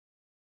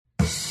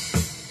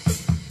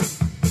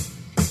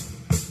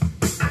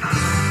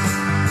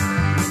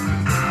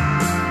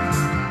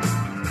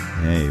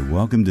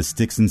welcome to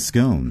Sticks and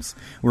Scones,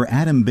 where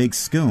Adam bakes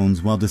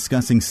scones while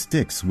discussing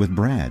sticks with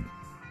Brad.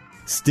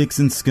 Sticks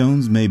and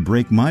scones may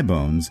break my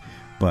bones,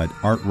 but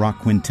art rock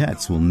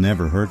quintets will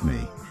never hurt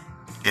me.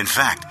 In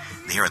fact,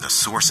 they are the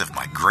source of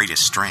my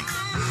greatest strength.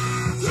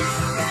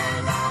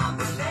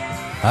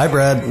 Hi,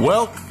 Brad.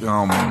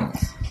 Welcome.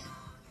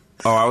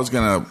 Oh, I was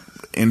going to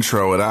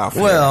intro it off.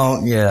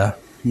 Well, yeah,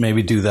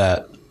 maybe do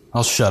that.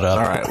 I'll shut up.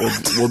 All right,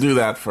 we'll do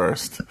that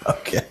first.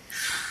 Okay.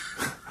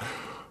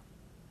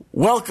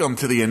 Welcome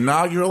to the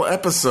inaugural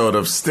episode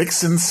of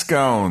Sticks and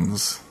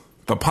Scones,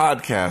 the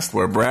podcast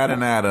where Brad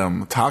and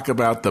Adam talk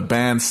about the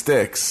band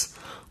Styx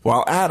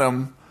while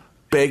Adam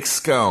bakes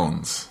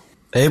scones.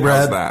 Hey,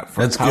 Brad. How's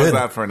That's good. How's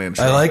that for an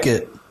intro? I like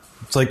it.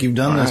 It's like you've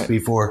done All this right.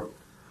 before.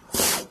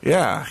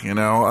 Yeah,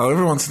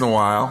 every once in a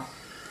while,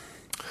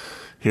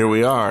 here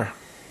we are.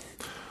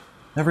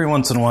 Every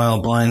once in a while,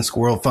 a blind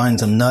squirrel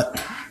finds a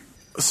nut.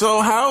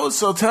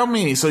 So tell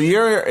me, so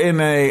you're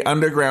in a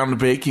underground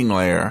baking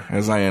layer,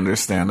 as I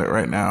understand it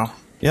right now.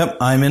 Yep,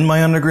 I'm in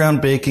my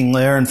underground baking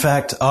lair. In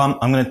fact, I'm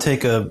going to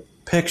take a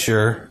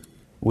picture,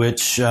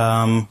 which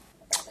I'll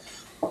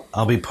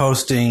be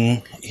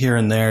posting here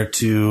and there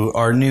to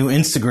our new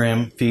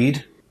Instagram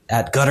feed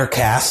at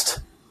Guttercast.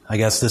 I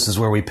guess this is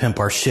where we pimp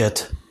our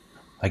shit,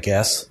 I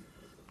guess.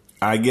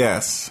 I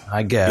guess.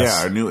 Yeah,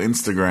 our new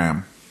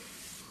Instagram.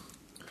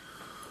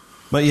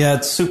 But yeah,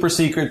 it's super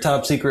secret,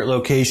 top secret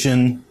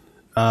location.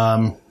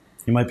 You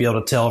might be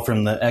able to tell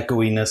from the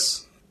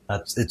echoiness.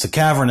 It's a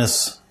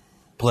cavernous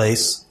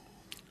place.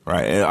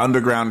 Right, an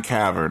underground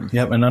cavern.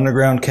 Yep, an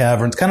underground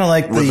cavern. It's kind of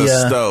like with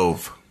a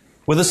stove.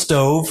 With a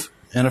stove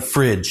and a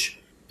fridge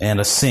and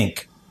a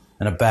sink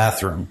and a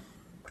bathroom,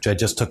 which I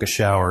just took a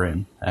shower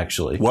in,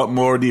 actually. What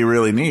more do you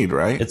really need,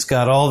 right? It's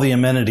got all the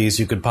amenities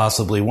you could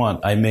possibly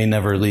want. I may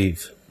never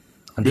leave.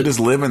 You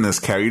just live in this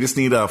cavern. You just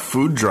need a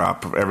food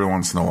drop every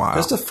once in a while.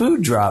 Just a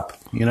food drop,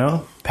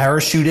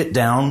 parachute it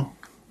down,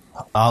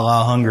 a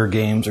la Hunger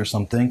Games or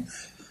something.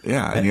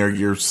 Yeah, and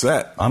you're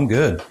set. I'm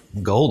good.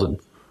 I'm golden.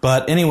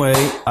 But anyway,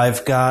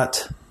 I've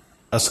got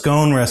a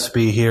scone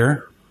recipe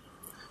here.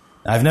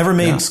 I've never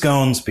made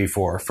scones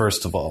before,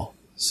 first of all.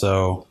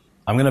 So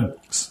I'm going to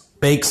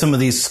bake some of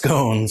these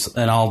scones,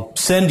 and I'll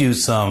send you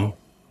some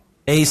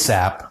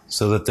ASAP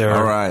so that they're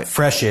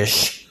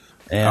freshish.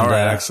 And, all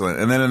right, excellent.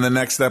 And then in the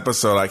next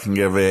episode, I can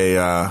give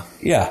a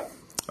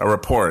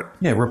report.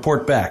 Yeah,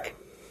 report back.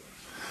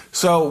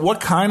 So what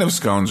kind of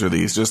scones are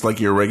these? Just like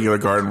your regular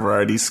garden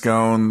variety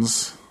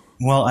scones?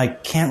 Well, I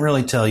can't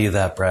really tell you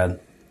that,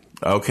 Brad.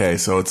 Okay,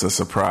 so it's a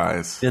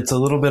surprise. It's a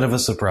little bit of a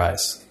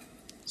surprise.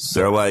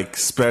 They're like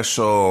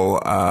special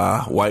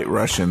White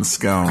Russian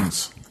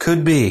scones.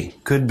 Could be.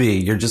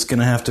 You're just going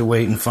to have to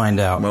wait and find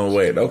out. Well,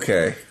 wait,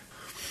 okay.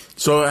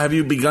 So have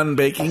you begun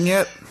baking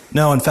yet?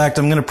 No, in fact,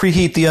 I'm going to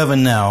preheat the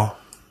oven now.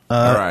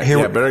 All right,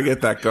 better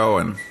get that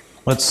going.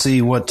 Let's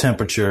see what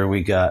temperature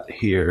we got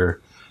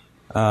here.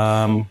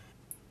 Oh,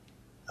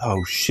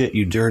 shit,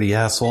 you dirty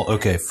asshole.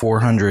 Okay,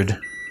 400.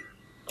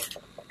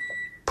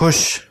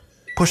 Push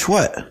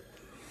what? I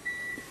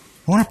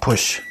want to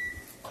push.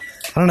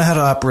 I don't know how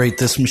to operate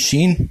this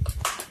machine.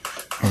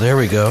 Oh, there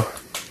we go.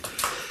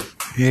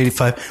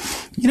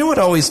 85. You know what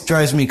always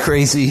drives me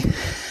crazy?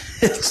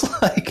 It's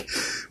like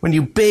when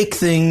you bake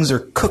things or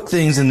cook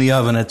things in the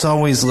oven, it's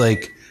always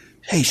like,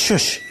 hey,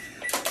 shush.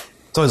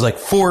 It's always like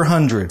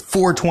 400,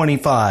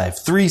 425,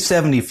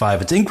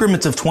 375. It's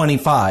increments of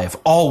 25,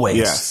 always.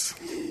 Yes.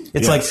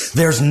 It's like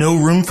there's no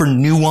room for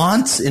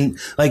nuance. And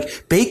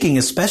like baking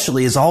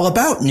especially is all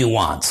about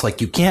nuance.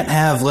 Like you can't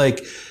have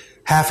like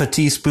half a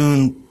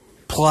teaspoon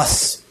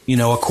plus,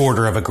 a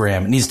quarter of a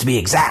gram. It needs to be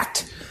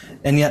exact.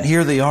 And yet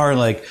here they are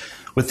like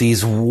with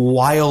these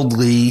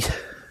wildly...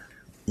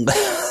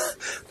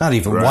 Not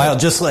even wild,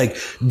 just like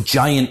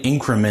giant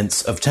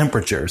increments of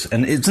temperatures.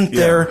 And isn't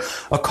there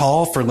a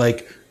call for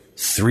like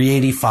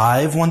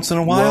 385 once in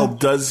a while? Well,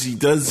 does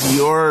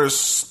your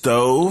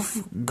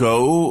stove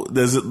go?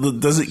 Does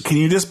it? Can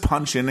you just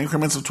punch in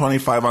increments of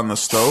 25 on the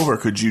stove, or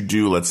could you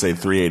do, let's say,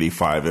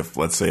 385 if,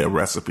 let's say, a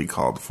recipe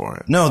called for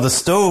it? No, the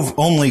stove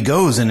only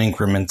goes in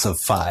increments of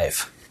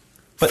 5.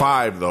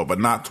 5 though, but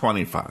not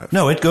 25.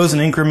 No, it goes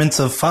in increments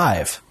of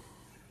 5.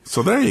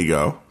 So there you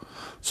go.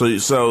 So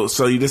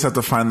you just have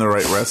to find the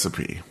right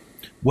recipe.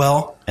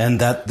 Well, and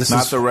this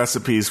not is the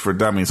recipes for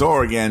dummies,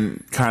 or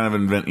again, kind of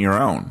invent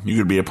your own. You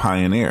could be a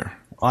pioneer.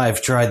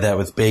 I've tried that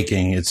with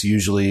baking. It's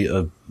usually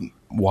a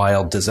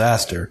wild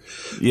disaster.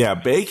 Yeah,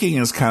 baking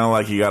is kind of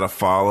like you got to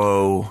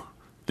follow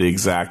the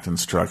exact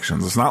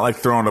instructions. It's not like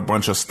throwing a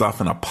bunch of stuff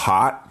in a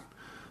pot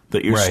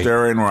that you're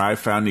stirring, where I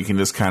found you can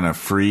just kind of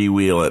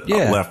freewheel it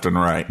left and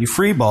right. You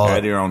freeball it.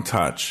 Add your own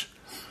touch.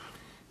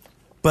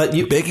 But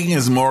baking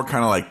is more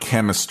kind of like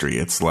chemistry.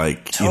 It's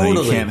like,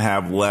 you can't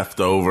have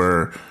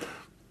leftover,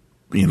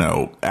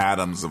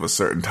 atoms of a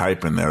certain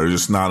type in there. There's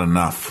just not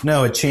enough.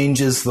 No, it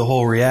changes the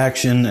whole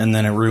reaction, and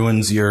then it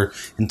ruins your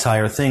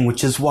entire thing,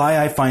 which is why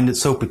I find it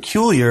so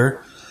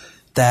peculiar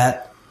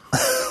that,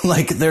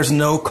 there's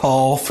no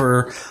call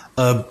for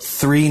a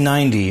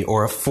 390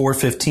 or a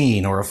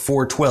 415 or a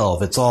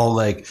 412. It's all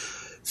like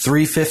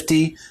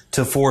 350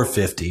 to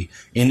 450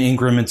 in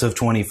increments of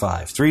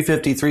 25.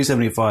 350,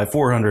 375,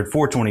 400,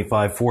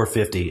 425,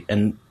 450,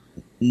 and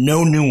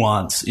no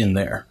nuance in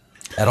there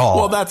at all.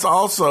 Well, that's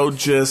also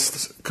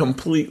just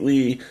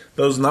completely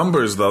those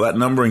numbers, though. That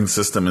numbering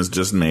system is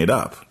just made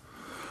up.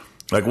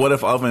 Like, what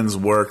if ovens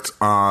worked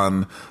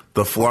on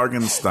the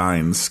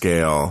Flargenstein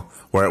scale,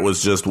 where it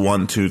was just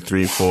 1, 2,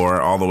 3,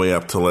 4, all the way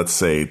up to, let's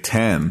say,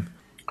 10?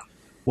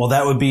 Well,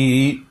 that would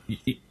be...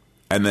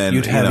 And then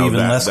you'd have even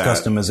less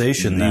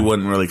customization then. You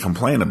wouldn't really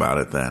complain about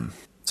it then.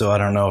 So I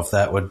don't know if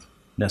that would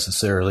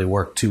necessarily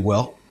work too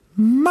well.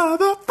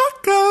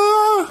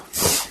 Motherfucker!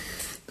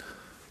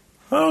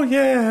 Oh,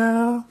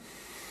 yeah.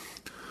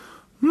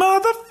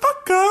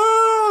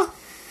 Motherfucker!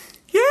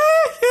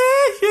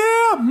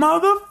 Yeah,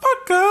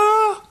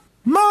 motherfucker!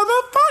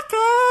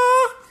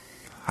 Motherfucker!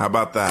 How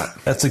about that?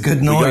 That's a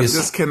good noise. We got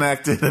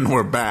disconnected and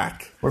we're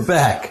back. We're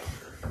back.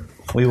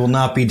 We will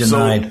not be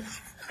denied.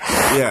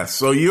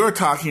 So you're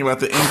talking about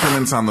the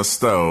increments on the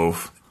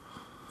stove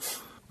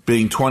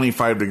being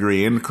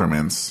 25-degree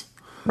increments.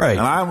 Right.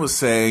 And I was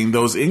saying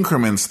those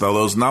increments, though,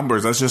 those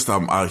numbers, that's just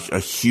a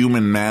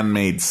human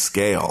man-made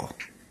scale.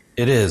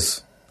 It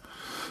is.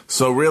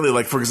 So really,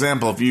 like, for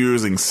example, if you're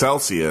using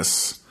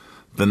Celsius,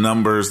 the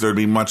numbers, there'd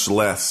be much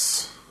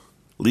less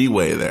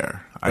leeway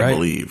there, I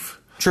believe.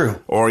 True.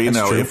 Or,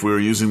 That's true. if we were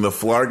using the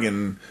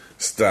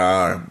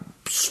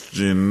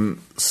Flargenstein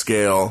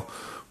scale,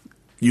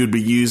 you'd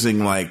be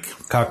using, like,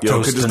 it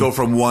could just go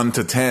from 1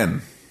 to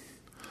 10.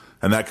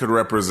 And that could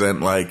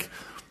represent, like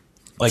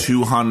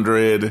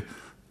 200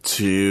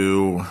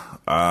 to...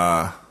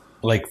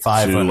 like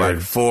 500. To like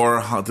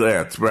 400.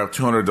 Yeah, it's about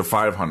 200 to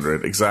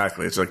 500.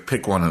 Exactly. It's like,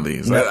 pick one of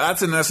these. No.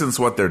 That's, in essence,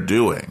 what they're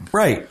doing.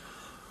 Right.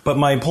 But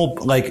my whole,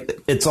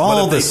 like, it's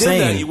all the same.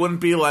 Did that, you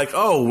wouldn't be like,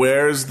 oh,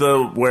 where's the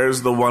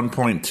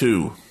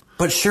 1.2?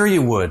 But sure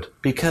you would,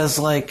 because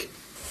like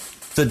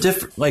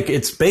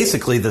it's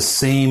basically the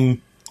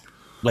same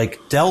like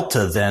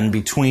delta then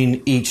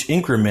between each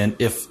increment.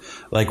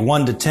 If like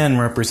 1 to 10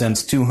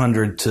 represents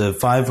 200 to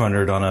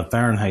 500 on a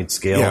Fahrenheit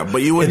scale. Yeah,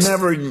 but you would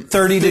never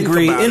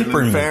 30-degree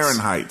increments in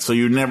Fahrenheit, so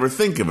you never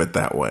think of it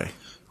that way.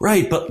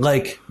 Right, but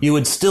like you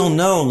would still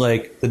know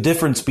like the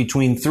difference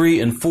between 3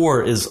 and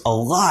 4 is a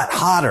lot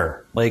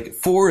hotter. Like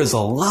 4 is a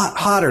lot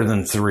hotter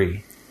than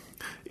 3.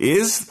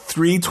 Is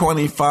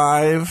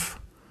 325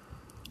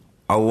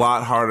 a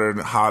lot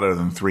hotter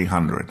than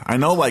 300? I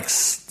know like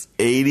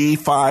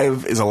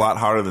 85 is a lot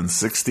hotter than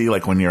 60,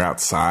 like when you're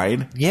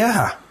outside.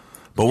 Yeah.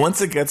 But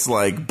once it gets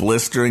like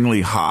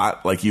blisteringly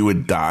hot, like you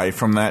would die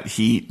from that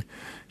heat.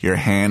 Your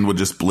hand would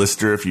just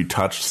blister if you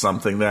touched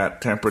something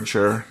that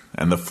temperature,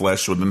 and the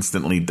flesh would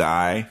instantly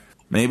die.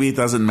 Maybe it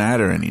doesn't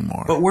matter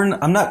anymore. But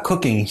I'm not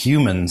cooking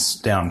humans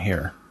down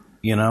here,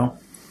 you know?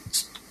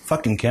 It's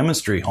fucking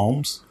chemistry,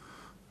 Holmes.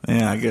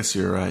 Yeah, I guess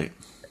you're right.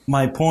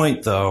 My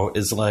point, though,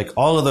 is like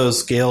all of those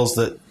scales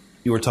that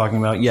you were talking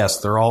about, yes,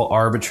 they're all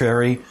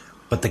arbitrary,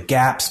 but the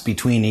gaps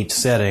between each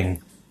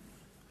setting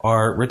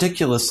are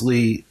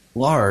ridiculously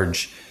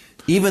large.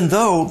 Even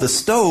though the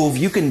stove,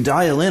 you can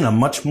dial in a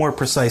much more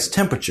precise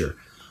temperature.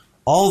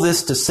 All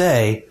this to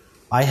say,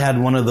 I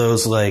had one of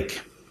those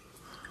like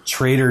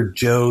Trader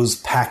Joe's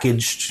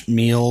packaged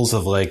meals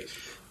of like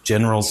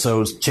General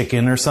Tso's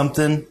chicken or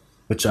something,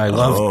 which I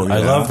love. Oh, yeah. I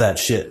love that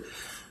shit.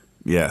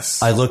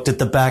 Yes. I looked at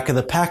the back of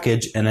the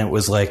package and it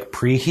was like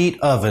preheat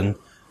oven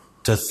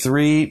to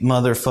 3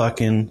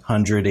 motherfucking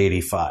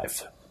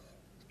 185.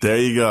 There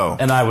you go.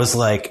 And I was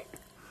like,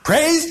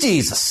 praise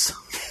Jesus.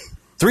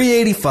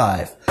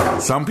 385.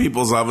 Some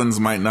people's ovens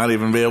might not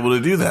even be able to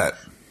do that.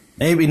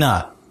 Maybe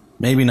not.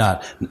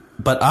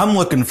 But I'm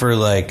looking for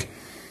like,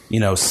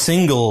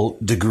 single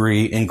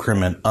degree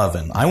increment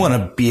oven. I want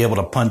to be able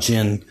to punch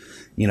in,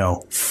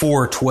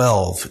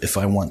 412 if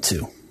I want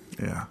to.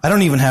 Yeah. I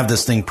don't even have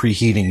this thing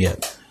preheating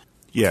yet.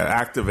 Yeah,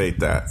 activate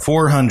that.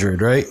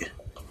 400, right?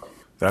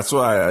 That's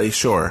why,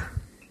 sure.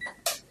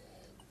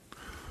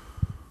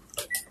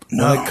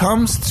 No. When it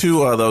comes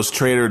to those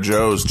Trader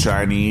Joe's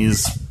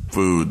Chinese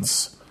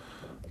foods,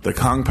 the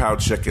Kung Pao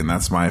chicken,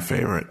 that's my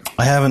favorite.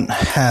 I haven't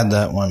had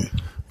that one.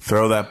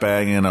 Throw that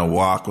bag in a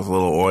wok with a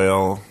little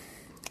oil.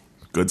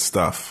 Good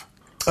stuff.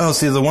 Oh,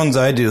 see, the ones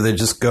I do, they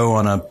just go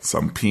on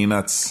some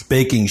peanuts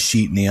baking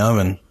sheet in the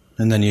oven,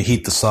 and then you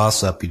heat the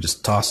sauce up. You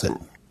just toss it.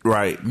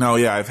 Right. No,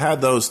 yeah, I've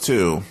had those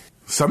too.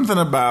 Something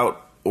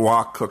about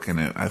wok cooking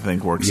it, I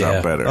think, works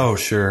out better. Oh,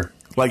 sure.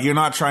 Like, you're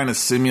not trying to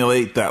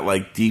simulate that,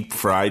 like, deep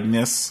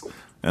friedness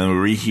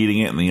and reheating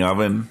it in the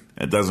oven.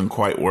 It doesn't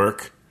quite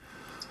work.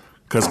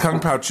 Because Kung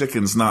Pao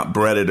chicken's not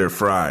breaded or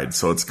fried,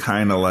 so it's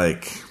kind of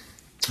like...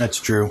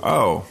 That's true.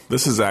 Oh,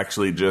 this is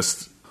actually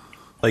just...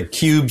 like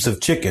cubes of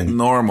chicken.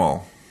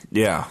 Normal.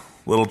 Yeah.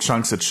 Little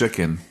chunks of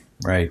chicken.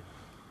 Right.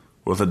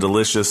 With a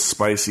delicious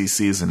spicy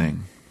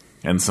seasoning.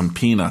 And some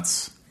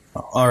peanuts.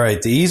 All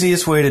right. The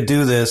easiest way to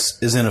do this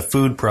is in a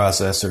food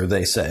processor,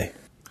 they say.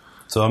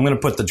 So I'm going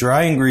to put the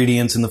dry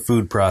ingredients in the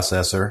food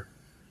processor.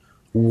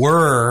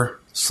 Whir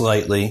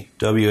slightly,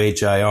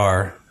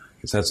 WHIR,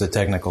 because that's a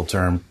technical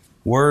term.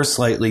 were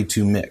slightly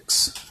to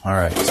mix. All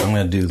right, so I'm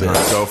going to do this.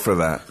 Let's go for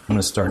that. I'm going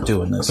to start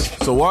doing this.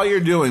 So while you're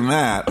doing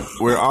that,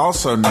 we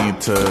also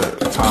need to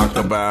talk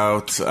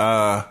about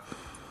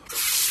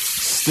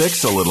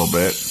Styx a little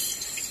bit.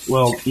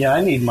 Well, yeah,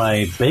 I need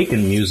my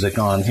bacon music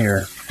on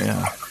here.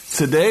 Yeah.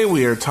 Today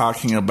we are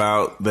talking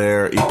about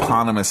their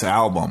eponymous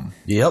album.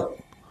 Yep.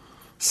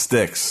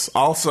 Styx,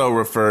 also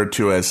referred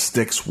to as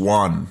Styx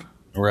 1.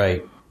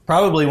 Right.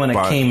 Probably when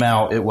it came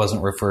out, it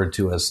wasn't referred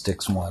to as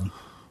Styx 1.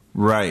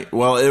 Right.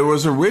 Well, it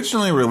was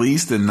originally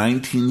released in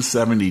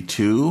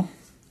 1972,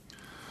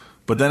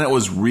 but then it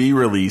was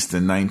re-released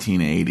in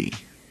 1980.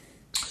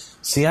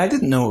 See, I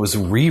didn't know it was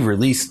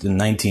re-released in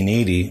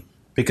 1980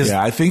 because...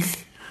 Yeah, I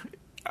think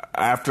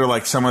after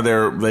like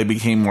they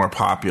became more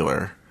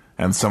popular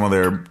and some of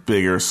their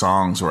bigger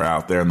songs were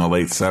out there in the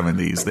late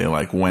 70s, they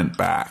like went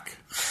back.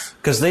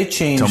 Because they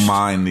changed... to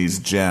mine these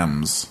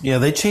gems. Yeah,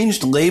 they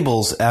changed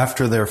labels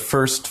after their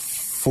first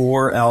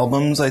 4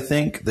 albums, I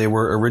think. They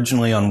were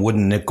originally on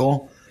Wooden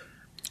Nickel,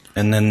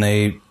 and then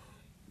they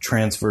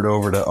transferred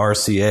over to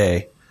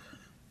RCA,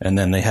 and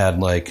then they had,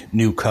 like,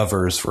 new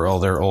covers for all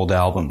their old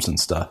albums and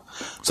stuff.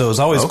 So it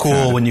was always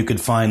cool when you could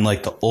find,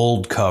 like, the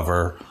old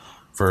cover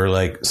for,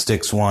 like,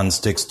 Styx 1,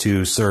 Styx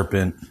 2,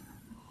 Serpent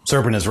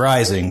is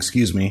Rising,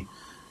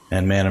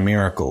 and Man of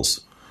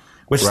Miracles.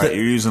 Which right,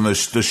 you're using the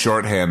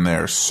shorthand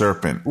there,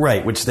 Serpent.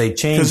 Right, which they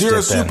changed. Because you're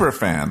a super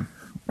fan.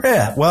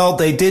 Yeah, well,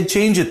 they did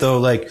change it, though.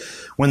 Like,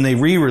 when they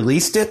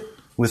re-released it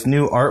with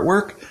new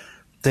artwork,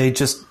 they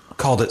just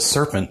called it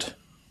Serpent.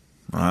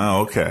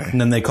 Oh, okay.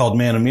 And then they called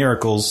Man of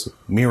Miracles,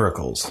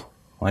 Miracles.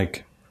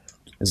 Like,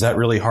 is that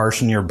really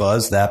harshing your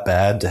buzz that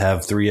bad to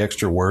have 3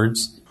 extra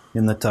words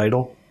in the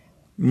title?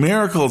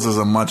 Miracles is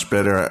a much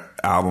better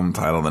album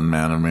title than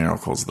Man of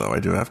Miracles, though, I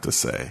do have to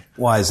say.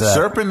 Why is that?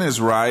 Serpent is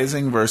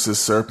Rising versus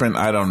Serpent,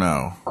 I don't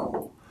know.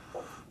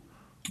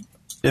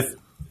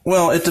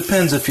 Well, it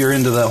depends if you're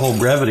into that whole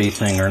brevity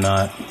thing or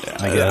not,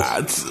 I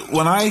guess.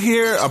 When I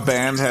hear a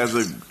band has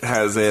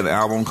an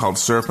album called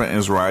Serpent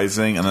is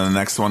Rising, and then the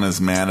next one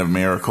is Man of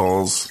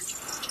Miracles,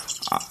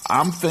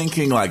 I'm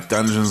thinking like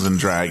Dungeons and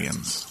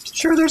Dragons.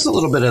 Sure, there's a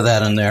little bit of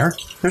that in there.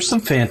 There's some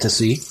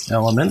fantasy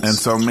elements. And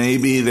so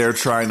maybe they're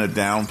trying to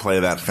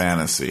downplay that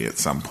fantasy at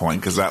some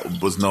point, because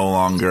that was no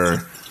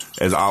longer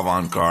as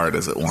avant-garde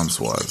as it once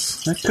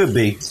was. That could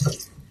be.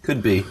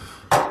 Could be.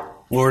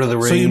 Lord of the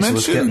Rings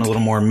was getting a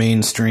little more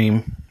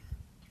mainstream.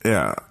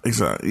 Yeah,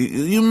 exactly.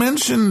 You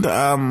mentioned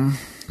the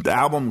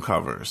album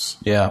covers.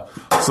 Yeah.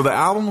 So the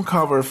album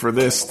cover for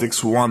this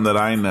Styx 1 that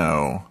I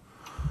know,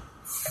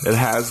 it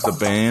has the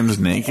band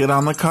naked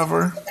on the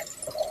cover.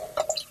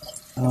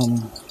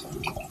 And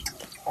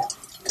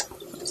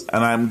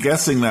I'm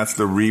guessing that's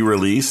the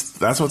re-release.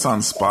 That's what's on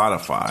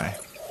Spotify.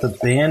 The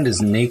band is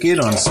naked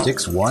on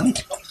Styx 1?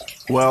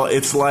 Well,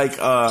 it's like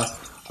a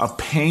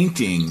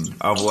painting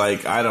of,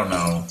 like, I don't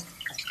know,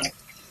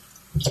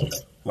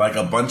 like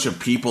a bunch of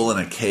people in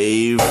a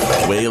cave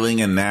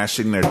wailing and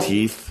gnashing their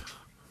teeth.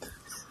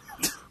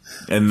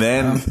 And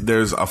then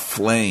there's a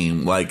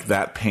flame, like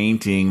that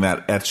painting,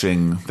 that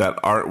etching, that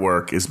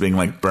artwork is being,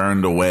 like,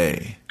 burned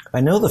away. I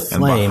know the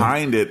flame. And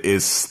behind it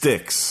is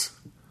Styx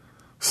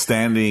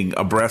standing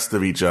abreast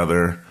of each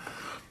other,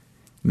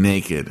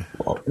 naked.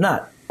 Well,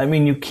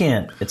 you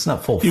can't. It's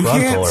not full you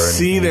frontal or anything. You can't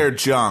see their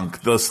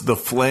junk. The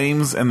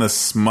flames and the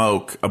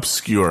smoke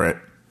obscure it.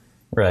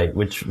 Right,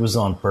 which was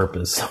on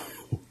purpose.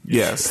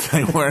 Yes,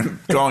 they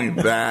weren't going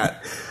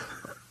that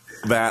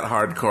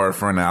hardcore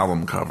for an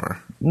album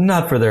cover.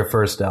 Not for their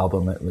first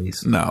album, at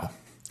least. No.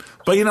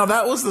 But,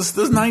 that was this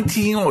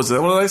 19, what was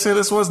it? What did I say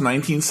this was?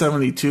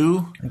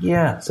 1972?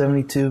 Yeah,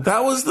 72.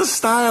 That was the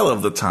style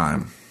of the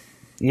time.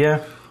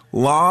 Yeah.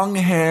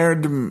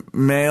 Long-haired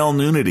male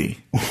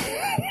nudity.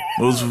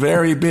 It was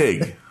very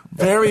big.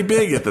 Very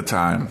big at the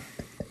time.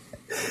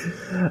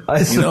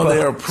 They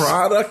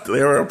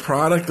were a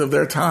product of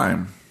their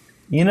time.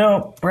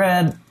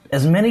 Brad,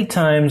 as many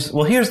times,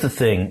 well, here's the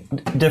thing,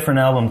 different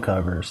album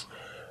covers.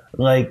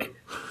 Like,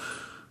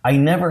 I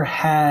never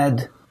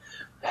had...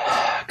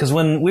 Because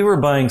when we were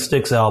buying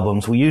Styx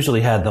albums, we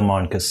usually had them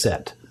on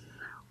cassette.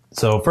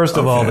 So first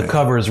of all, the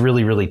cover is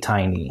really, really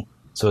tiny.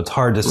 So it's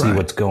hard to see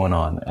what's going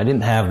on. I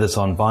didn't have this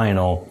on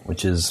vinyl,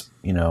 which is,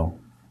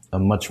 a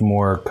much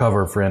more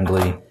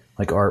cover-friendly,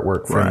 like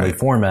artwork-friendly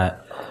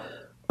format.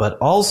 But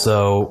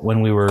also,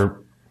 when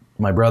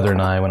my brother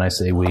and I, when I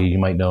say we, you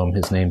might know him,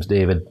 his name's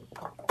David.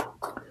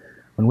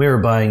 When we were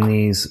buying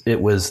these,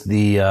 it was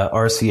the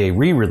RCA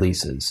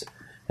re-releases.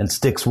 And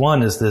Styx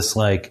 1 is this,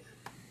 like...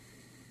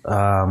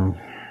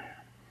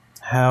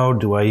 how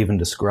do I even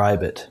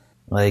describe it?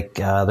 Like,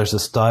 there's a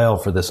style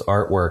for this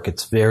artwork.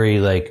 It's very,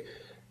 like,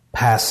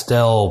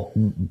 pastel,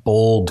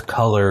 bold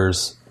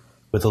colors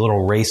with a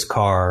little race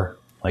car,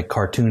 like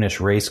cartoonish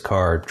race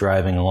car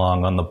driving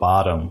along on the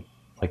bottom.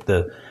 Like,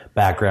 the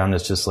background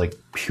is just, like,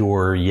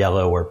 pure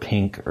yellow or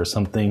pink or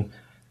something.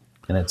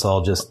 And it's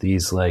all just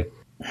these, like,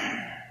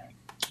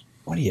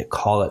 what do you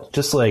call it?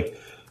 Just, like,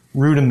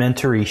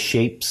 rudimentary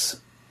shapes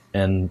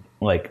and,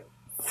 like,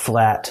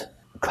 flat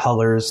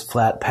colors,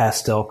 flat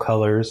pastel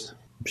colors.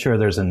 I'm sure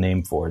there's a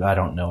name for it. I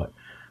don't know it.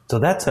 So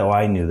that's how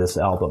I knew this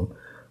album.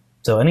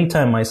 So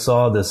anytime I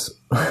saw this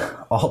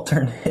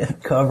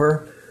alternate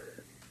cover,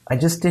 I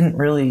just didn't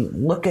really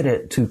look at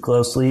it too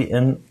closely.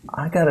 And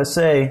I gotta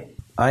say,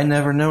 I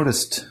never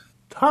noticed.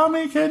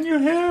 Tommy, can you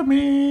hear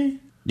me?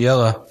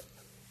 Yellow.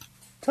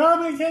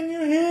 Tommy, can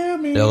you hear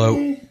me?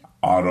 Yellow.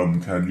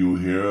 Adam, can you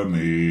hear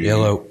me?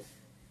 Yellow.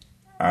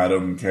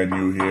 Adam, can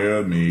you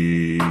hear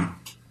me?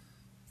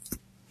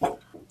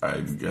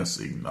 I'm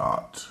guessing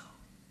not.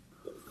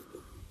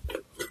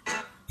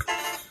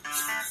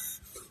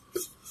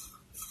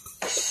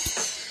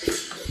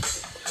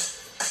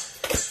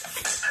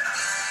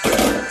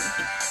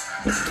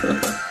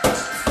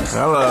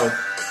 Hello.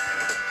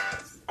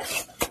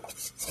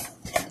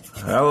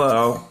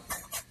 Hello.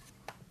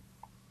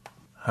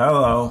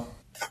 Hello.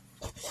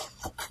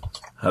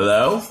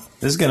 Hello?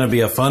 This is going to be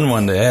a fun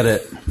one to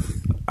edit.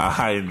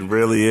 It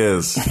really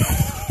is.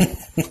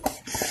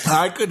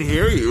 I could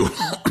hear you.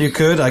 You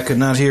could? I could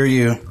not hear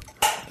you.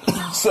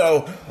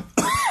 So,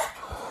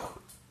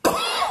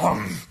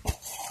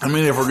 I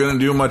mean, if we're going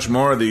to do much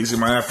more of these, you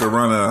might have to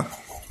run a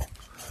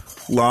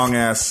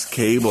long-ass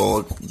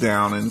cable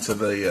down into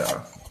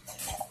the...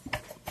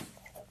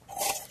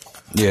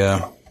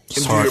 Yeah.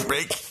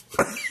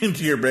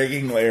 Into your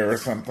baking layer or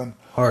something.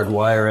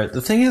 Hardwire it.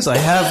 The thing is, I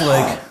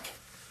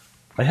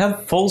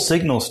have full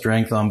signal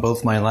strength on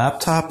both my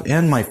laptop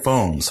and my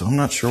phone, so I'm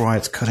not sure why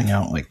it's cutting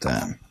out like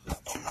that.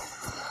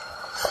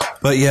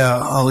 But yeah,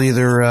 I'll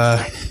either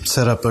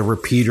set up a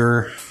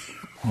repeater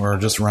or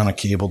just run a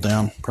cable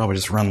down. Probably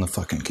just run the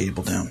fucking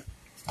cable down.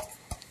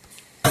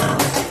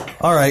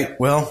 All right,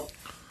 well,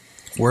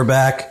 we're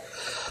back.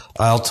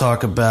 I'll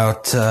talk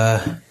about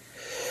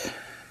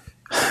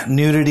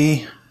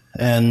nudity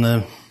and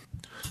the...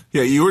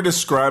 Yeah, you were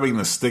describing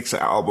the Styx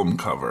album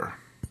cover.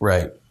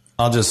 Right.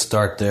 I'll just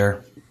start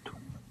there.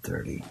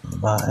 30.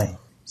 Bye.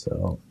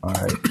 So, all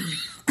right.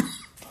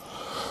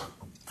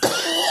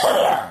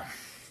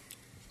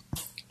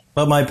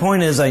 But my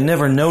point is, I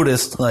never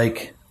noticed,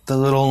 like, the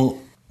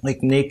little,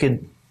 like,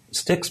 naked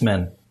Styx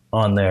men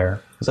on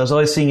there. Because I was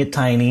always seeing it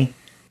tiny,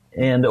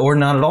 or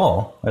not at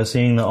all. I was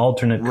seeing the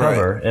alternate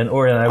cover. Right. And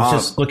I was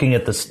just looking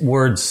at the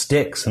word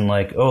Styx and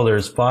like, oh,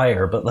 there's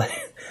fire. But, like,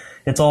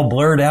 it's all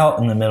blurred out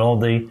in the middle.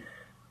 They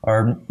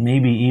are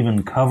maybe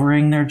even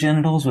covering their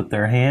genitals with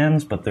their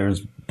hands, but there's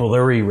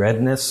blurry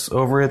redness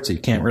over it, so you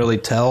can't really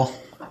tell.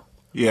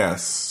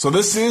 Yes. So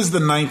this is the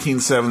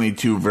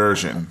 1972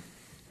 version.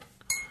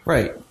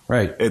 Right.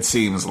 It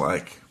seems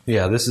like.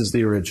 Yeah, this is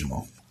the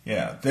original.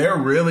 Yeah, they're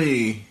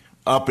really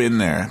up in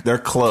there. They're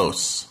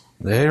close.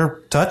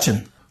 They're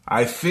touching.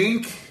 I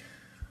think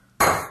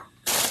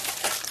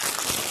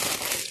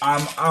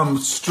I'm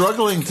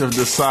struggling to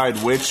decide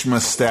which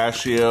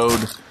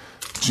mustachioed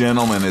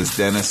gentleman is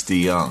Dennis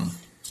DeYoung.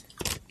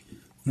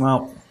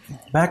 Well,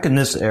 back in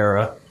this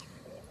era,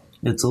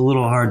 it's a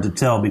little hard to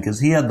tell because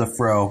he had the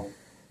fro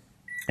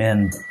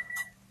and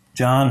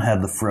John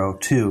had the fro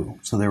too.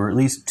 So there were at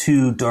least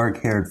two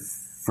dark-haired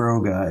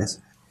fro guys.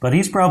 But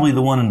he's probably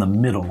the one in the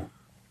middle.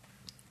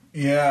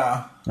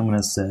 Yeah. I'm going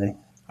to say.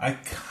 I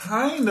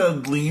kind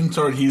of lean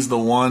toward he's the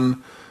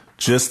one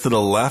just to the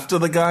left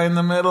of the guy in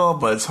the middle,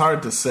 but it's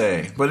hard to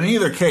say. But in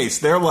either case,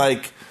 they're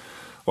like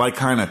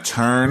kind of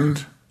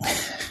turned,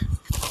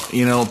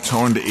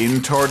 turned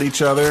in toward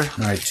each other.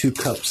 All right, 2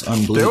 cups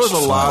unbleached. There was a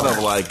flour. lot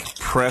of like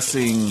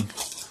pressing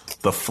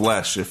the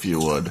flesh, if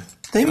you would.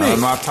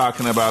 I'm not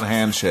talking about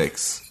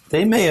handshakes.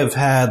 They may have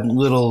had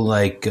little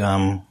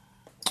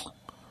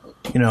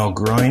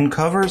groin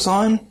covers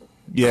on.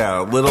 Yeah,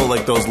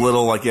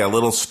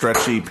 little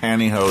stretchy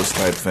pantyhose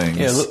type things.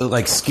 Yeah,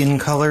 like skin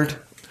colored.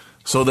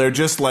 So they're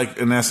just like,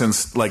 in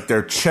essence, like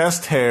their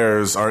chest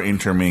hairs are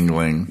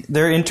intermingling.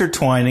 They're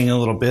intertwining a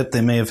little bit.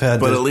 They may have had,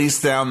 but at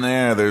least down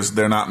there,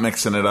 they're not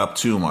mixing it up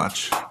too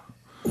much.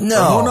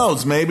 No, or who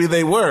knows? Maybe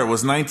they were. It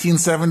was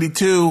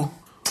 1972.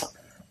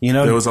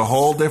 There was a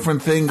whole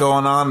different thing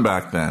going on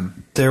back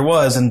then. There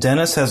was, and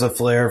Dennis has a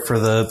flair for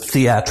the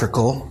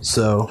theatrical,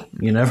 so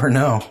you never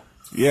know.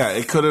 Yeah,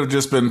 it could have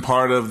just been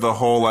part of the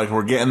whole, like,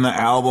 we're getting the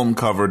album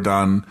cover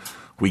done.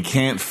 We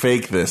can't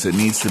fake this. It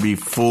needs to be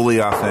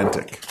fully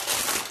authentic.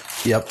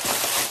 Yep.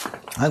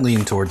 I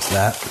lean towards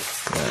that.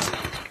 Yeah.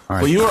 All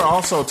right. Well, you were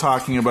also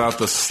talking about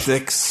the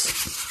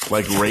Styx,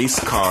 like, race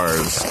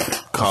cars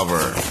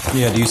cover.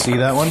 Yeah, do you see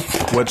that one?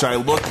 Which I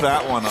looked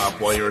that one up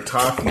while you were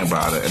talking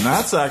about it. And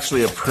that's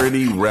actually a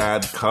pretty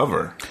rad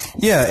cover.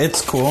 Yeah,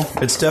 it's cool.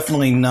 It's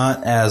definitely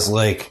not as,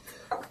 like,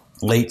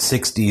 late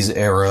 60s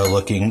era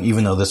looking,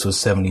 even though this was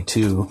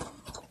 72.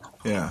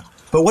 Yeah.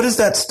 But what is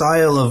that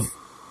style of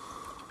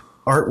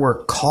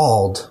artwork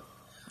called?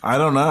 I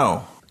don't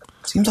know.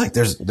 Seems like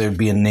there'd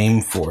be a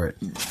name for it.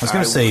 I was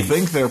going to say... I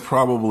think there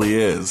probably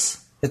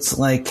is. It's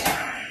like...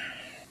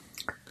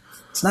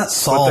 It's not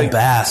Saul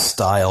Bass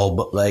style,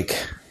 but like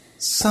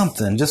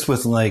something. Just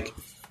with like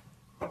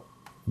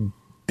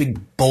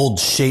big, bold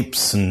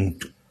shapes and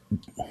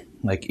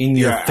like in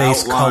your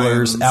face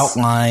colors,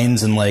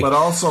 outlines, and like. But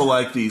also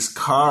like these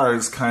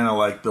cars, kind of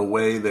like the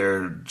way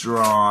they're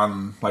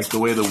drawn, like the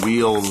way the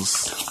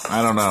wheels.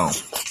 I don't know.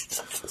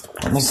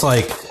 Almost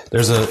like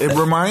there's a. It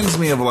reminds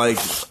me of like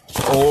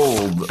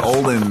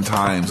olden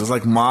times. It's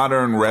like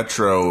modern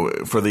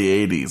retro for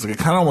the 80s. Like it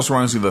kind of almost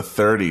reminds me of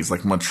the 30s,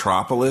 like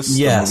Metropolis.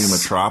 Yes. The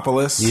movie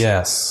Metropolis.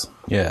 Yes.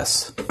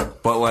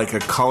 But like a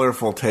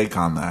colorful take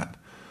on that.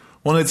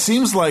 Well, it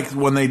seems like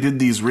when they did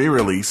these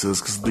re-releases,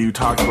 because you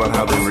talked about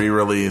how they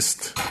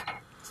re-released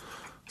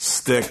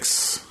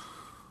Styx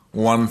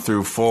 1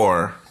 through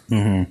 4.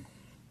 Mm-hmm.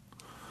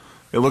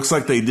 It looks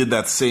like they did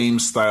that same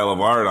style of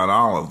art on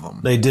all of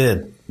them. They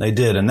did,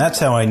 and that's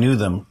how I knew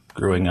them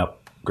growing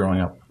up.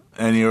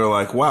 And you were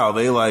like, wow,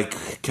 they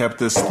like kept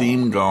this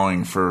theme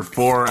going for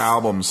 4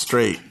 albums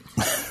straight.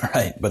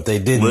 Right, but they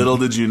didn't. Little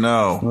did you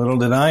know. Little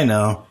did I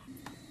know.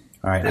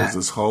 All right, there's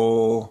this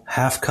whole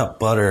half cup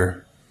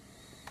butter.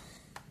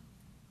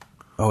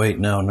 Oh wait,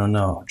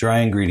 no. Dry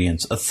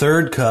ingredients. A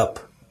 1/3 cup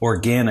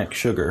organic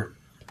sugar.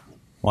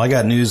 Well, I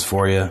got news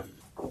for you.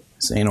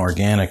 This ain't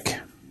organic.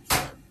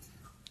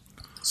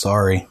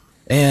 Sorry.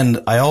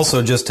 And I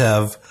also just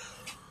have.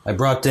 I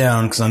brought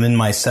down, because I'm in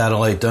my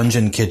satellite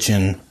dungeon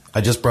kitchen,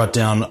 I just brought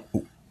down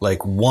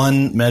like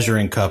 1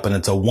 measuring cup, and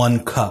it's a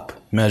 1 cup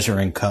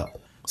measuring cup.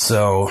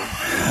 So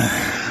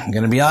I'm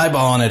going to be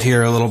eyeballing it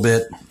here a little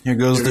bit. Here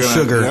goes the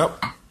sugar.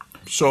 Yep.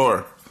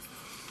 Sure.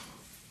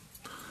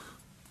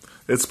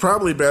 It's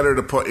probably better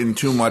to put in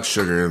too much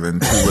sugar than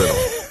too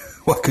little.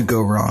 What could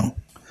go wrong?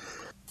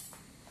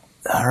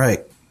 All right.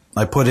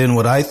 I put in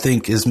what I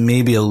think is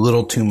maybe a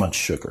little too much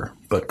sugar,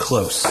 but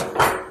close.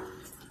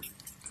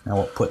 Now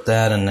we'll put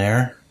that in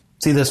there.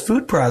 See, this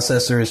food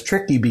processor is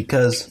tricky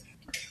because,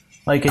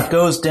 like, it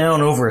goes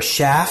down over a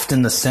shaft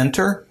in the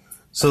center,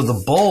 so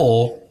the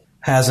bowl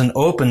has an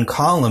open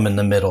column in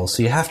the middle,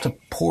 so you have to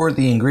pour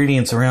the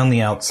ingredients around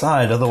the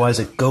outside, otherwise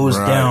it goes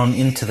down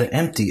into the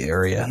empty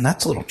area, and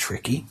that's a little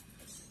tricky.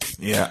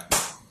 Yeah.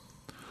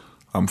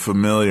 I'm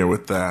familiar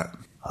with that.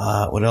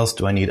 What else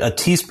do I need? A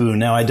teaspoon.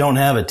 Now, I don't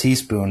have a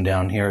teaspoon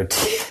down here. A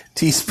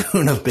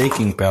teaspoon of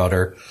baking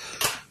powder.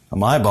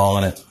 I'm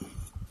eyeballing it.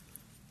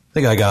 I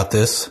think I got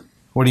this.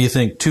 What do you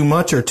think? Too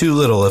much or too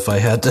little if I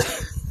had to?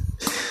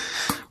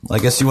 I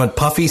guess you want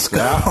puffy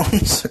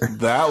scones?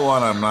 That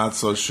one I'm not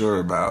so sure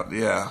about,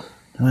 yeah.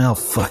 Well,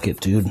 fuck it,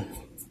 dude.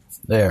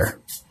 There's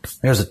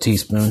a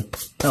teaspoon.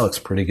 That looks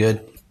pretty good.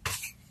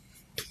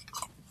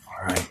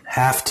 All right.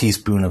 1/2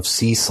 teaspoon of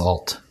sea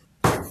salt.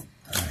 All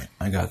right.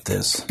 I got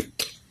this.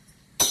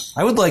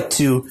 I would like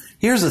to...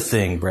 Here's the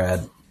thing,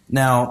 Brad.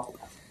 Now,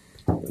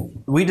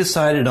 we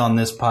decided on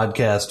this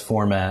podcast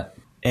format,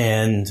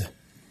 and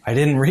I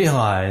didn't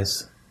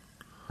realize...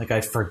 Like,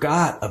 I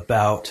forgot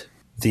about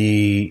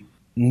the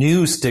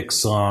new Styx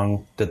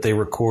song that they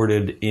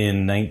recorded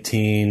in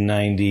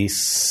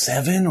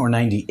 1997 or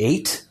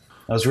 98.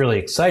 I was really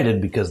excited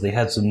because they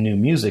had some new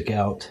music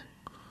out.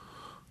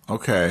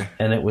 Okay.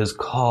 And it was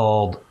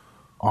called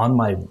On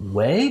My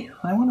Way,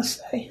 I want to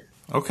say.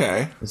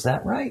 Okay. Is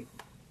that right?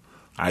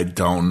 I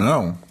don't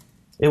know.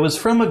 It was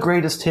from a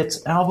Greatest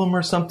Hits album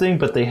or something,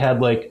 but they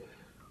had like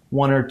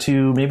 1 or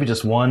 2, maybe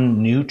just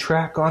 1 new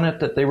track on it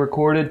that they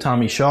recorded.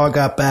 Tommy Shaw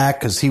got back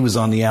because he was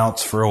on the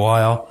outs for a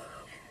while.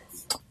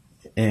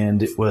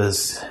 And it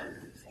was,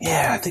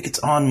 I think it's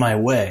On My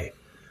Way.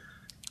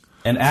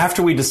 And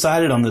after we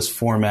decided on this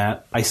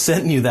format, I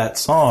sent you that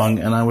song,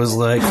 and I was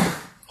like,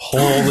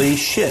 holy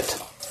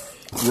shit.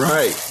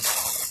 Right.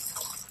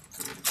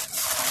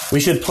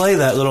 We should play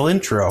that little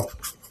intro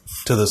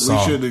to the song.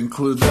 We should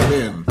include that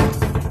in.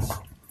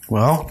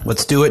 Well,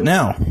 let's do it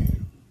now.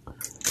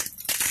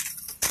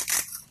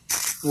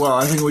 Well,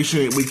 I think we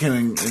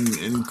can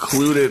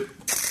include it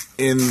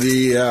in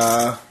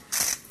the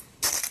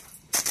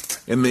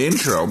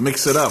intro.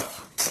 Mix it up.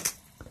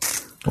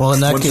 Well, in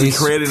that Once case, we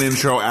create an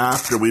intro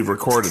after we've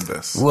recorded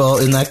this. Well,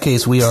 in that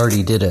case, we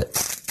already did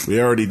it. We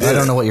already did. I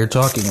don't know what you're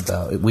talking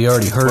about. We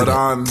already heard it.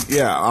 On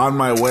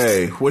My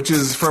Way, which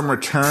is from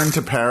Return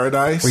to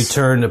Paradise.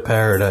 Return to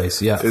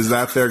Paradise. Yeah. Is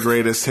that their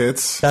greatest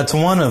hits? That's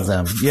one of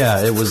them.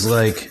 Yeah, it was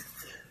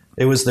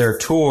their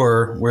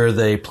tour where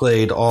they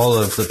played all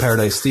of the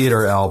Paradise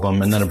Theater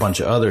album and then a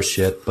bunch of other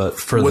shit. But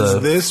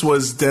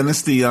was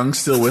Dennis DeYoung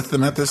still with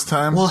them at this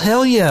time? Well,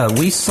 hell yeah,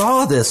 we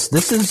saw this.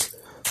 This is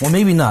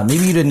maybe not.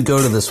 Maybe you didn't go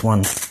to this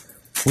one.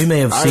 We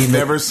may have seen. I've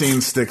never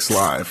seen Styx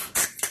live.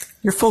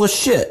 You're full of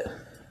shit.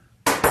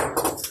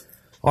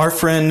 Our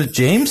friend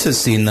James has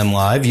seen them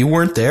live. You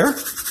weren't there.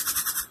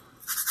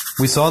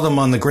 We saw them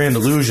on the Grand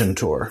Illusion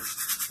tour.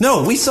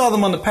 No, we saw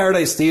them on the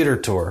Paradise Theater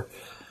tour.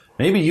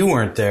 Maybe you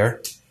weren't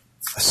there.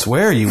 I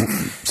swear you...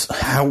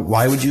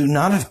 Why would you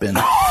not have been?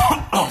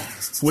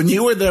 When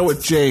you were there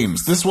with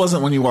James, this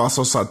wasn't when you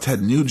also saw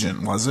Ted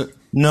Nugent, was it?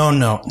 No.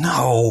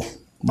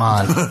 Come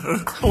on.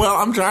 Well,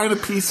 I'm trying to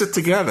piece it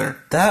together.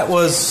 That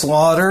was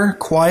Slaughter,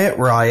 Quiet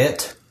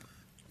Riot,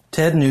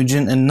 Ted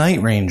Nugent, and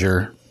Night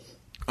Ranger.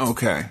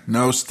 Okay,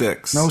 no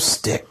Styx. No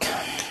stick.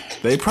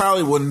 They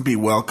probably wouldn't be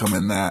welcome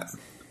in that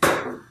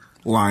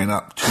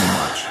lineup too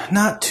much.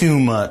 not too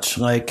much.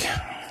 Like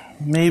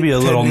maybe a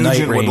Ted little Nugent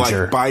Night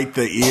Ranger. would like bite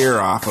the ear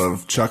off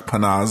of Chuck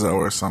Panazzo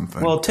or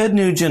something. Well, Ted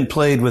Nugent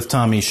played with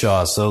Tommy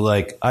Shaw, so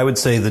like I would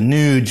say the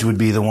Nuge would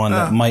be the one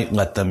that might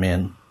let them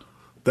in.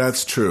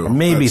 That's true. Or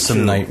maybe That's some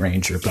true. Night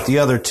Ranger, but the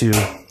other two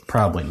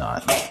probably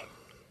not.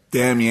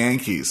 Damn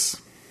Yankees.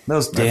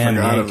 Those damn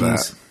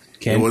Yankees.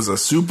 It was a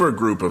super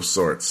group of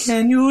sorts.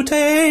 Can you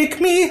take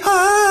me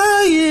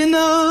high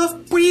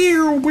enough?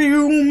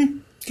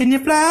 Can you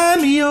fly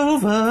me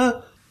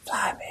over?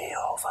 Fly me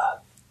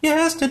over.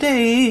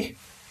 Yesterday.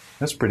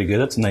 That's pretty good.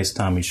 That's a nice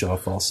Tommy Shaw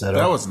falsetto.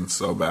 That wasn't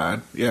so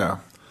bad. Yeah.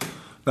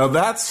 Now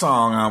that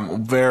song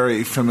I'm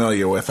very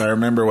familiar with. I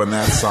remember when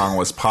that song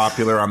was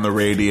popular on the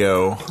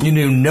radio. You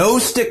knew no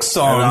Styx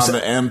songs on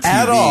the MTV.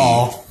 at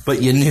all,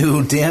 but you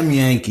knew Damn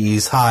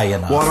Yankees high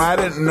enough. Well, and I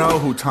didn't know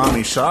who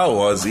Tommy Shaw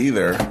was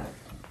either.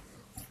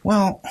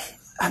 Well,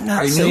 I'm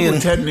not I saying... knew who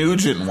Ted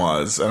Nugent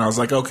was, and I was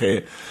like,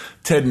 okay,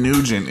 Ted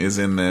Nugent is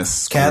in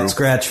this Cat group.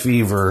 Scratch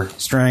Fever,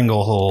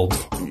 Stranglehold.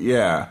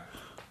 Yeah.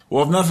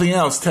 Well, if nothing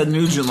else, Ted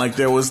Nugent, like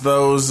there was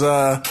those,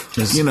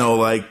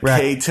 like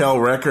K-Tel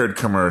record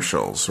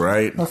commercials,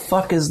 right? The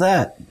fuck is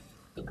that?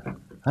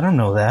 I don't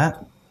know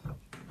that.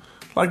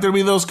 Like there'd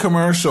be those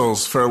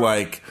commercials for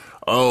like,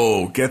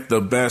 oh, get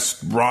the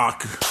best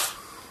rock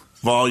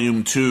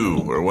volume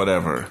 2 or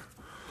whatever.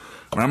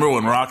 Remember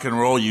when rock and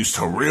roll used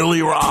to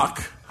really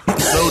rock?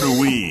 So do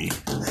we.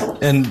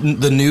 And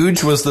the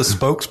Nuge was the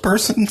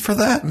spokesperson for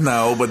that?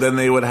 No, but then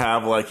they would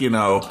have like,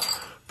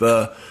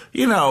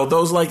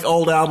 those like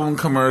old album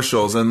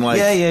commercials and like...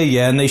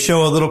 Yeah. And they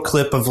show a little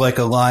clip of like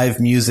a live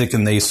music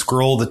and they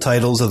scroll the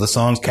titles of the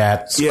songs.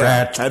 Cat,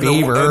 Scratch,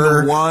 Fever.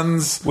 And the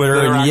ones that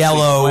are in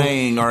yellow.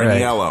 Playing are in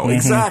yellow. Mm-hmm.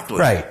 Exactly.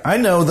 Right. I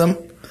know them.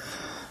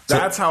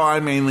 That's how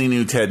I mainly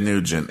knew Ted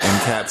Nugent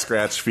and Cat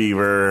Scratch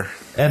Fever.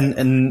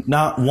 And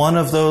not one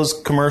of those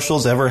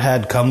commercials ever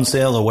had Come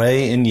Sail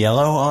Away in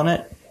yellow on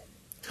it?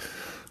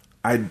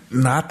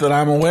 Not that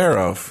I'm aware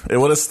of. It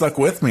would have stuck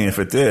with me if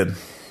it did.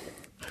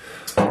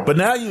 But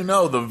now you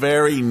know the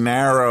very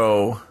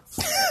narrow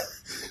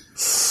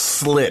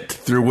slit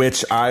through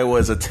which I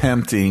was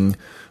attempting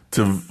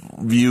to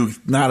view,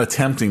 not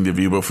attempting to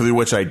view, but through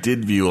which I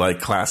did view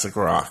like classic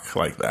rock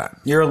like that.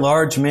 You're a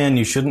large man.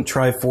 You shouldn't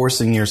try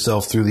forcing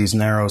yourself through these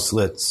narrow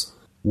slits.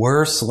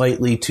 We're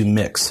slightly to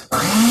mix.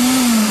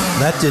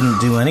 That didn't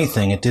do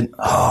anything. It didn't.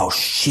 Oh,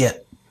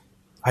 shit.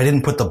 I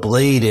didn't put the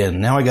blade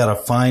in. Now I gotta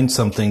find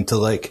something to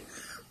like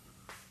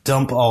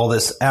dump all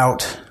this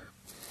out.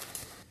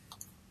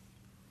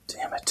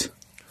 Damn it.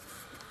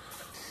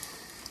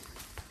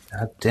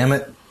 God damn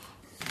it.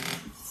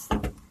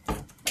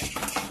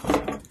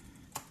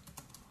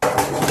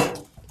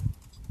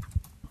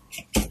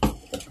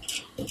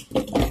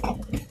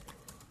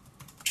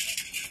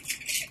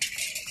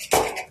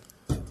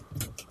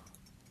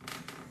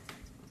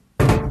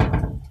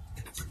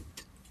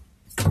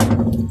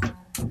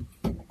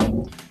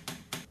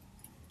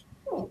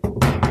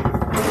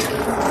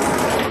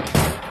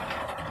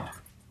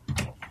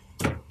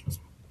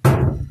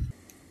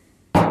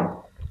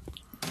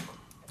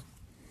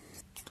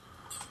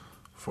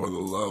 For the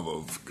love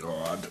of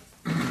God.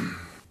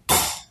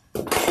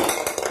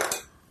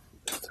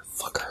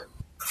 Motherfucker.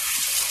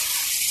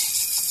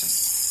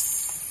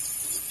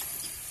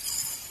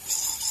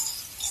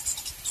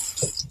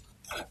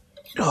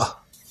 Ugh.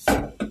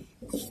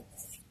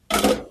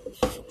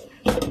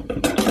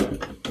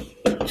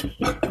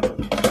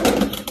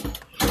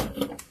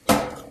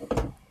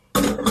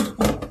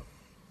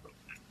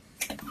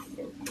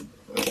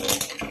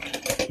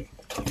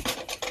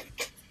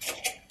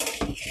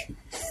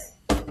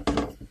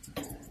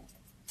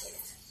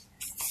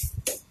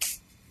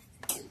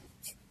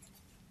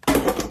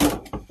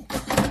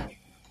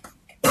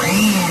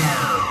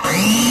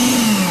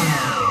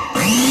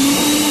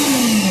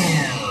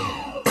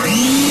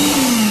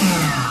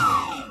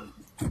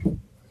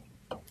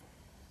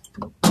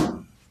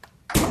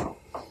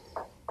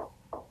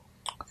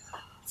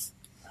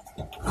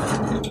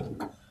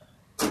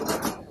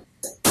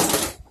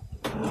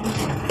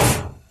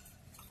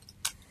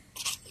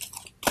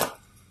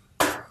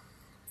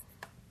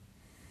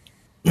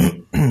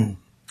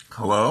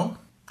 Hello?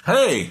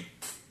 Hey!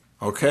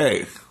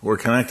 Okay, we're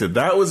connected.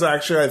 That was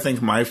actually, I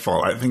think, my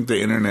fault. I think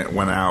the internet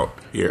went out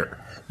here.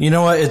 You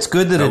know what? It's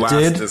good that it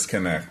did.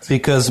 Disconnect.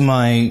 Because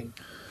my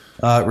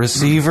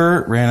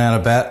receiver ran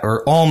out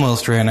of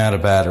almost ran out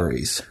of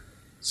batteries.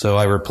 So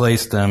I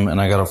replaced them and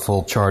I got a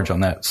full charge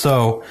on that.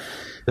 So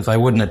if I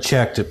wouldn't have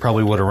checked, it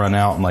probably would have run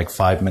out in like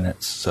 5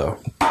 minutes. So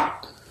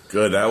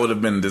good. That would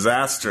have been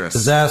disastrous.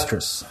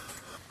 Disastrous.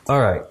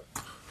 All right.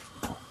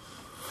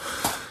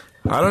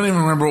 I don't even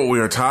remember what we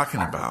were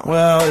talking about.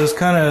 Well, it was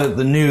kind of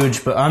the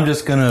Nuge, but I'm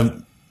just going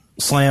to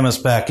slam us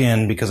back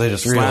in because I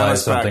just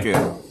realized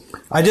something.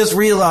 I just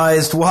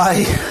realized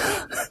why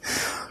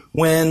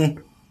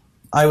when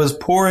I was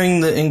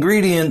pouring the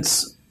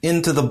ingredients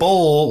into the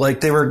bowl,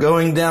 like they were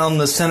going down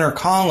the center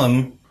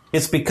column,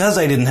 it's because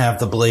I didn't have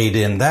the blade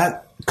in.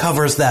 That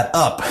covers that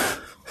up.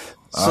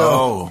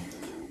 So,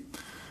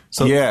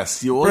 So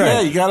yes, you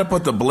got to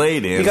put the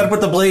blade in. You got to put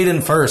the blade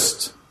in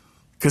first.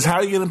 Because how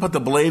are you going to put the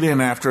blade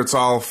in after it's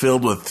all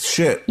filled with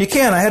shit? You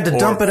can't. I had to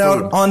dump it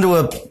out onto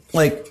a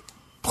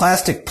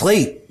plastic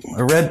plate,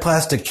 a red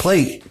plastic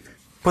plate.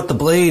 Put the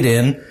blade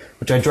in,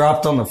 which I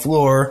dropped on the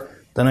floor.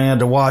 Then I had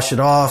to wash it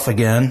off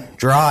again,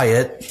 dry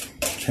it,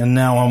 and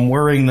now I'm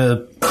whirring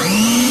the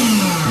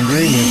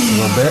ingredients a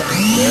little bit.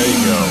 There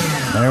you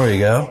go. There we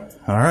go.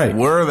 All right.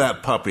 Whir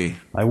that puppy.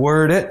 I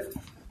whirred it.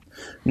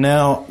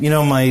 Now,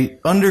 my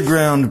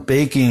underground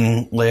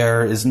baking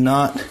layer is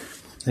not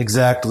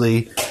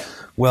exactly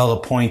well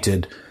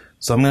appointed,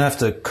 so I'm going to have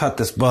to cut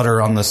this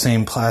butter on the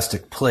same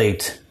plastic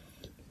plate.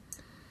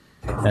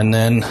 And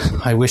then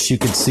I wish you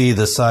could see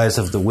the size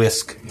of the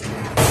whisk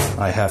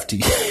I have to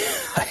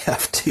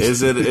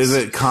Is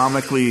it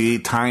comically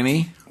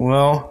tiny?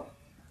 Well,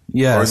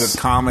 yes. Or is it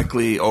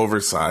comically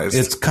oversized?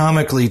 It's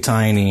comically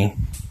tiny.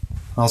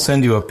 I'll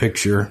send you a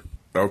picture.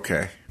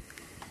 Okay.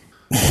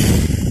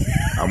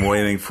 I'm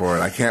waiting for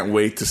it. I can't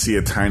wait to see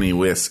a tiny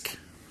whisk.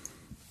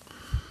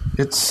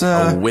 It's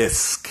a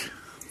whisk.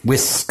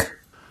 Whisk.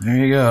 There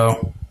you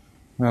go.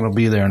 That'll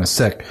be there in a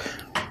sec.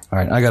 All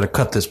right, I got to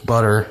cut this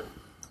butter.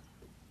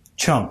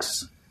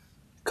 Chunks.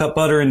 Cut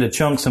butter into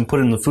chunks and put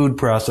it in the food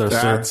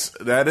processor.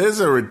 That is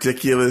a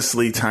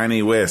ridiculously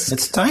tiny whisk.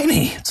 It's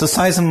tiny. It's the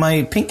size of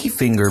my pinky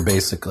finger,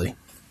 basically.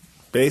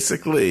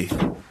 Basically.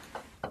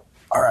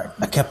 All right,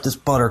 I kept this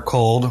butter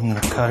cold. I'm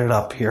going to cut it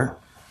up here.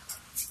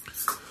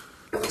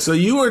 So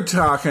you were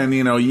talking,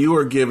 you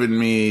were giving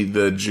me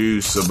the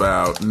juice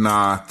about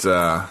not,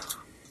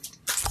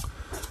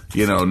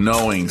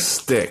 knowing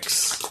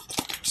sticks.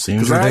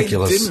 Seems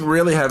ridiculous. I didn't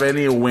really have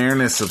any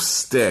awareness of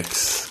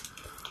sticks.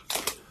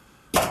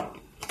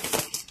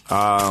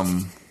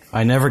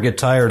 I never get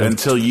tired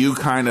until you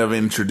kind of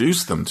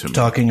introduced them to me.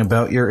 Talking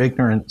about your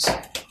ignorance.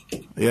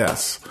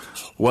 Yes.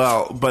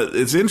 Well, but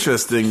it's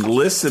interesting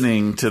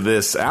listening to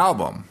this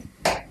album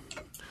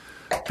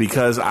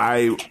because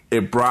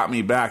it brought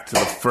me back to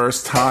the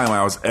first time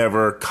I was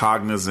ever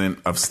cognizant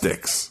of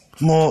sticks.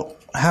 Well,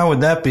 how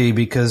would that be?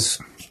 Because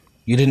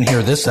you didn't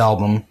hear this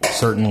album,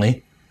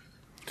 certainly.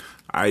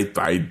 I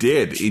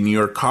did in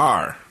your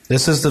car.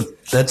 That's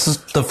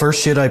the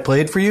first shit I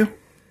played for you?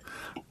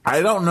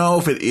 I don't know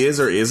if it is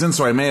or isn't,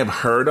 so I may have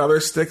heard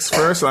other Styx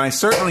first. And I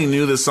certainly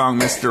knew the song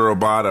Mr.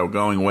 Roboto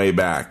going way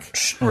back.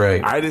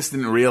 Right. I just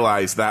didn't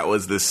realize that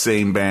was the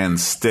same band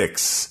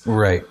Styx.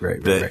 Right.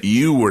 That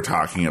you were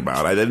talking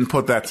about. I didn't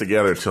put that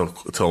together till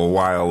a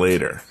while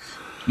later.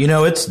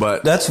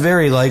 That's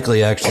very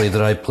likely, actually,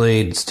 that I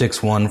played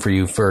Styx 1 for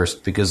you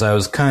first, because I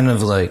was kind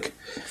of like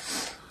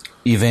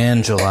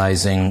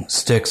evangelizing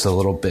Styx a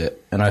little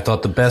bit. And I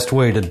thought the best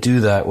way to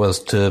do that was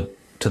to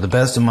the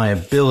best of my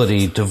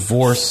ability,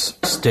 divorce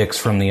Styx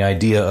from the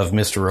idea of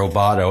Mr.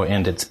 Roboto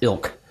and its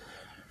ilk.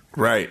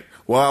 Right.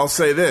 Well, I'll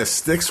say this.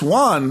 Styx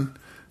 1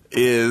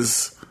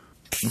 is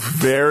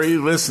very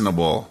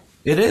listenable.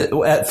 It is.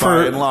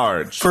 By and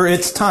large. For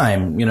its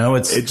time,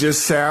 It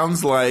just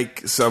sounds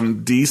like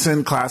some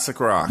decent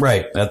classic rock.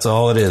 Right. That's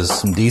all it is.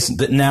 Some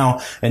decent... Now,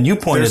 and you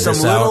pointed this out.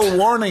 There's some little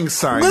warning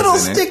signs little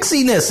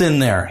Stixiness in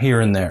there,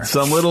 here and there.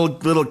 Some little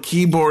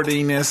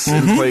keyboardiness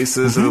in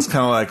places. And it's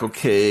kind of like,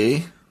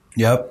 okay...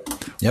 Yep.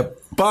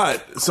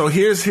 But so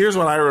here's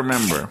what I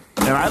remember,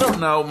 and I don't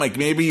know, like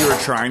maybe you were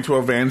trying to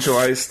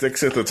evangelize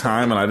Styx at the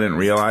time, and I didn't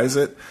realize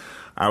it.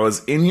 I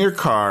was in your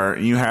car,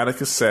 and you had a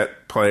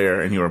cassette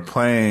player, and you were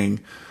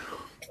playing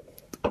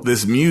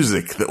this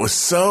music that was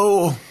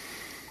so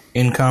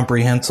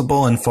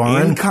incomprehensible and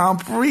foreign.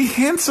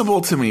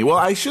 Incomprehensible to me. Well,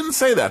 I shouldn't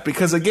say that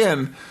because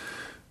again,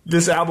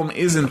 this album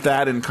isn't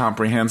that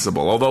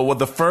incomprehensible. Although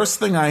the first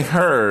thing I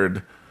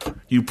heard.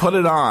 You put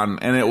it on,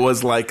 and it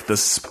was like the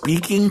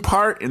speaking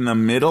part in the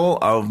middle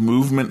of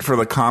Movement for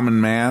the Common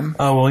Man.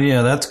 Oh, well,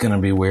 yeah, that's going to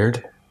be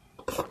weird.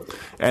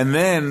 And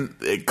then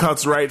it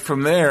cuts right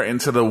from there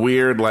into the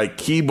weird,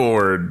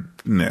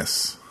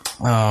 keyboardness.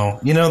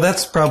 Oh,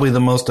 that's probably the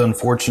most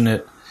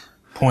unfortunate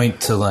point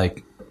to,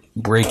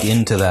 break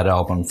into that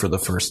album for the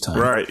first time.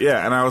 Right,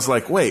 yeah. And I was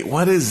like, wait,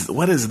 what is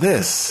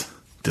this?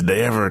 Did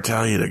they ever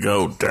tell you to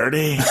go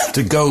dirty?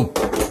 To go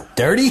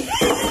dirty?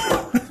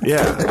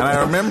 Yeah, and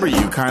I remember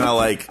you kind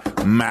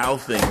of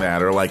mouthing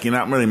that, or you're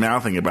not really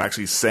mouthing it, but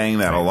actually saying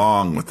that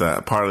along with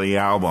that part of the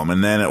album.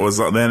 And then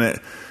and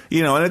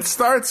it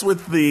starts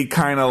with the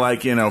kind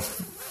of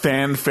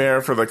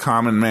fanfare for the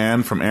common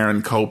man from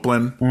Aaron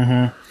Copland.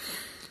 Mm-hmm.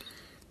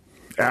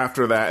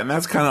 After that, and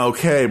that's kind of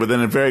okay, but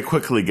then it very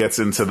quickly gets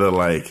into the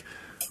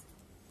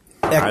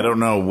I don't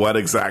know what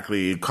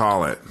exactly you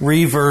call it.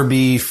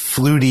 Reverby,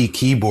 fluty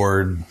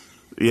keyboard.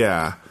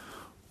 Yeah.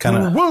 Kind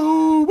of.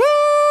 Woo, woo.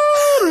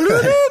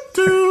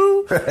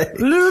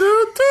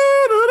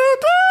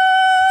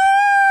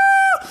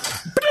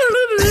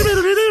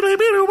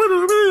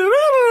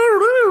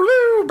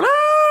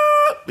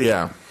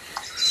 Yeah.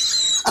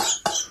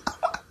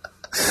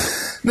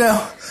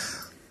 Now,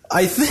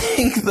 I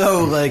think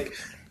though,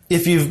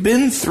 if you've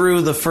been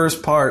through the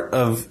first part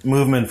of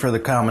Movement for the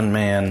Common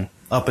Man,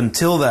 up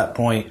until that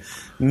point,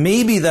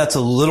 maybe that's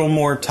a little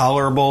more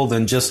tolerable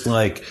than just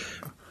like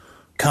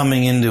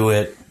coming into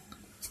it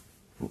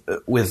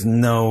with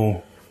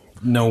no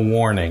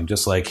warning.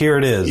 Just like, here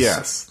it is.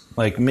 Yes.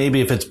 Like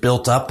maybe if it's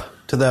built up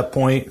to that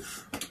point.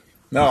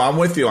 No, I'm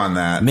with you on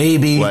that.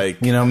 Maybe,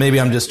 like, maybe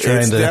I'm just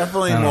trying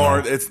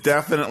to. It's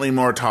definitely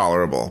more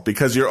tolerable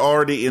because you're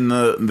already in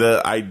the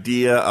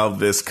idea of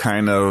this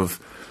kind of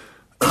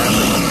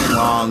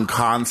long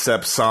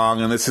concept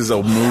song, and this is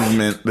a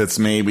movement that's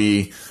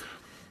maybe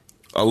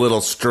a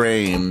little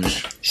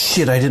strange.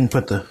 Shit, I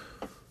put the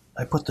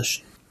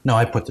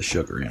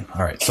sugar in.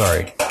 All right,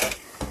 sorry.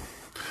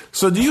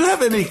 So, do you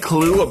have any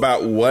clue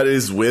about what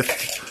is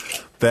with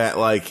that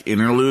like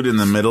interlude in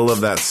the middle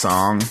of that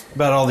song?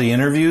 About all the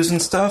interviews and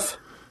stuff?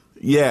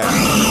 Yeah.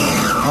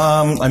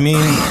 I mean,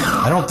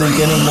 I don't think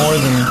any more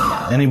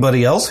than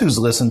anybody else who's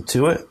listened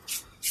to it.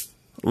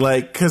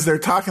 Like, because they're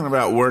talking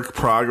about work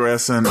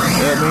progress, and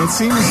I mean, it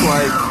seems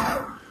like...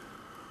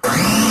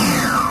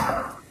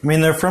 I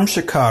mean, they're from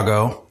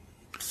Chicago.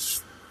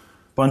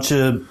 Bunch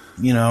of,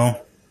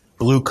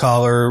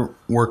 blue-collar,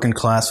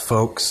 working-class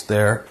folks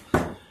there.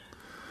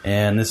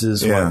 And this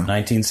is,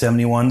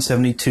 1971,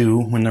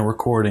 72 when they're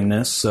recording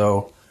this.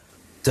 So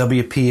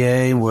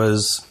WPA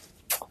was,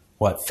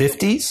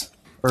 50s?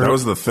 That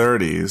was the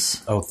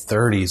 30s. Oh,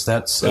 30s.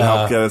 That's to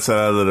help get us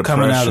out of the depression.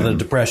 Coming out of the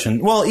depression.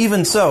 Well,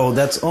 even so,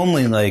 that's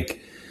only 30,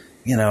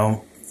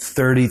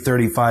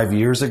 35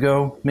 years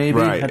ago, maybe.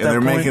 Right, and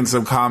they're making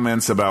some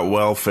comments about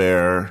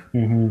welfare.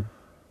 Mm-hmm.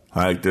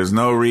 Like, there's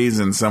no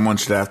reason someone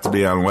should have to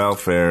be on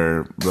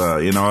welfare.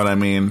 You know what I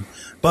mean?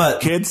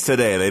 But kids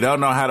today, they don't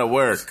know how to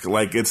work.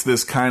 Like, it's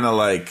this kind of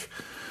like,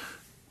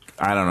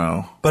 I don't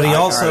know. But he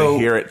also... I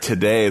hear it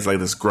today as like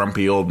this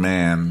grumpy old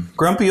man.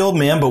 Grumpy old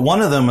man, but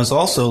one of them is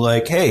also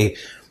like, hey,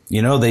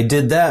 they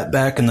did that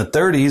back in the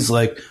 30s.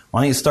 Like,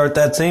 why don't you start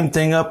that same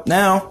thing up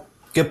now?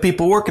 Get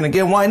people working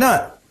again. Why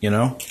not?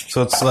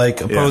 So it's like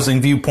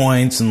opposing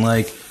viewpoints and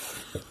like,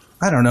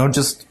 I don't know,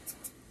 just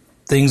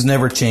things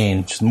never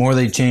change. The more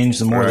they change,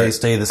 the more they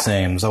stay the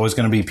same. There's always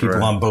going to be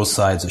people on both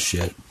sides of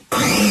shit.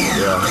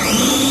 Yeah.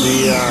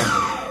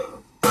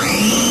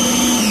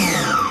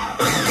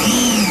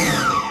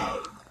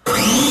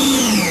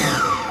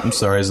 I'm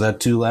sorry, is that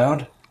too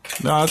loud?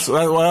 No, it's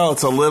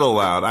a little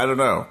loud. I don't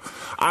know.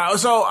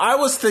 So I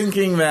was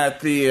thinking that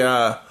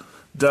the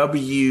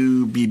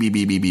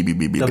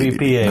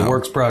WPA,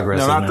 Works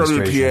Progress Administration.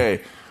 Not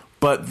WPA,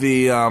 but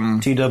the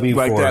TW4,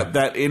 like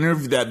that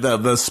interview, that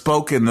the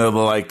spoken, the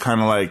like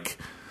kind of like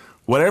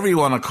whatever you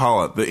want to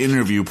call it, the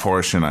interview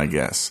portion, I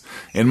guess.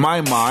 In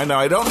my mind, now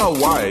I don't know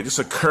why, it just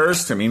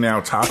occurs to me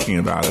now talking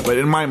about it, but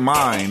in my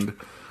mind,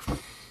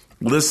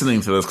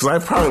 listening to this, because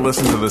I've probably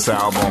listened to this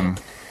album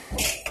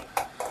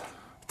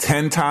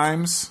 10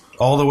 times.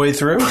 All the way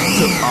through?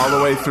 All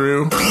the way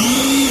through.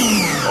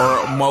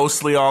 Or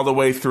mostly all the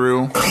way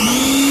through.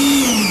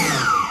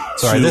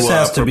 Sorry, this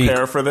has to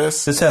prepare for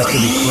this. This has to be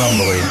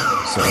crumbly.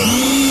 So.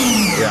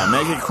 Yeah,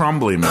 make it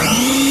crumbly, man.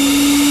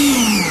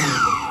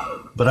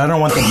 But I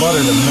don't want the butter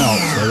to melt,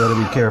 so I gotta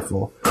be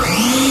careful. All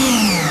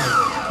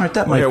right,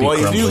 that might be crumbly. While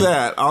you do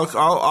that,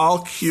 I'll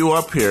queue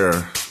up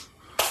here.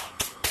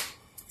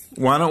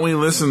 Why don't we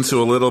listen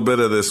to a little bit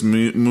of this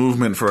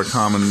movement for a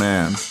common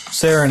man?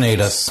 Serenade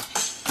us.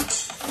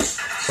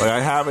 Like,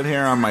 I have it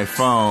here on my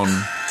phone.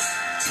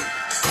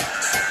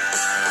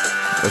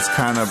 It's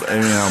kind of,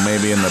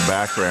 maybe in the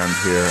background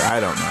here. I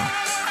don't know.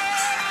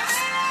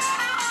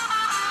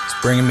 It's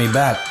bringing me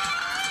back.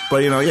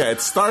 But,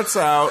 it starts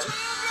out...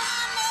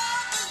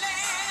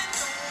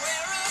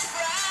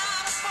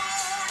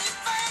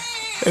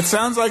 It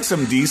sounds like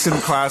some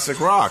decent classic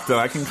rock that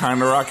I can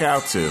kind of rock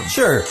out to.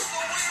 Sure.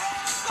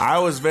 I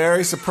was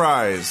very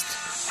surprised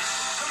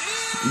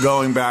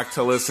going back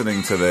to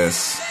listening to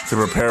this to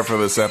prepare for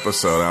this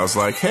episode. I was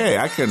like, hey,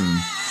 I can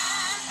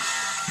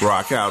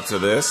rock out to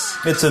this.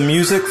 It's a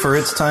music for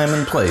its time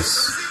and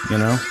place,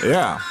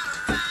 Yeah.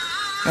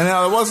 And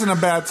it wasn't a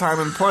bad time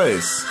and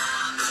place.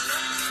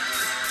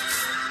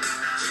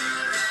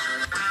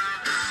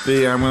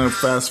 I'm going to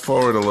fast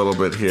forward a little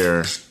bit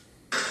here.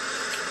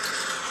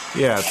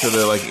 Yeah, to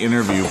the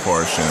interview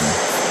portion.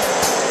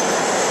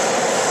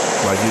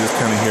 Like, you just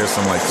kind of hear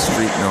some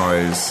street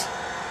noise.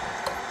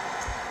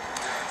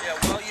 Yeah,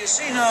 well, you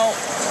see now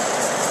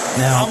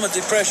I'm a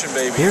depression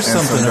baby. Here's and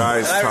something. Some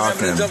guys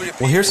talking.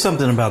 Well, here's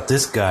something about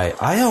this guy.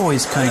 I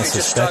always kind of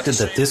suspected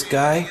that this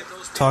guy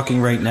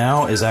talking right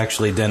now is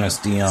actually Dennis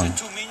DeYoung.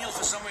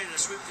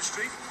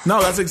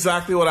 No, that's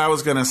exactly what I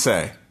was going to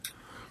say.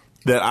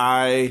 That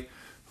I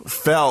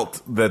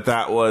felt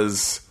that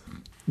was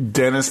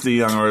Dennis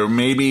DeYoung, or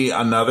maybe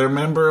another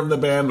member of the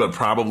band, but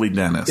probably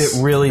Dennis.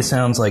 It really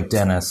sounds like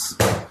Dennis.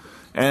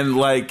 And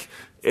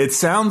it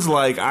sounds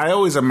like, I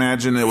always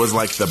imagine it was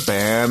like the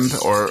band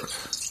or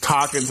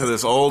talking to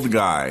this old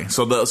guy.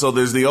 So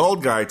there's the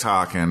old guy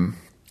talking,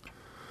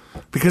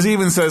 because he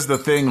even says the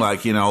thing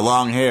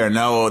long hair,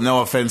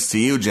 no offense to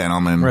you,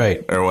 gentlemen,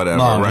 right, or whatever,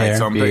 long right? Hair,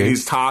 So beard.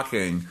 he's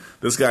talking.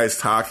 This guy's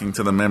talking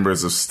to the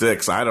members of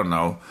Styx. I don't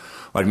know,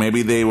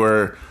 maybe they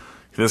were,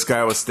 This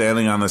guy was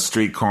standing on the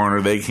street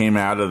corner. They came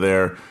out of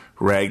their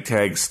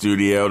ragtag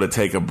studio to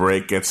take a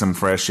break, get some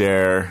fresh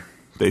air.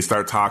 They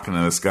start talking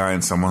to this guy,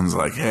 and someone's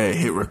like, hey,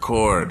 hit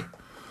record.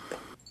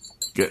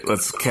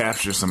 Let's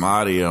capture some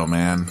audio,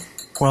 man.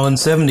 Well, in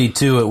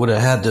 72, it would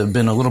have had to have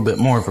been a little bit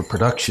more of a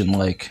production.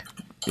 Like,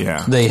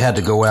 yeah, they had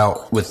to go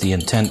out with the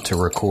intent to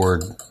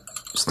record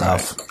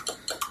stuff. Right.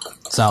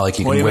 It's not like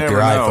you can whip your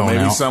iPhone out.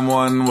 Maybe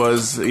someone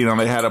was, they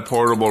had a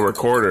portable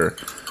recorder.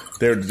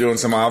 They're doing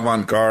some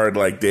avant-garde,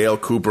 like Dale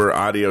Cooper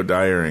audio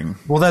diarying.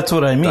 Well, that's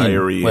what I mean.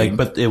 Diarying.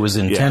 But it was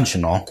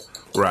intentional.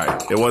 Yeah.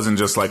 Right. It wasn't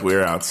just like we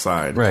were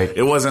outside. Right.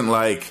 It wasn't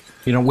like...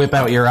 You don't whip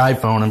out your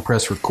iPhone and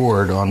press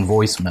record on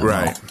voice memo.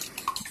 Right.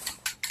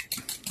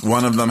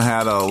 One of them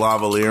had a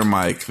lavalier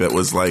mic that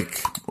was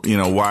like,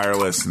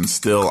 wireless and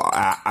still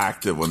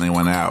active when they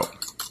went out.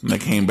 And they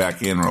came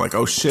back in and were like,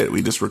 oh shit,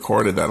 we just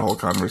recorded that whole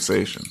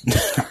conversation.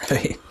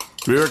 Right.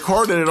 We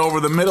recorded it over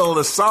the middle of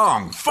the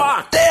song.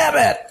 Fuck! Damn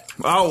it!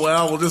 Oh,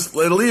 well, we'll just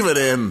leave it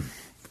in.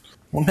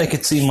 We'll make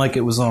it seem like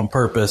it was on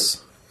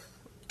purpose.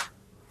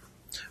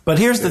 But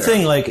here's the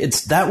thing, like,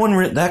 it's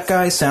that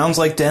guy sounds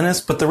like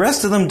Dennis, but the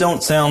rest of them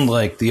don't sound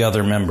like the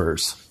other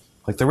members.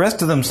 Like, the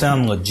rest of them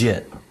sound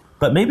legit.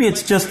 But maybe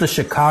it's just the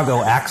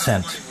Chicago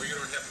accent.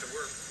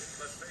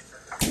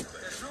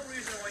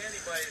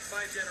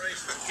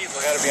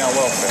 Be on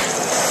welfare.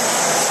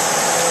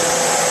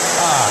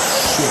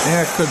 Shit.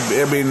 Yeah, it could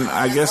be. I mean,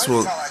 I guess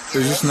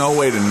there's just no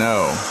way to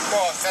know.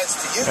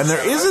 And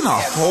there isn't a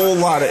whole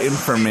lot of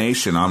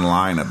information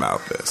online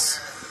about this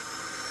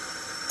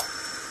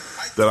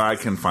that I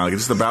can find. Like,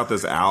 just about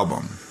this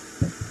album.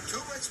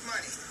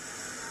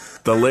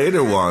 The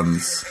later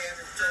ones,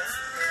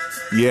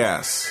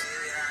 yes.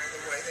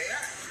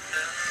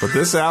 But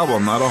this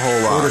album, not a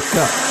whole lot.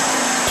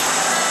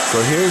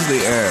 So here's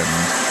the end.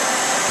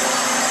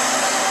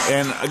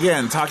 And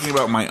again, talking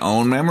about my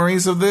own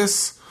memories of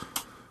this,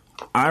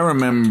 I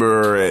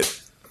remember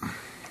it,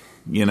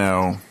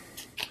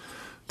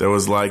 there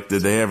was like,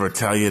 did they ever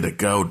tell you to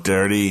go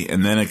dirty?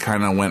 And then it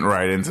kind of went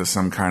right into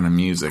some kind of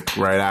music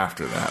right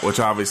after that, which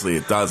obviously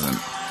it doesn't.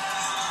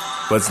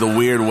 But it's the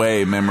weird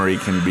way memory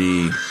can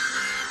be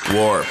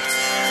warped.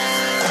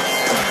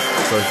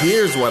 So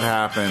here's what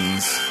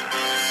happens,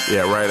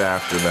 right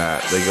after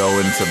that. They go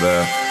into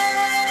the...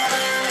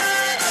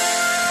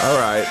 All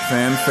right,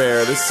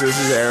 fanfare. This is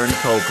Aaron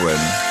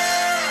Copland.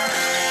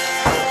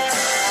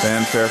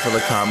 Fanfare for the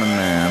Common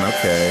Man.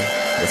 Okay,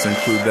 let's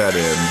include that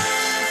in.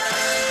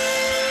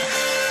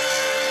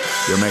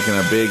 You're making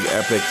a big,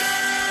 epic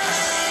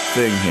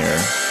thing here.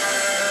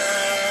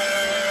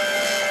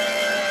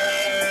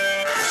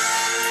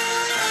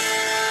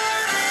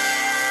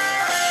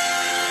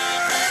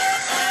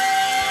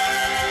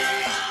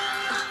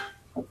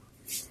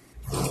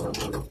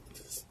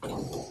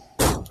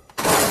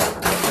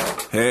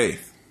 Hey.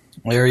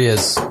 There he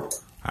is.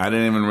 I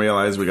didn't even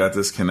realize we got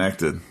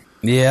disconnected.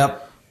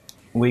 Yep.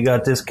 We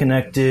got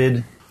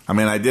disconnected. I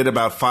mean, I did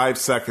about 5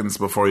 seconds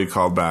before you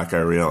called back,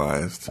 I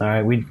realized. All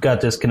right, we got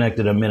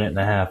disconnected a minute and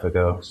a half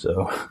ago,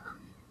 so...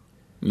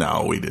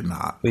 No, we did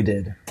not. We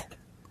did.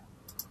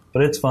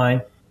 But it's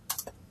fine.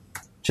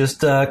 Just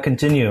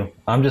continue.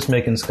 I'm just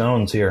making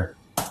scones here.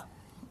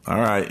 All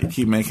right, you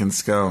keep making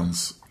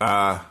scones.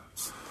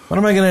 What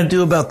am I going to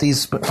do about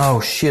these... Oh,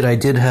 shit, I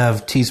did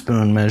have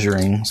teaspoon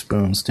measuring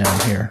spoons down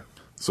here.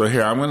 So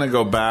here, I'm going to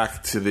go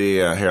back to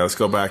the... here, let's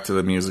go back to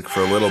the music for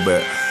a little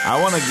bit.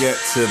 I want to get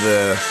to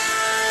the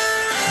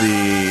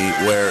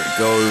where it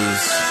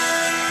goes...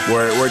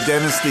 Where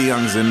Dennis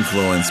DeYoung's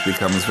influence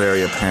becomes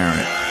very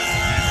apparent.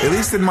 At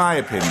least in my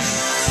opinion.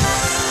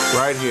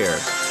 Right here.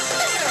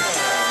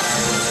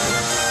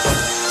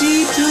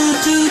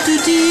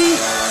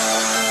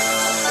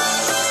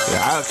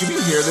 Yeah, can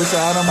you hear this,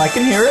 Adam? I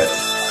can hear it.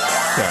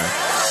 Okay.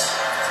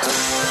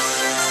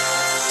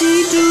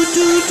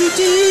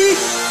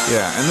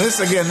 Yeah, and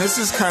this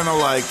is kind of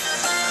like,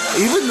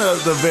 even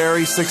the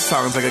very 6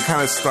 songs, like it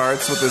kind of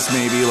starts with this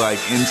maybe like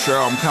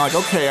intro. I'm kind of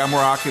like, okay, I'm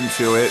rocking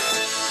to it.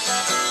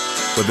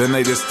 But then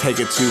they just take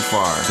it too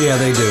far. Yeah,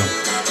 they do.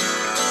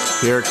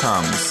 Here it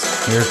comes.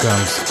 Here it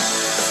comes.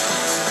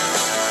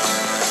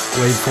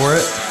 Wait for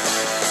it.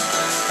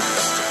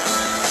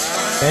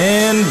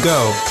 And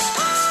go.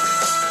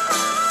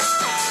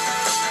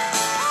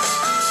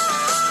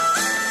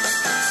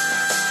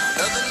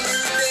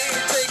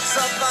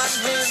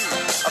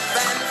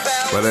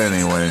 But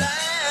anyway,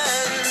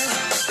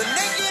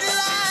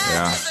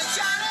 yeah.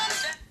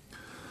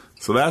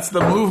 So that's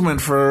the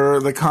movement for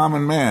the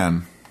common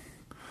man.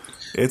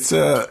 It's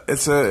a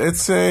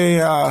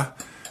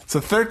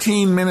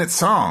 13-minute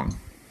song.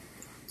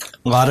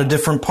 A lot of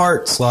different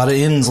parts, a lot of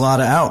ins, a lot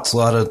of outs, a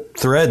lot of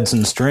threads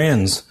and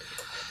strands.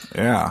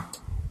 Yeah,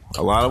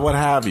 a lot of what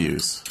have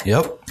yous.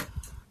 Yep.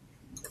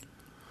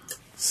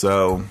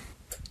 So,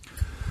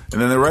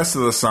 and then the rest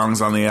of the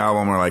songs on the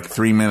album are like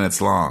 3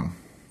 minutes long.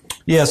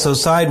 Yeah, so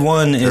side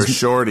one is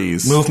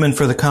shorties. Movement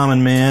for the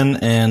Common Man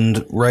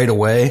and Right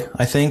Away,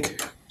 I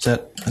think.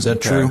 Is that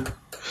true?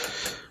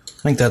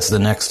 I think that's the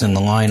next in the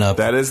lineup.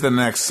 That is the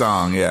next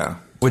song, yeah.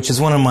 which is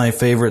one of my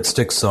favorite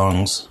Styx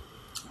songs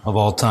of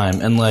all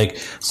time. And like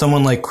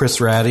someone like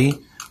Chris Ratty,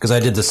 because I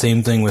did the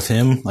same thing with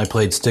him. I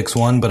played Styx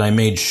 1, but I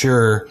made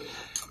sure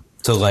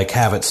to like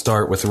have it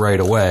start with Right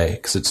Away,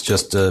 because it's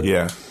just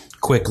a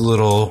quick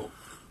little,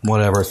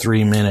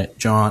 3-minute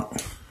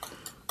jaunt.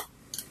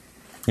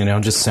 You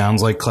know, just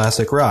sounds like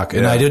classic rock.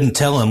 And I didn't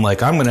tell him,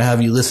 like, I'm going to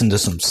have you listen to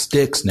some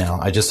Styx now.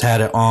 I just had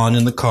it on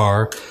in the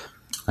car.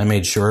 I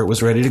made sure it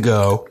was ready to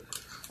go.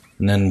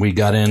 And then we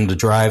got in to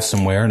drive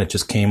somewhere, and it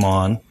just came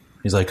on.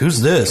 He's like,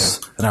 who's this?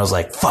 And I was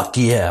like, fuck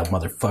yeah,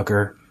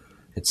 motherfucker.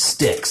 It's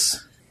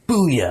Styx.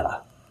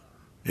 Booyah.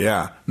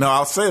 Yeah. No,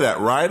 I'll say that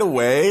Right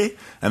Away,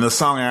 and the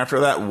song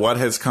after that, What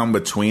Has Come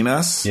Between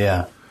Us.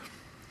 Yeah.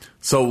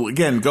 So,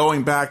 again,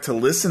 going back to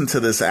listen to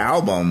this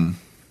album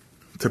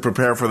to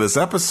prepare for this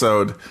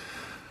episode,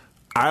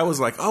 I was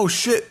like, oh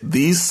shit,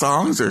 these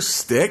songs are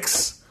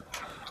Styx?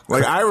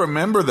 Like, I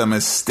remember them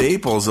as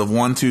staples of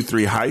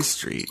 123 High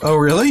Street. Oh,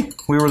 really?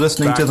 We were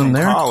listening to them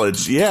there?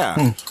 College,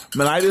 yeah.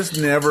 But I just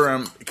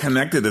never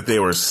connected that they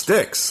were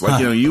Styx.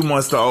 Like, you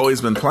must have always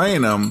been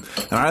playing them,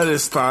 and I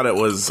just thought it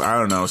was, I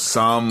don't know,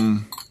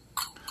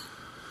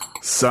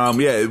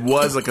 it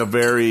was like a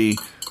very...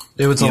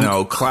 It was,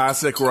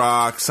 classic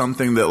rock,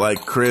 something that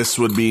like Chris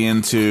would be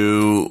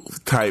into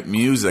type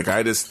music.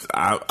 I just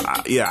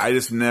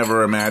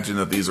never imagined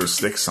that these were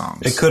Styx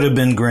songs. It could have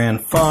been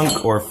Grand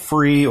Funk or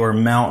Free or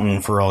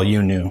Mountain for all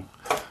you knew.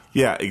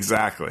 Yeah,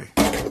 exactly.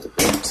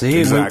 See,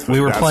 exactly.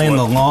 We were playing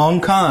the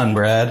long con,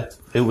 Brad.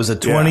 It was a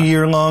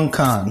 20-year long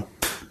con.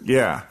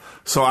 Yeah.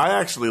 So I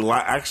actually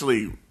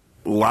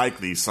like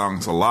these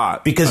songs a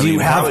lot. Because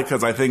probably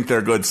because I think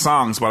they're good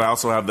songs, but I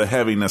also have the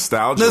heavy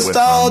nostalgia with them.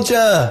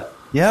 Nostalgia!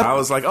 Yep. I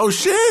was like, oh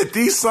shit,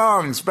 these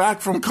songs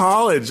back from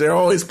college, they're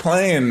always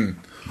playing.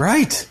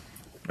 Right.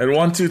 At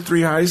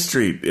 123 High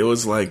Street. It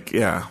was like,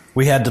 yeah.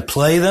 We had to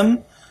play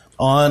them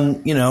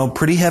on,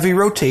 pretty heavy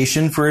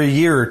rotation for a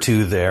year or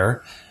two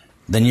there.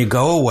 Then you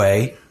go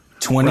away.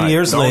 20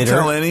 years later. Don't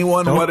tell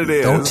anyone what it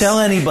is. Don't tell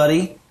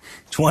anybody.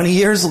 20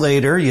 years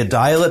later, you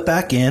dial it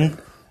back in,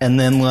 and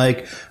then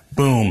like,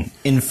 boom,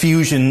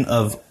 infusion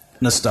of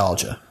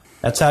nostalgia.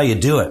 That's how you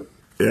do it.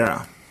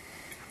 Yeah.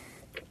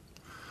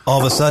 All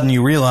of a sudden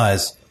you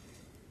realize,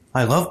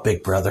 I love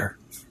Big Brother.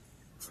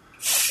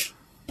 Sorry,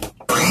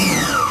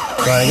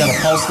 I gotta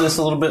pulse this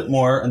a little bit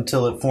more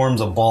until it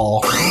forms a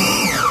ball.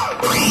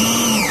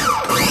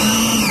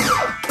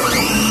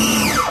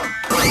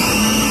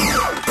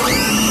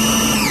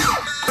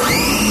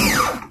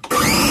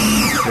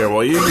 Here,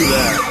 while you do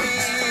that,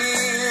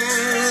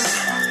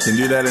 you can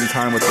do that in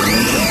time with the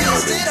music,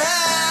 maybe.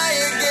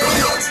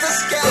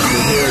 But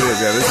here it is,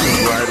 this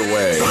is Right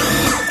Away.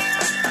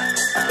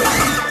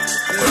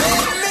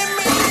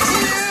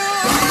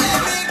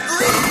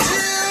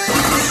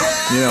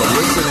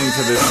 Listening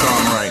to this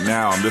song right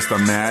now, I'm just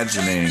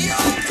imagining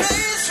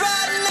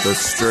the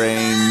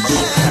strange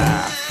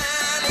path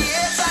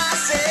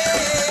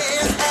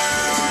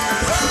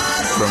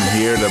from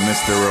here to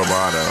Mr.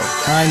 Roboto.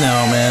 I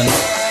know, man.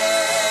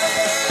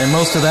 And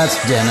most of that's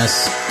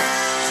Dennis.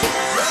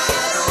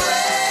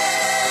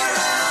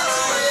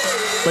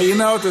 But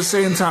at the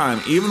same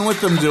time, even with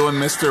them doing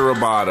Mr.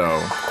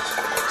 Roboto,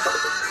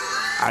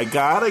 I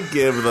gotta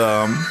give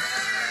them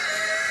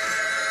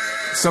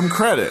some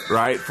credit,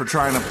 right, for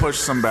trying to push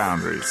some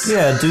boundaries.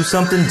 Yeah, do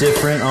something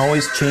different,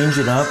 always change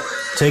it up,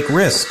 take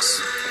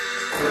risks.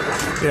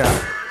 Yeah.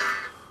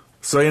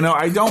 So,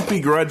 I don't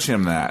begrudge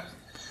him that.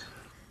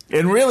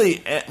 And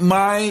really,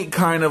 my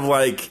kind of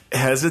like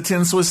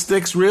hesitance with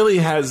Styx really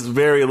has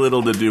very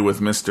little to do with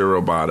Mr.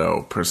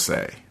 Roboto per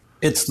se.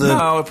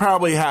 No, it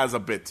probably has a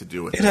bit to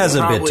do with it. It has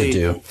a bit to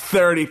do.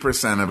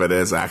 30% of it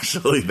is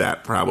actually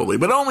that, probably,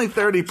 but only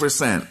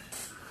 30%.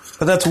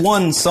 But that's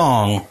one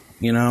song,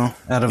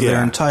 out of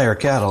their entire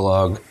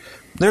catalog.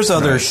 There's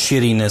other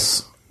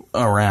shittiness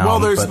around. Well,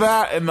 there's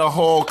that and the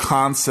whole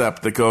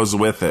concept that goes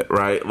with it,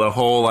 right? The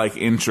whole like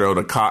intro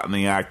to Caught in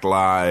the Act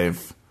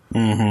Live.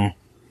 Mm-hmm.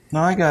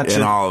 No, I got you.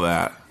 And all of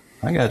that.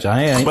 I got you.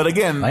 But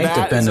again,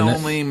 that is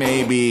only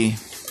maybe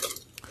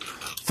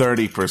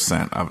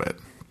 30% of it.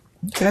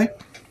 Okay.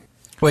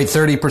 Wait,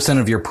 30%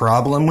 of your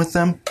problem with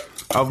them?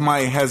 Of my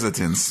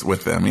hesitance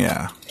with them,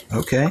 yeah.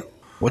 Okay.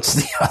 What's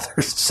the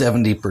other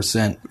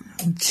 70%?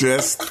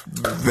 Just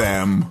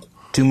them.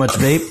 Too much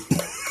vape?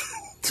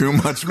 Too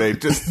much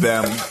vape. Just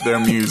them. Their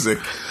music.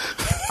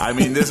 I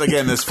mean, this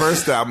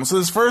first album. So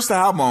this first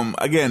album,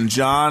 again,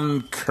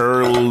 John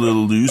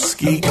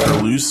Kurlewski.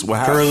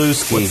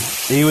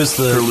 Kurlewski. He was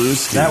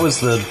Kurlewski. That was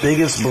the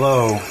biggest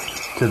blow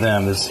to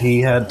them, is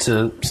he had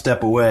to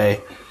step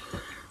away,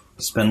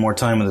 spend more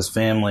time with his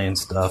family and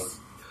stuff.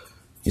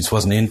 He just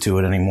wasn't into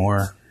it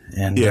anymore.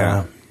 And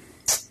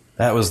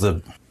that was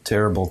the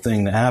terrible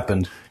thing that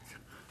happened.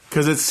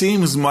 Because it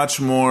seems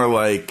much more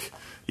like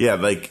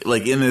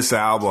in this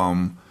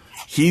album,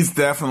 he's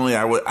definitely,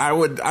 I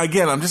would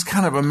again, I'm just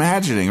kind of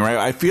imagining, right?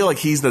 I feel like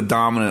he's the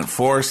dominant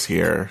force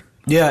here.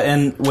 Yeah,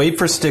 and Wait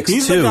for Styx too.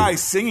 He's the guy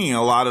singing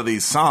a lot of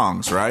these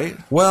songs, right?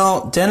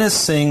 Well, Dennis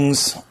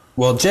sings,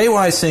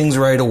 JY sings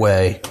Right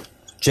Away.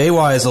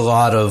 JY is a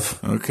lot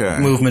of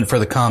movement for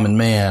the common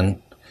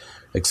man,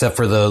 except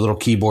for the little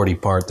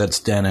keyboardy part. That's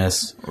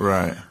Dennis.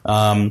 Right.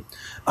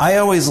 I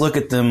always look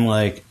at them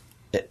like,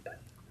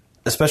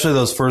 especially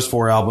those first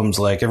 4 albums,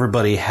 like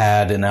everybody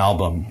had an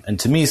album. And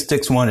to me,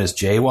 Styx 1 is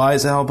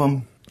JY's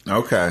album.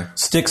 Okay.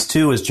 Styx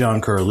 2 is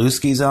John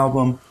Kuralewski's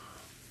album.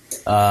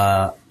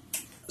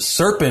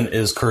 Serpent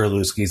is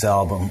Kuralewski's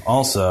album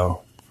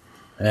also.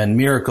 And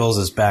Miracles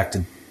is back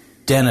to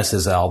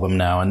Dennis's album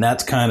now. And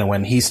that's kind of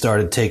when he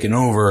started taking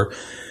over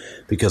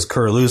because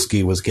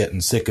Kuralewski was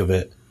getting sick of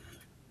it.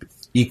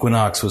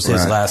 Equinox was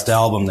his last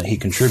album that he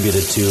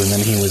contributed to, and then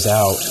he was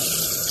out.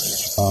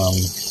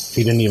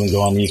 He didn't even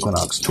go on the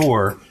Equinox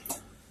tour.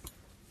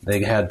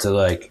 They had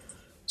to,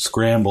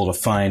 scramble to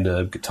find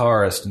a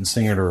guitarist and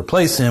singer to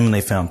replace him, and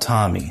they found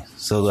Tommy.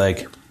 So,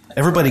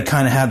 everybody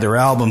kind of had their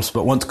albums,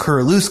 but once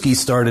Kuralewski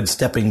started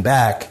stepping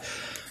back,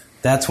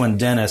 that's when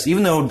Dennis,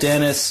 even though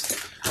Dennis,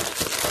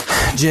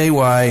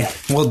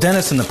 JY,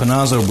 Dennis and the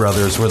Panazzo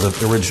brothers were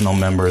the original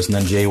members, and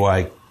then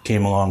JY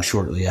came along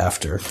shortly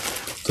after.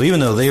 So even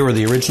though they were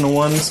the original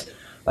ones,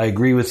 I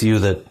agree with you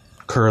that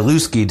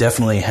Kuralewski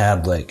definitely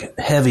had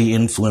heavy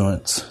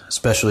influence,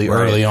 especially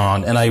early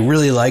on. And I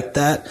really liked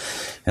that.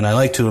 And I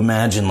like to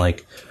imagine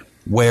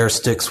where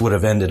Styx would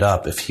have ended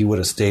up if he would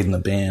have stayed in the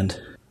band.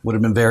 Would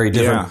have been very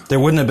different. Yeah. There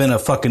wouldn't have been a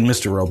fucking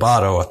Mr.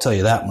 Roboto, I'll tell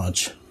you that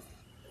much.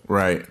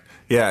 Right.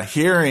 Yeah,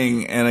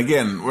 Hearing, and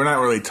again, we're not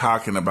really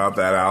talking about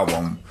that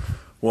album.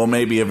 We'll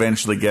maybe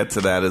eventually get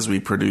to that as we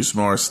produce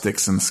more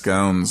Sticks and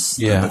Scones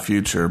in the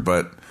future.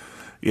 But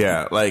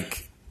yeah,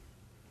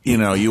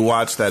 you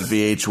watch that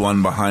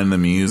VH1 Behind the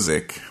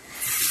Music,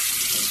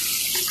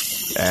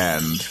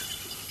 and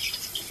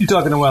you're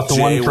talking about the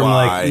one from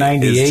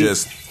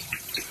 98.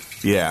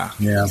 Yeah,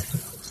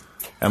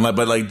 and but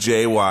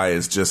JY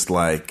is just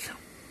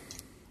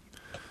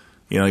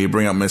you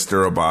bring up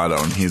Mr.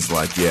 Roboto, and he's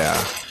like, yeah,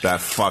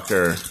 that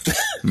fucker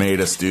made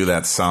us do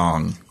that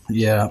song.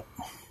 Yeah.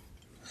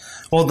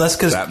 Well, that's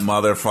because that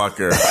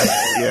motherfucker.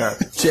 Yeah,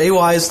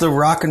 JY is the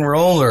rock and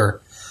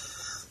roller.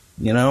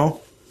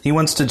 He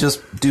wants to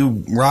just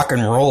do rock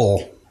and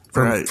roll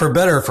for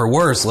better or for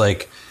worse.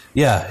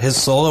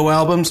 His solo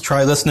albums.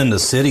 Try listening to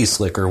City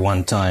Slicker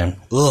one time.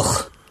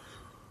 Ugh,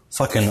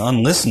 fucking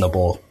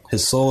unlistenable.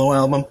 His solo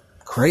album,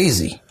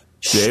 crazy.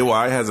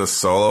 JY has a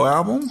solo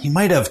album? He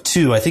might have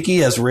 2. I think he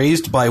has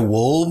Raised by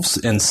Wolves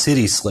and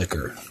City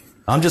Slicker.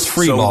 I'm just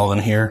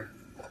freeballing here.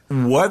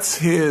 What's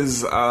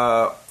his?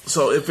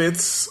 So if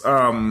it's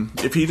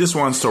if he just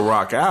wants to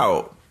rock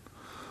out.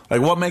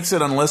 What makes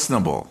it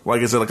unlistenable?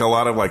 Is it a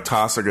lot of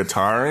tosser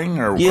guitaring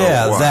or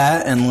yeah,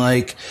 that and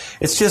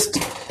it's just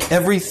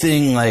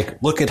everything.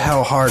 Look at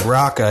how hard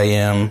rock I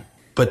am,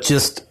 but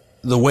just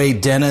the way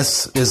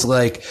Dennis is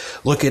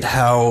look at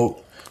how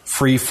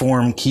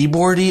freeform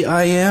keyboardy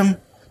I am.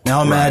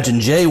 Now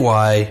imagine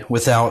JY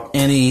without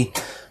any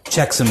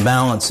checks and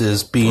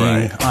balances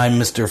being I'm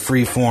Mr.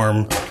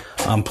 Freeform.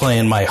 I'm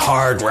playing my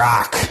hard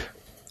rock.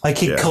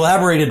 He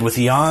collaborated with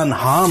Jan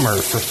Hammer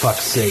for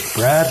fuck's sake,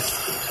 Brad.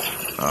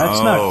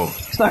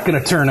 It's not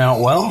going to turn out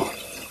well.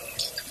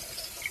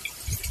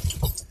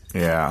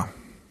 Yeah.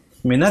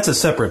 I mean, that's a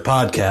separate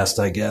podcast,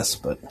 I guess,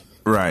 but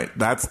right.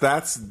 That's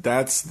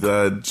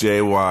the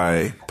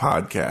JY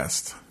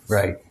podcast.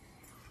 Right.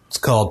 It's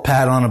called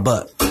Pat on a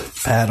Butt.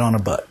 Pat on a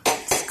Butt.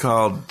 It's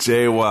called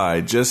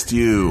JY, just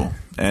you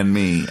and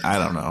me. I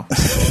don't know.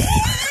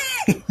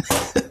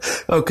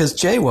 Because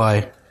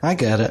JY, I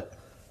get it.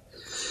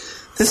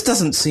 This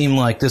doesn't seem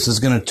like this is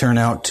going to turn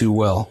out too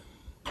well,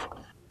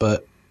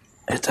 but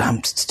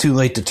it's too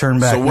late to turn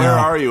back now. So where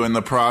are you in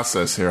the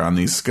process here on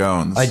these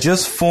scones? I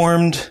just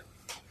formed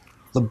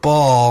the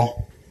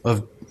ball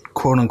of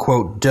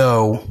quote-unquote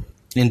dough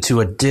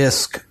into a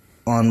disc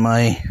on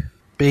my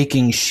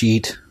baking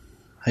sheet.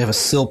 I have a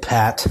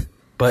Silpat,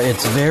 but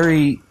it's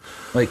very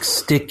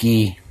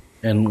sticky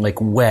and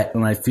wet,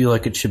 and I feel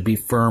like it should be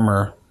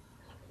firmer.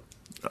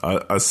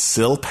 A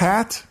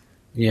Silpat?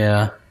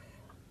 Yeah.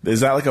 Is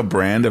that a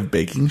brand of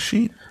baking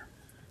sheet?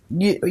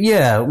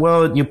 Yeah,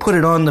 well, you put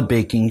it on the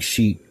baking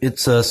sheet.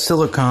 It's a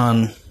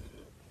silicone.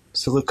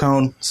 It's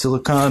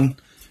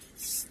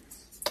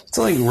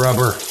like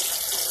rubber.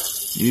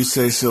 You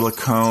say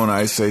silicone,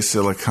 I say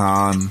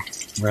silicon.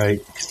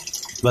 Right.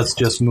 Let's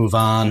just move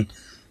on.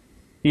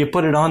 You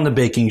put it on the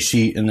baking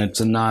sheet, and it's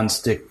a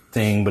non-stick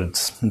thing, but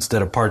it's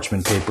instead of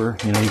parchment paper.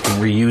 You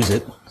can reuse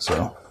it.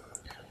 So,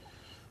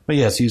 but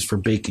yeah, it's used for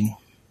baking.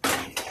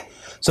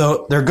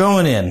 So they're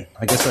going in.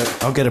 I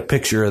guess I'll get a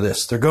picture of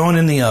this. They're going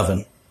in the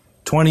oven.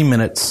 20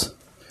 minutes.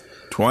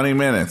 20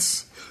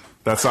 minutes.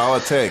 That's all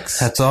it takes.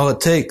 That's all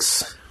it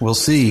takes. We'll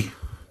see.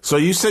 So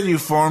you said you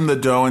formed the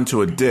dough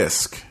into a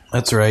disc.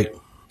 That's right.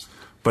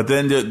 But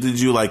then did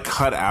you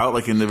cut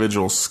out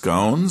individual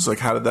scones?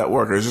 How did that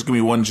work? Or is it just going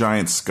to be one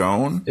giant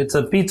scone? It's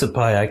a pizza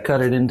pie. I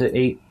cut it into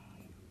 8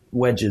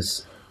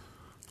 wedges.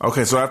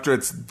 Okay, so after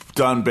it's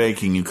done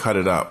baking, you cut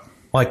it up.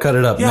 Well, I cut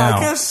it up now. Yeah, I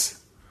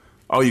guess.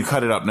 Oh, you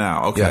cut it up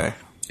now. Okay.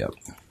 Yep.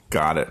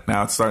 Got it.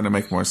 Now it's starting to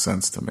make more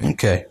sense to me.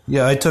 Okay.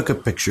 Yeah, I took a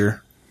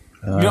picture.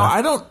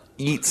 I don't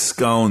eat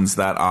scones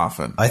that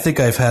often. I think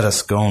I've had a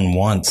scone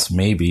once,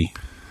 maybe.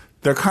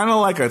 They're kind of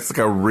like it's like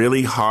a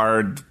really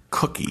hard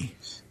cookie.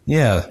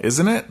 Yeah.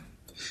 Isn't it?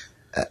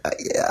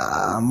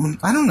 I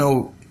don't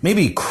know.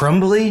 Maybe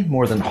crumbly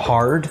more than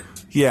hard.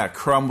 Yeah,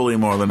 crumbly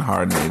more than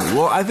hard, maybe.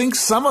 Well, I think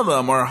some of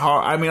them are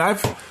hard. I mean, I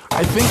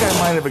think I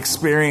might have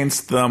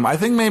experienced them. I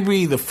think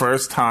maybe the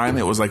first time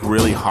it was like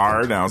really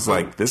hard. And I was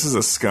like, this is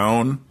a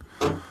scone.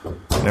 And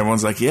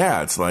everyone's like,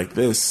 yeah, it's like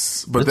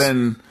this. But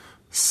then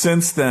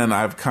since then,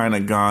 I've kind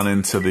of gone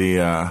into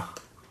the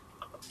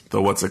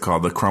what's it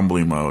called? The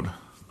crumbly mode.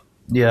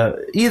 Yeah.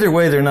 Either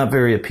way, they're not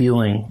very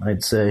appealing,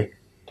 I'd say.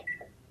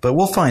 But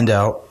we'll find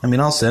out. I mean,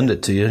 I'll send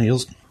it to you.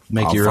 You'll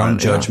make your own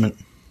judgment.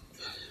 Yeah.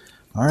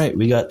 All right,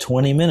 we got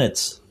 20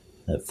 minutes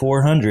at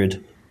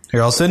 400.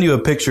 Here, I'll send you a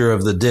picture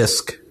of the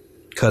disc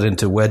cut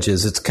into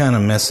wedges. It's kind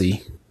of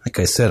messy. Like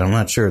I said, I'm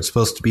not sure it's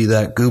supposed to be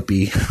that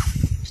goopy.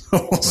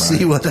 We'll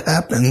see what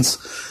happens.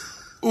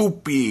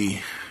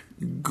 Goopy.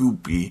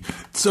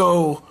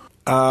 So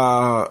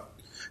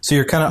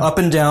you're kind of up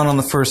and down on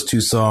the first two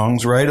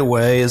songs. Right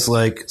Away is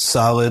like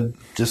solid,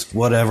 just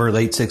whatever,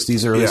 late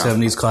 60s, early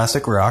 70s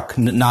classic rock.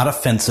 Not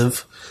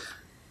offensive.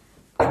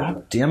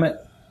 God damn it.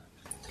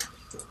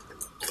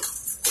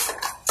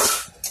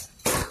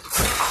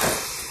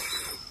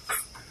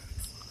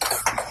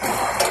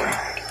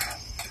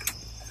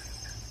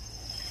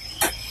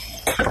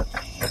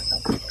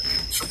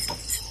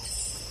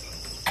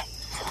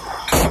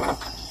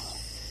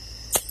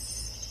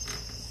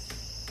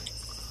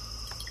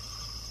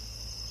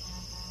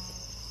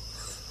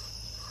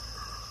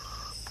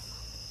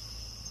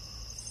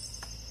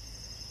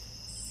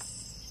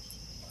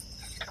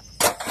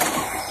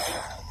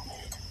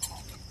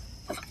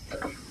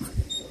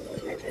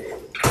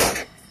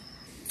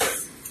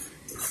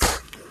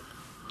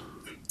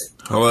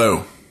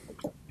 Hello.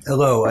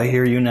 Hello, I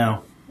hear you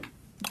now.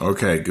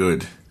 Okay,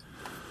 good.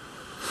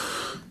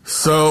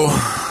 So,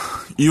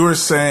 you were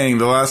saying,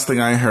 the last thing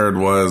I heard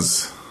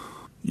was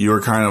you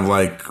were kind of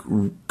like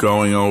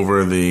going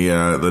over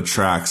the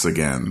tracks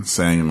again,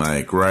 saying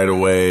like Right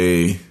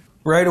Away.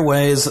 Right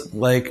Away is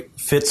like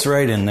fits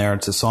right in there.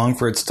 It's a song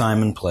for its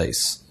time and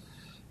place.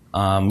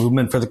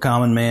 Movement for the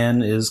Common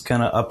Man is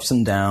kind of ups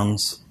and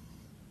downs.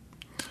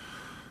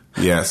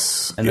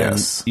 Yes. And then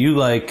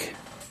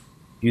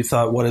you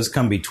thought What Has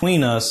Come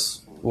Between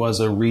Us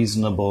was a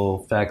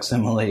reasonable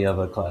facsimile of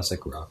a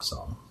classic rock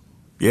song.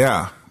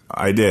 Yeah,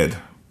 I did.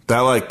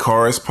 That like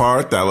chorus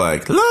part, that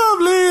like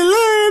lovely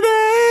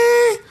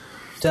lady,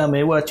 tell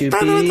me what you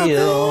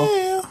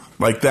feel.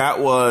 Like that's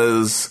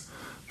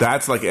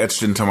like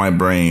etched into my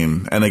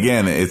brain. And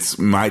again, it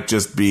might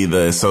just be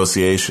the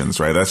associations,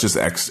 right? That's just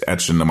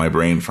etched into my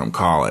brain from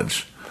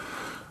college.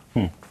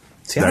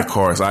 That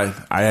chorus, I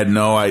had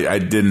no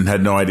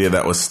idea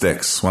that was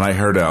Styx. When I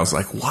heard it, I was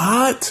like,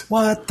 "What?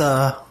 What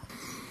the?"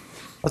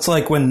 That's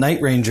like when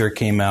Night Ranger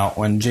came out.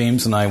 When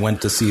James and I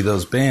went to see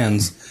those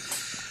bands,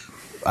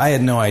 I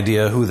had no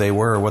idea who they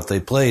were or what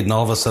they played, and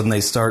all of a sudden they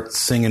start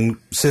singing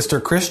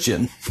 "Sister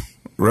Christian,"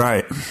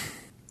 right?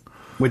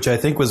 Which I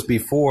think was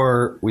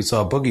before we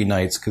saw Boogie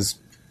Nights, because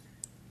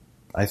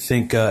I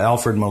think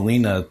Alfred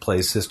Molina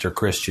plays Sister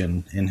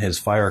Christian in his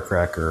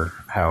Firecracker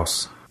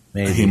house.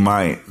 Maybe. He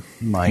might.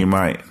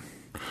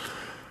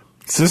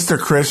 Sister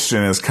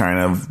Christian is kind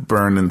of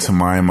burned into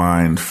my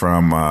mind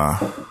from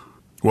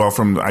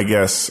I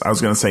guess, I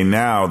was going to say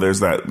now there's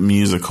that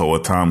musical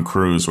with Tom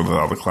Cruise with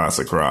all the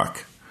classic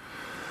rock.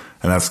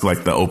 And that's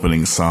like the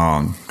opening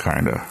song,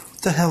 kind of.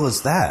 What the hell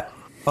is that?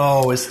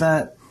 Oh, is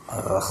that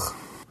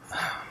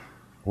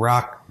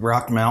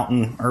Rock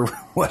Mountain or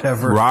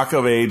whatever? Rock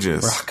of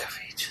Ages. Rock of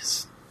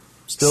Ages.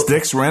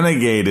 Styx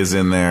Renegade is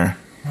in there.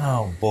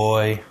 Oh,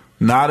 boy.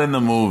 Not in the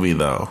movie,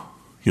 though.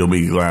 You'll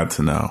be glad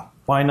to know.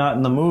 Why not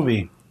in the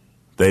movie?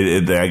 They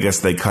I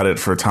guess they cut it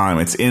for time.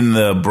 It's in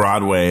the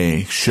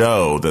Broadway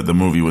show that the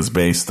movie was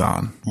based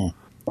on.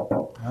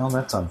 Well,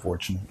 that's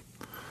unfortunate.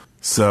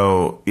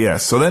 So, yeah.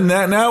 So then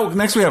now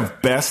next we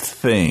have Best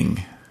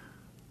Thing.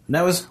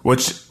 That was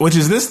which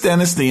is this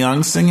Dennis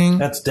DeYoung singing?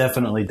 That's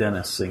definitely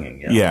Dennis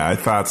singing. Yeah, yeah, I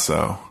thought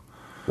so.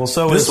 Well,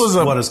 this was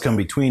What Has Come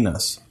Between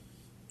Us.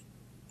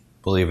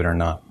 Believe it or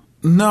not.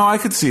 No, I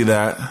could see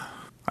that.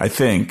 I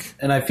think.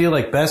 And I feel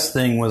like Best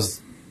Thing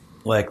was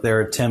like their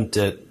attempt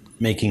at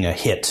making a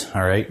hit.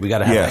 All right, we got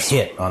to have a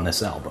hit on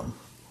this album.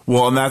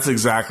 Well, and that's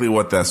exactly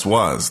what this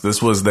was.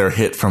 This was their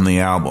hit from the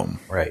album.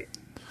 Right.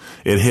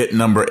 It hit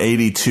number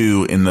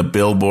 82 in the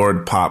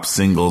Billboard Pop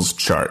Singles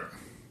chart.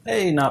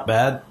 Hey, not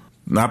bad.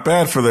 Not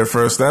bad for their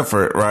first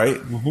effort, right?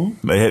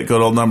 Mm-hmm. They hit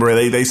good old number.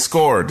 They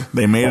scored.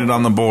 They made it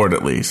on the board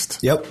at least.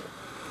 Yep.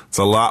 It's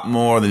a lot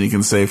more than you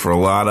can say for a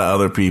lot of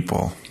other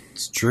people.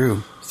 It's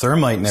true.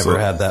 Thermite never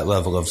had that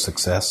level of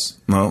success.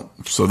 No.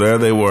 So there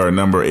they were,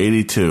 number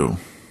 82.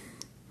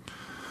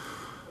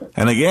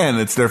 And again,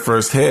 it's their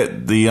first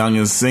hit. DeYoung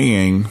is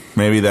singing.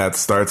 Maybe that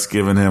starts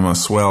giving him a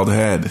swelled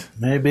head.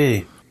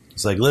 Maybe.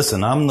 It's like,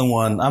 listen, I'm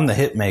the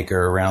hit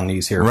maker around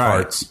these here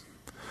parts.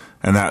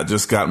 And that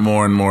just got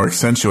more and more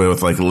accentuated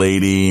with like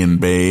Lady and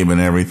Babe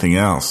and everything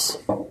else.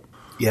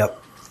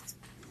 Yep.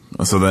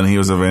 So then he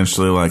was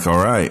eventually like,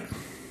 all right.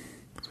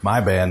 It's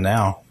my band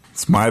now.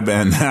 It's my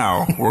band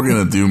now. We're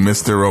going to do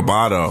Mr.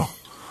 Roboto.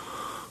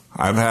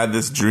 I've had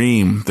this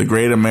dream, the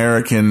great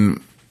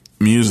American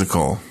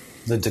musical.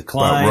 The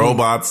decline. About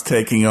robots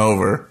taking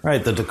over.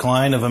 Right, the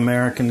decline of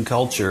American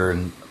culture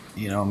and,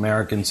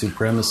 American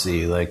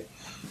supremacy. Like,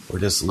 we're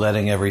just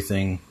letting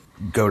everything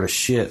go to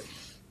shit.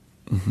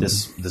 Mm-hmm.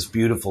 This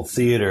beautiful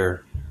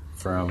theater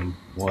from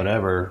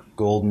whatever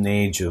golden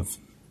age of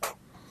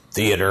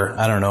theater,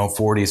 I don't know,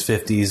 40s,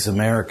 50s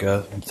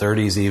America,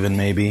 30s even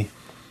maybe.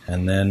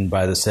 And then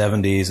by the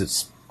 70s,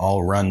 it's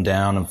all run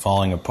down and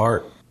falling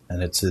apart.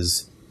 And it's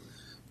his,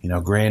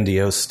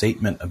 grandiose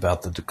statement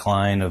about the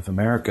decline of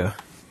America.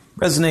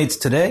 Resonates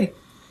today.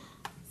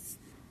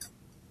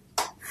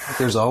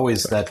 There's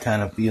always that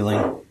kind of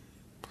feeling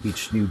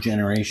each new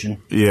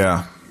generation.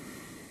 Yeah.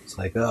 It's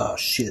like, oh,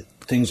 shit,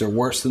 things are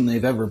worse than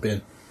they've ever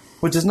been.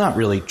 Which is not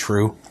really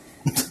true.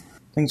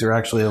 Things are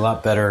actually a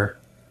lot better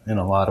in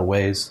a lot of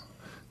ways.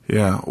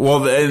 Yeah.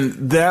 Well,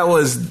 and that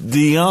was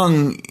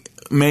DeYoung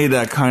made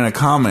that kind of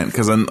comment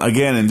because,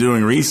 again, in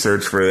doing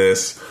research for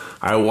this,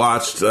 I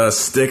watched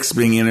Styx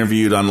being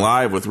interviewed on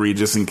Live with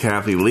Regis and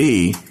Kathy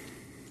Lee.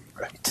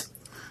 Right.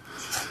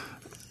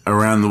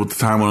 Around the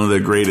time one of their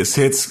greatest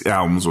hits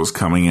albums was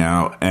coming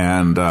out.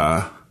 And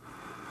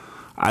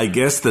I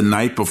guess the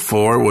night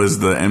before was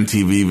the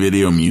MTV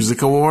Video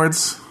Music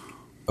Awards.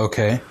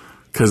 Okay.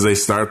 Because they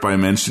start by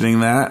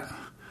mentioning that.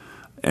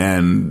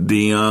 And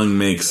DeYoung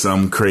makes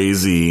some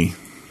crazy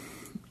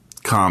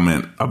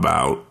comment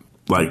about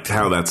like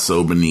how that's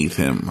so beneath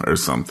him or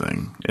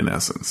something, in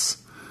essence.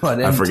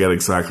 What, I forget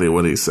exactly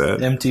what he said.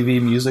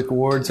 MTV Music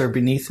Awards are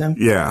beneath him?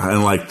 Yeah,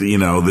 and like,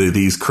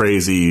 these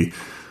crazy,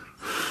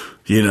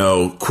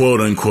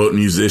 quote-unquote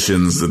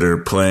musicians that are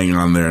playing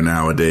on there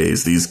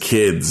nowadays. These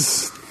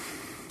kids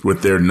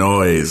with their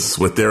noise,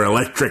 with their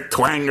electric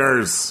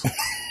twangers.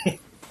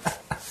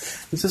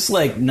 Is this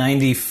like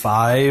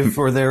 95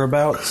 or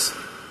thereabouts?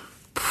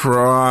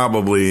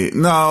 Probably.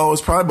 No, it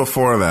was probably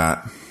before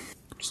that.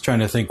 Just trying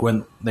to think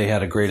when they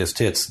had a greatest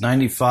hits.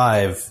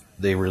 95,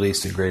 they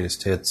released a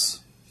greatest hits.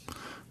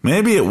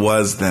 Maybe it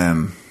was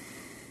then.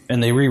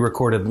 And they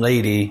re-recorded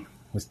Lady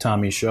with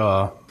Tommy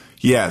Shaw.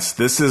 Yes,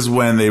 this is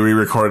when they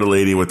re-recorded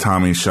Lady with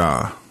Tommy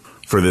Shaw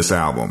for this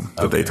album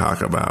that they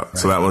talk about. Right.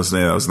 So that was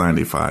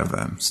 95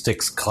 then.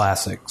 Styx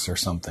Classics or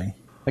something.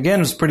 Again,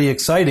 it was pretty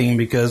exciting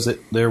because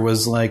there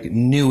was like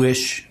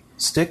newish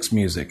Styx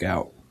music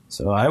out.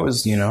 So I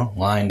was,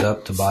 lined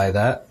up to buy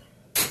that.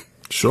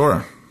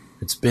 Sure.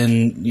 It's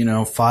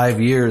been,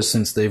 5 years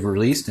since they've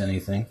released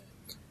anything.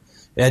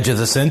 Edge of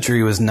the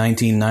Century was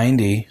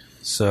 1990,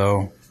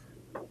 so,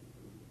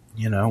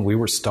 we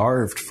were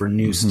starved for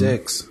new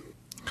Styx.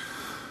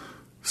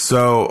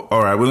 So,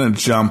 all right, we're going to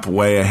jump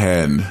way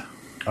ahead.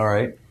 All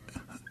right.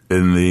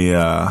 In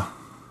the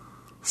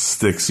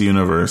Styx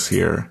universe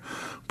here.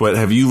 But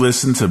have you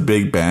listened to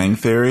Big Bang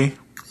Theory,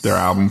 their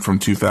album from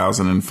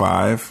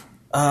 2005?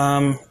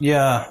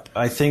 Yeah,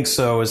 I think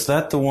so. Is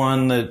that the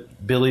one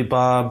that Billy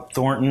Bob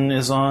Thornton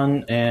is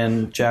on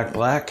and Jack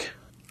Black?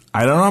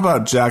 I don't know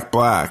about Jack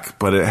Black,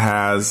 but it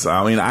has,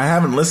 I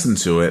haven't listened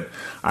to it.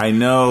 I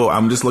know,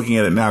 I'm just looking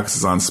at it now because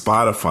it's on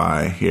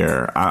Spotify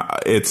here.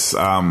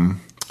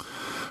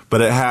 But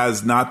it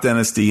has not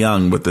Dennis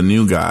DeYoung, but the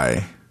new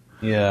guy.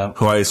 Yeah.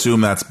 Who I assume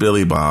that's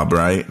Billy Bob,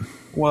 right?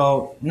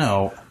 Well,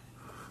 no.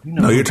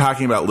 No, you're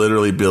talking about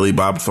literally Billy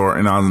Bob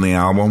Thornton on the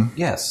album?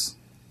 Yes.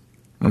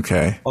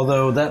 Okay.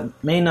 Although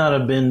that may not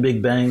have been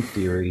Big Bang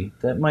Theory.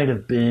 That might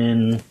have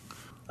been,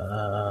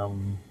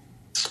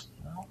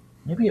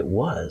 maybe it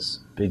was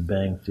Big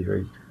Bang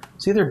Theory.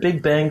 It's either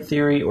Big Bang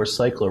Theory or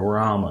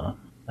Cyclorama.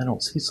 I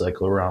don't see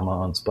Cyclorama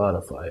on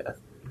Spotify. It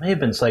may have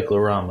been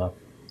Cyclorama.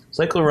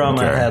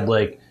 Cyclorama had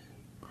like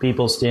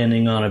people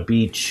standing on a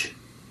beach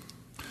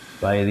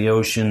by the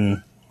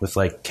ocean with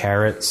like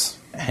carrots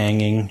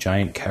hanging,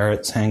 giant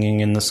carrots hanging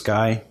in the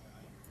sky.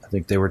 I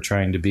think they were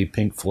trying to be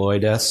Pink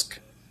Floyd-esque.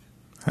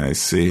 I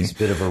see. It's a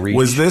bit of a reach.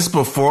 Was this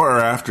before or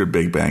after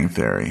Big Bang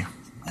Theory?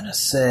 I'm going to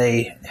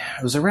say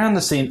it was around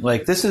the same,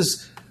 like this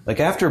is like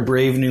after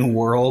Brave New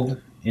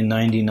World in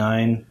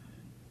 99.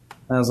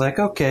 I was like,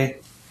 okay,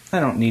 I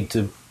don't need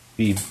to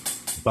be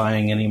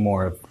buying any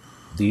more of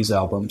these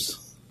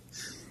albums.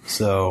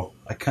 So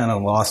I kind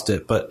of lost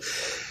it. But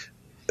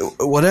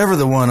whatever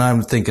the one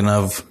I'm thinking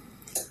of,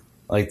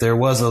 like there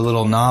was a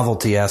little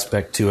novelty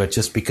aspect to it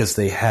just because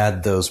they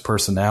had those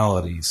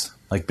personalities.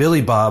 Like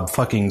Billy Bob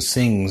fucking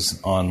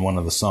sings on one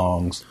of the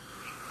songs,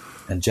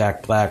 and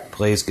Jack Black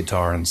plays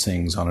guitar and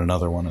sings on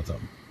another one of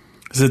them.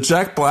 Is it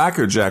Jack Black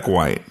or Jack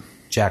White?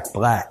 Jack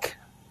Black.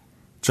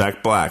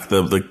 Jack Black,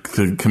 the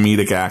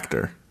comedic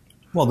actor.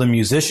 Well, the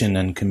musician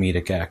and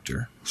comedic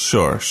actor.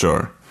 Sure.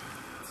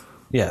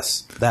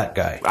 Yes, that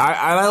guy.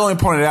 I only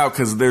pointed out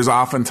because there's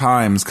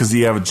oftentimes, because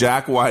you have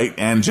Jack White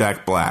and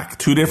Jack Black,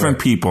 two different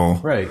people.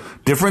 Right.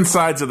 Different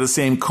sides of the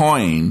same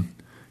coin,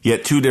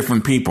 yet two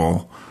different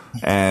people.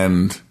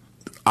 And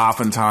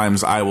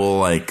oftentimes I will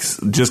like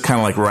just kind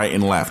of like right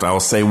and left. I will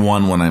say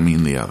one when I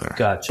mean the other.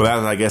 Gotcha.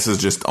 But that, I guess, is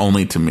just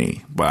only to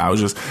me. But I was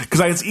just because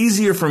it's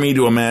easier for me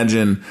to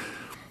imagine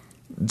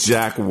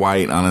Jack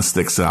White on a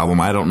Styx album.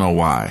 I don't know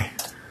why.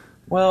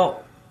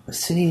 Well,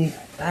 see,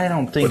 I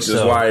don't think Which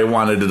is why I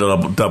wanted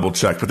to double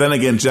check. But then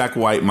again, Jack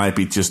White might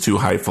be just too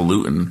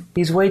highfalutin.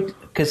 He's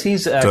because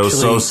he's actually to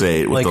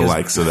associate with like the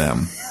likes of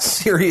them.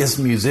 Serious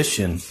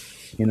musician.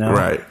 You know?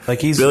 Right.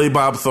 Like he's Billy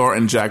Bob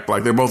Thornton, Jack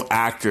Black. They're both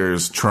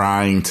actors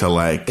trying to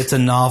like. It's a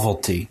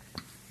novelty.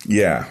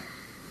 Yeah.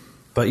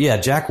 But yeah,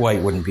 Jack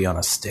White wouldn't be on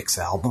a Styx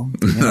album.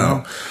 You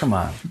know? Come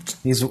on.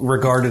 He's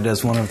regarded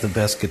as one of the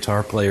best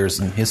guitar players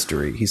in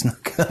history. He's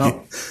not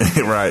going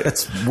to. Right.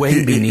 That's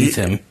way beneath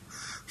him.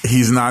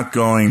 He's not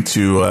going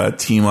to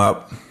team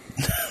up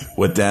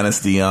with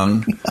Dennis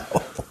DeYoung.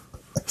 No.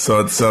 So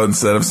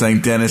instead of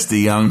saying Dennis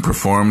DeYoung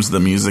performs the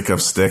music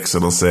of Styx,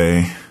 it'll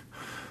say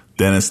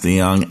Dennis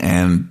DeYoung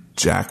and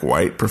Jack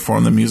White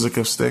perform the music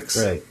of Styx.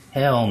 Right.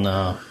 Hell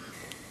no.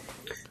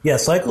 Yeah,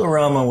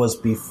 Cyclorama was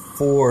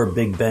before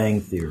Big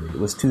Bang Theory. It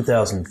was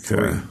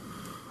 2003.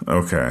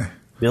 Okay.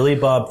 Billy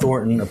Bob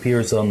Thornton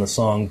appears on the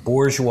song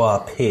Bourgeois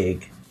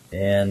Pig.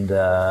 And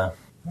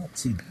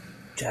let's see,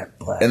 Jack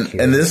Black.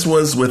 And this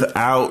was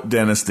without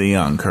Dennis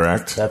DeYoung,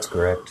 correct? That's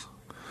correct.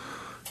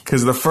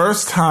 Because the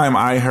first time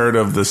I heard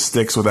of the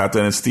Styx without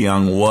Dennis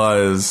DeYoung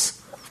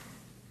was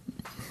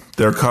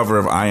their cover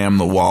of I Am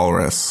the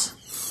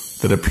Walrus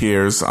that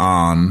appears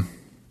on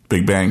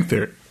Big Bang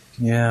Theory.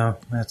 Yeah,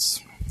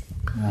 that's...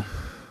 Yeah.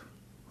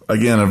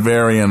 Again, a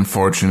very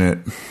unfortunate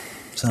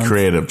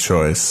creative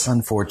choice.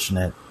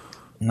 Unfortunate.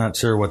 I'm not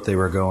sure what they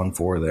were going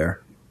for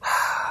there.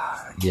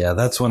 Yeah,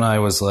 that's when I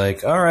was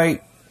like, all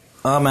right,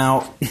 I'm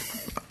out.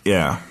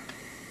 Yeah.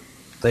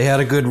 They had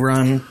a good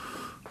run.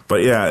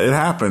 But yeah, it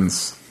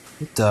happens.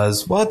 It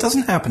does. Well, it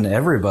doesn't happen to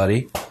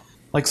everybody.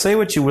 Like, say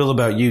what you will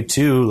about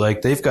U2,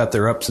 like, they've got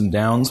their ups and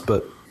downs,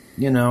 but,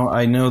 you know,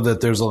 I know that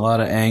there's a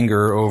lot of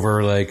anger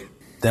over, like,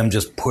 them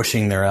just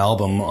pushing their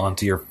album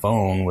onto your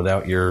phone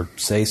without your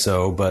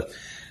say-so, but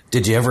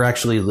did you ever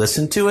actually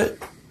listen to it?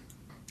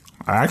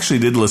 I actually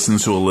did listen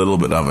to a little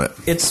bit of it.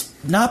 It's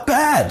not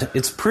bad.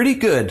 It's pretty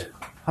good.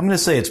 I'm going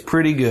to say it's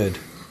pretty good.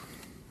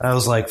 I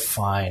was like,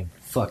 fine,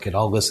 fuck it,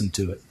 I'll listen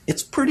to it.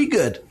 It's pretty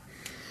good.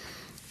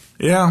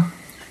 Yeah.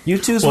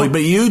 U2's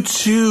but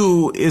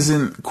U2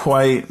 isn't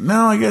quite...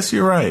 No, I guess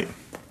you're right.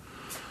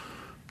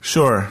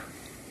 Sure.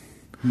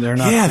 They're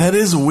not. Yeah, that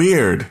is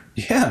weird.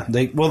 Yeah,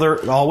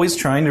 they're always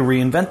trying to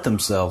reinvent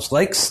themselves,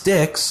 like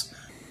Styx.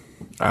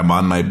 I'm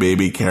on my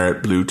baby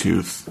carrot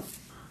Bluetooth.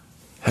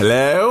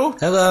 Hello?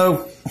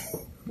 Hello.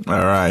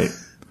 All right.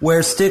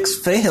 Where Styx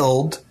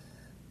failed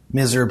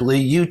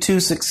miserably,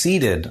 U2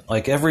 succeeded.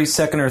 Like every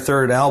second or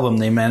third album,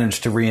 they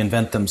managed to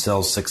reinvent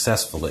themselves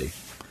successfully.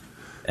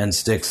 And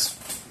Styx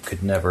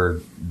could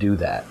never do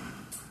that.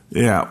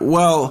 Yeah,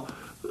 well,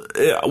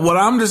 what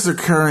I'm just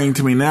occurring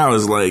to me now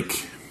is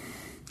like...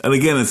 And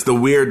again, it's the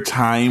weird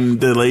time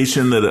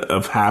dilation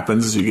that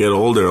happens as you get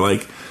older.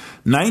 Like,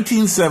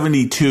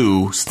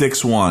 1972,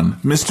 Styx won.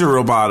 Mr.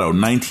 Roboto,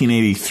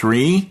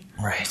 1983.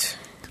 Right.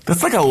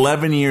 That's like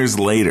 11 years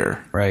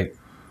later. Right.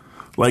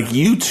 Like,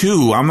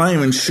 U2, I'm not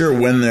even sure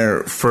when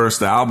their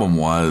first album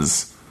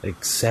was.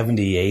 Like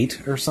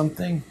 78 or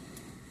something?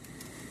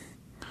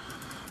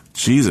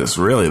 Jesus,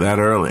 really? That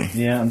early?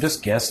 Yeah, I'm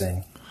just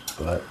guessing.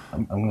 But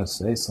I'm going to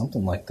say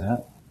something like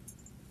that.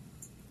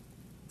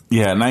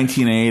 Yeah,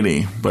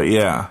 1980, but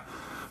yeah.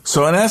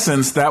 So in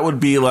essence, that would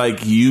be like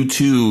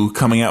U2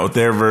 coming out with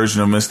their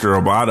version of Mr.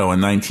 Roboto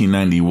in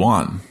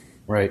 1991.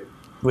 Right.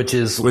 Which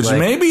like,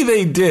 maybe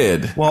they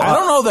did. Well, I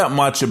don't know that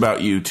much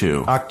about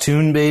U2.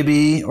 Achtung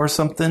Baby or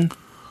something?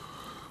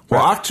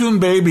 Well, Achtung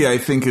Baby, I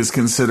think, is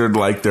considered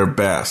like their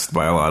best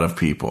by a lot of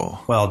people.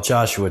 Well,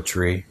 Joshua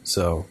Tree,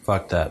 so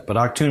fuck that. But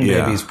Achtung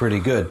Baby's pretty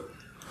good.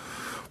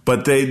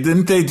 But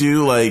didn't they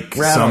do like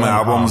some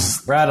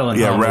albums? Rattle and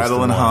Hum. Yeah,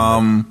 Rattle and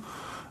Hum.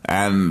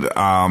 And,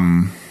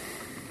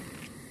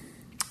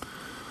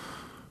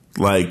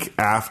 like,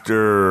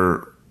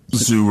 after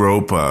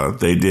Zooropa,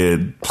 they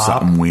did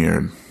something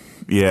weird.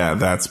 Yeah,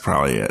 that's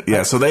probably it.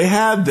 Yeah, so they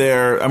had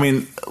their, I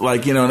mean,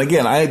 like, you know, and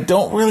again, I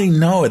don't really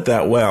know it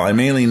that well. I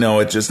mainly know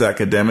it just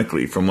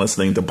academically from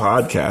listening to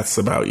podcasts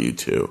about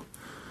U2.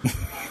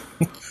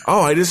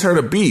 Oh, I just heard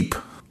a beep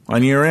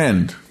on your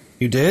end.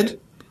 You did?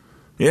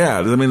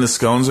 Yeah, does that mean the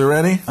scones are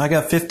ready? I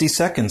got 50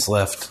 seconds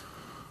left.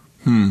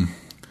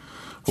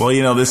 Well,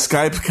 you know, this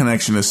Skype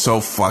connection is so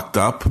fucked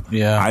up.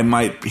 Yeah. I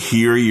might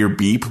hear your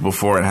beep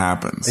before it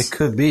happens. It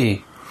could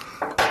be.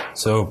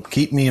 So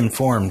keep me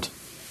informed.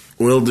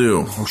 Will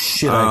do. Oh,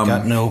 shit, I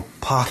got no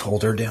pot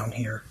holder down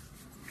here.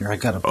 Here, I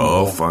got a...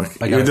 Oh, fuck.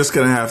 You're just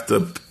going to have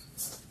to...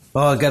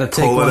 Oh, I got to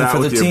take one for the team. Pull it out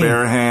with your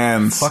bare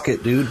hands. Fuck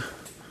it, dude.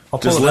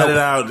 Just let it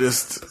out.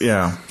 Just,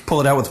 yeah. Pull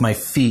it out with my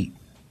feet.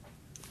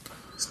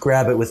 Just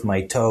grab it with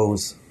my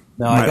toes.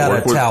 No, I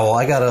got a towel.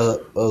 I got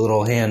a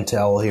little hand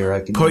towel here.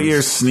 I can put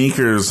your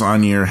sneakers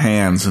on your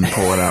hands and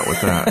pull it out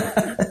with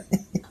that.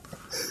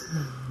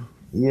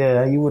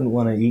 Yeah, you wouldn't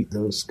want to eat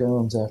those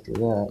scones after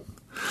that.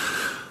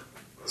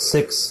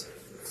 6,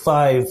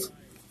 5,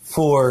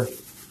 4,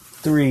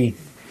 3,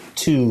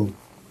 2,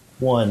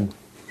 1.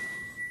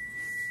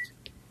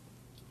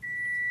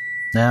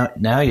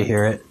 Now you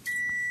hear it.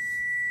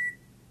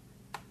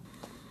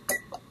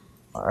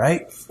 All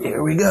right,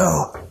 here we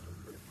go.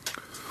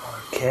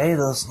 Okay,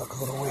 those look a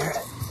little weird.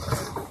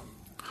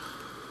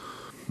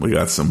 We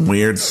got some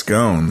weird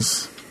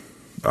scones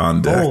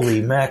on deck.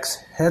 Holy Max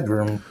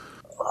Headroom.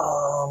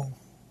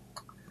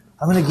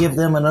 I'm going to give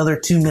them another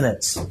 2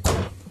 minutes.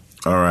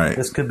 All right.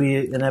 This could be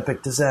an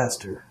epic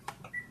disaster.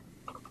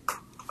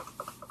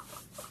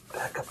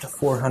 Back up to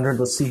 400.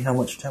 Let's see how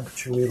much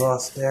temperature we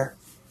lost there.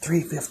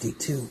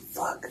 352.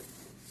 Fuck.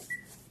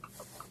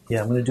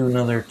 Yeah, I'm going to do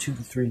another 2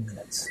 to 3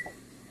 minutes.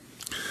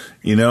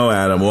 You know,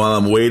 Adam, while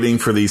I'm waiting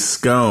for these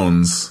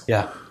scones,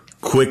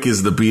 quick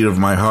is the beat of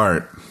my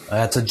heart.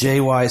 That's a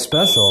JY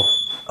special.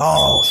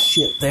 Oh,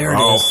 shit. There it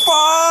is. Oh,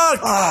 fuck!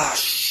 Oh,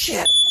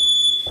 shit.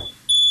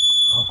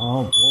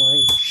 Oh,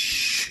 boy.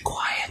 Shh.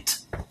 Quiet.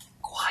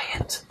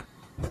 Quiet.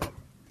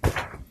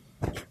 I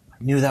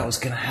knew that was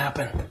going to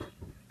happen.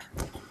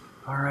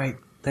 All right.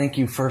 Thank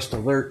you, First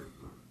Alert.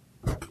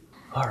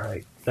 All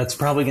right. That's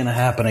probably going to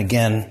happen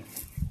again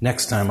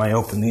next time I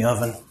open the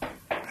oven.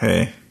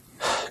 Hey.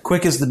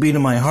 Quick as the beat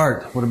of my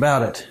heart. What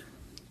about it?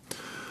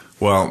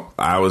 Well,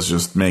 I was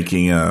just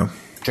making a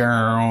weird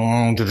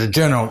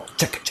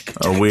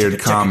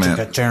comment.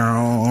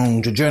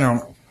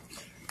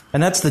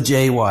 And that's the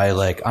JY,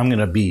 like, I'm going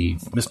to be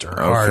Mr.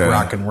 Hard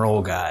Rock and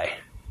Roll guy.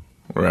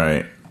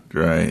 Right.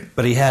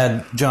 But he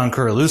had John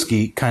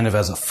Kurlewski kind of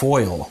as a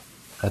foil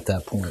at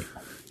that point.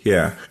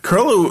 Yeah.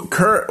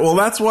 Well,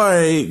 that's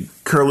why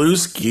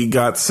Kurlewski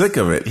got sick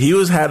of it. He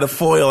had to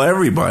foil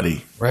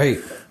everybody. Right.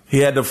 He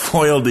had to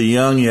foil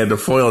DeYoung. He had to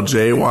foil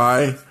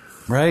JY.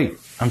 Right.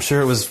 I'm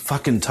sure it was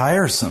fucking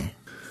tiresome.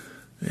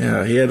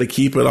 Yeah, he had to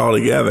keep it all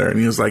together. And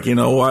he was like, you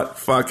know what?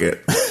 Fuck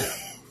it.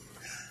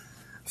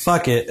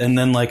 Fuck it. And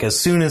then, like, as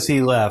soon as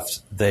he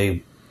left,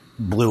 they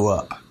blew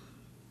up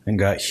and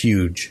got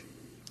huge.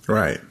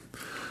 Right.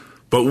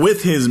 But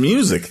with his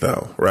music,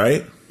 though,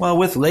 right? Well,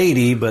 with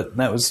Lady, but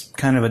that was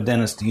kind of a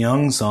Dennis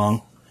DeYoung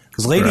song.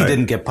 Because Lady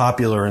didn't get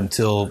popular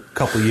until a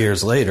couple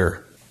years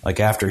later, like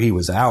after he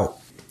was out.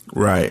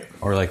 Right.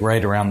 Or like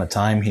right around the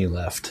time he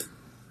left.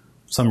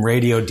 Some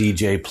radio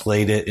DJ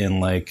played it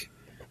in like,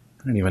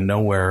 I don't even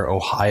know where,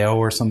 Ohio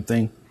or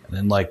something. And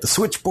then like the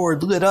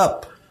switchboard lit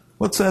up.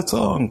 What's that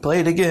song? Play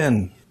it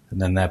again.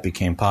 And then that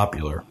became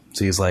popular.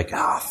 So he's like,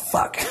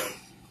 fuck.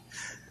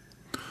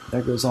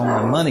 There goes all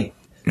my money.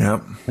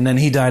 Yep. And then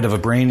he died of a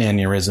brain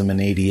aneurysm in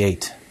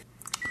 88.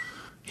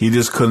 He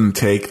just couldn't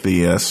take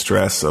the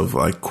stress of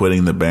like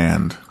quitting the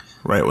band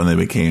right when they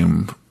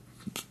became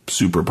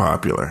super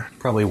popular.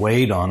 Probably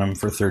weighed on him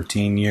for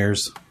 13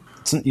 years.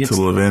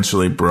 Until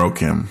eventually broke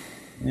him.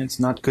 It's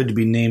not good to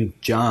be named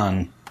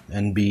John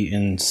and be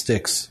in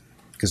Styx.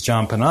 Because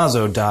John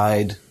Panazzo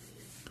died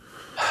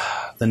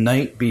the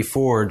night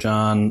before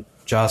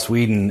Joss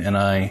Whedon and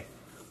I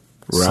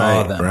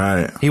saw them.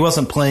 Right. He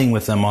wasn't playing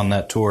with them on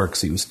that tour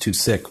because he was too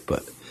sick,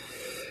 but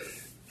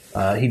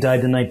he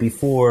died the night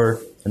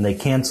before, and they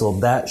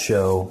canceled that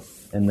show,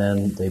 and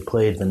then they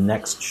played the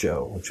next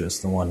show, which was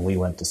the one we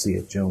went to see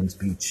at Jones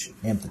Beach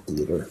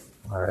Amphitheater.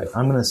 All right,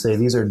 I'm going to say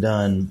these are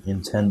done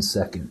in 10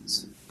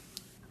 seconds.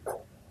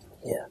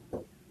 Yeah.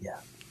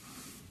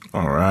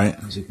 All right.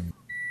 Here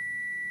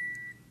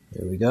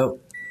we go.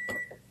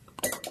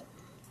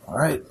 All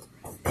right,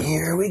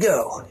 here we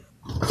go.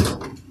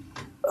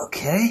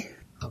 Okay.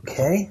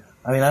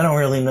 I mean, I don't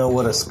really know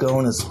what a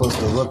scone is supposed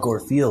to look or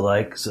feel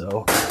like,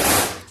 so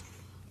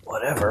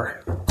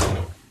whatever.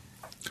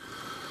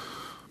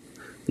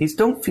 These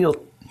don't feel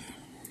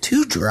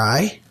too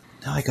dry.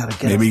 Now I gotta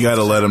get. Maybe you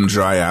gotta let them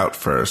dry out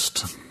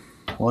first.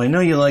 Well, I know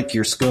you like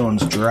your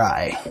scones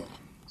dry,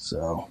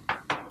 so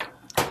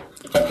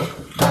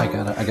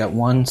I got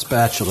one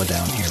spatula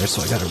down here,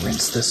 so I gotta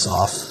rinse this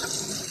off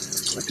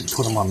so I can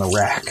put them on the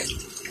rack.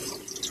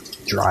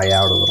 Dry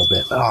out a little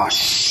bit. Oh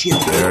shit!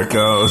 There it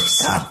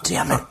goes. God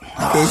damn it!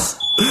 Oh.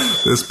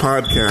 This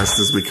podcast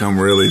has become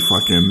really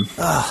fucking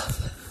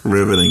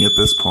riveting at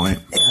this point.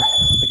 Here,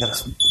 I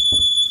gotta.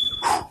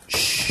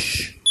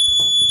 Shh.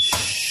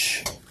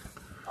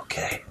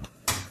 Okay.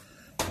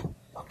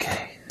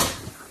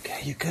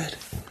 You good?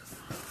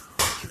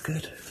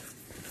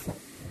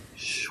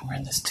 Shh. We're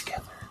in this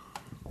together.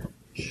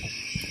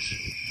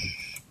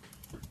 Shh.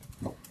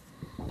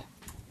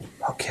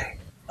 Okay.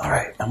 All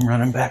right, I'm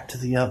running back to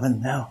the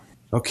oven now.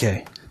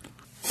 Okay,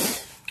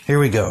 here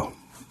we go.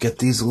 Get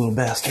these little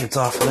bastards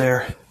off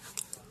there.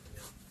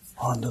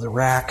 Onto the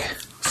rack.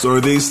 So are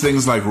these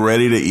things like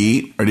ready to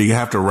eat, or do you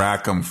have to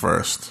rack them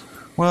first?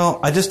 Well,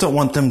 I just don't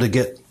want them to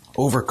get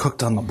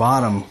overcooked on the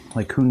bottom.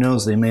 Like, who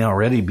knows, they may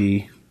already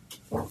be.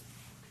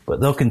 But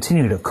they'll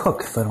continue to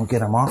cook if I don't get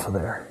them off of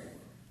there.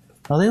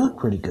 Oh, they look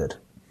pretty good.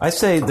 I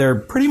say they're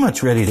pretty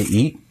much ready to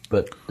eat,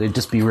 but they'd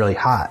just be really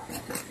hot.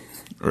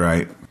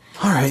 Right.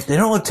 All right, they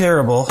don't look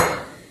terrible.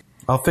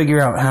 I'll figure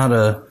out how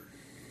to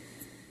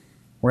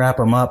wrap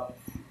them up,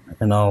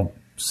 and I'll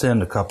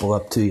send a couple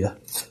up to you.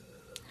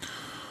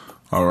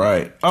 All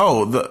right.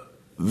 Oh,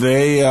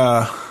 they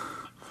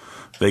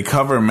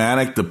cover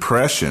manic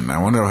depression. I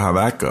wonder how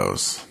that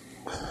goes.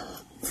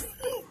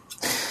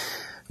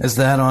 Is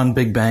that on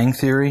Big Bang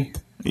Theory?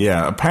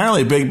 Yeah,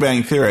 apparently Big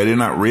Bang Theory. I did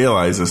not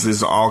realize this.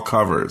 These are all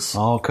covers.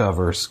 All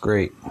covers.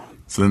 Great.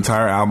 It's an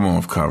entire album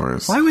of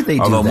covers. Why would they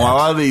do Although that? a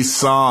lot of these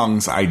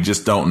songs, I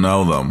just don't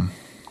know them.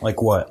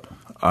 Like what?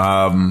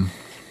 A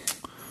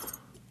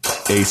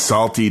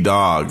Salty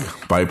Dog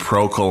by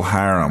Procol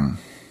Harum.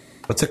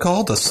 What's it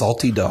called? A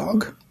Salty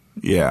Dog?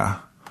 Yeah.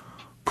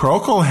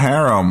 Procol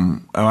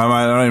Harum, I'm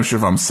not even sure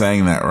if I'm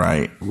saying that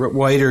right.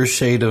 Whiter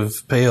shade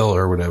of pale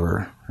or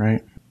whatever,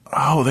 right?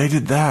 Oh, they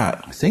did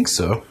that. I think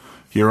so.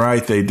 You're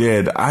right, they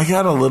did. I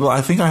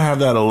think I have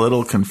that a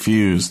little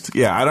confused.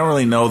 Yeah, I don't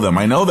really know them.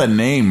 I know the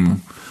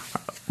name,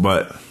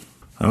 but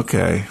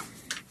okay.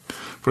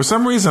 For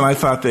some reason, I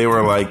thought they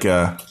were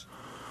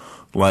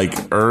like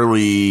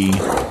early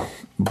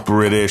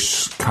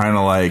British, kind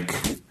of like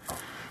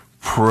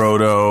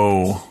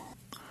proto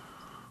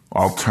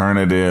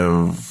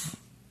alternative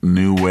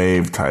new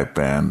wave type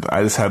band.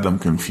 I just had them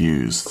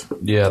confused.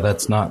 Yeah,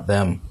 that's not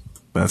them.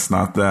 That's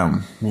not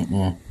them.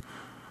 Mm-mm.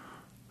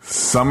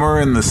 Summer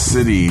in the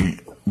City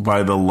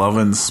by the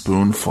Lovin'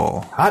 Spoonful.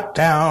 Hot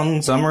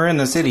town, summer in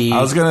the city. I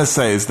was going to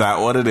say, is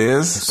that what it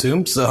is?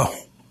 Assume so.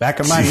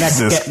 Back of my neck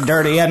getting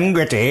dirty and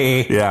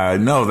gritty. Yeah, I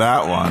know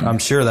that one. I'm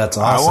sure that's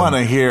awesome. I want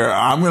to hear,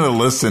 I'm going to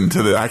listen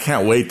to I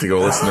can't wait to go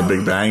listen to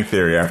Big Bang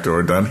Theory after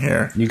we're done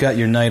here. You got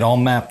your night all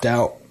mapped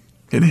out.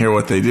 And hear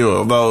what they do.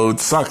 Although it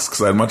sucks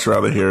because I'd much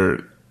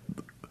rather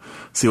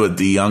see what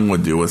D. Young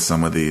would do with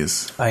some of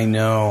these. I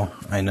know.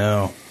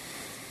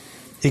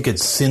 He could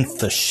synth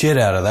the shit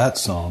out of that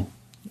song.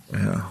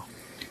 Yeah.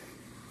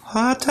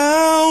 Hot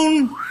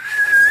town,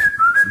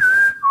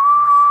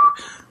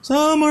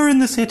 summer in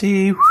the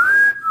city.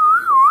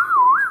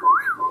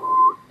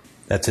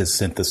 That's his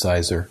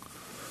synthesizer.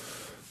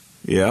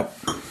 Yep.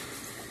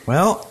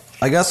 Well,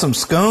 I got some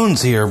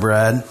scones here,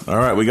 Brad. All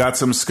right, we got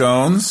some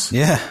scones.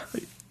 Yeah.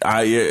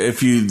 I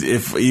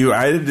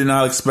did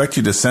not expect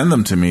you to send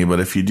them to me, but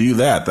if you do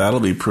that, that'll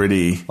be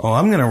pretty. Oh,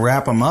 I'm going to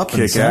wrap them up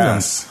and send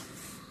ass.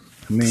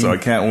 So I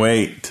can't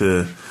wait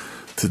to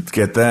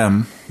get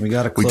them. We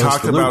got to. We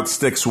talked about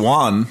Styx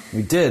 1.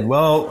 We did.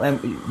 Well,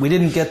 and we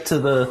didn't get to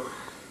the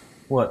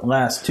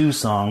last two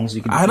songs.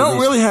 I don't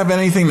really have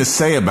anything to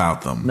say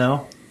about them.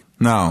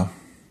 No.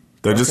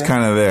 They're just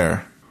kind of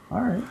there. All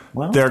right.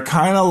 Well, they're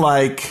kind of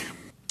like.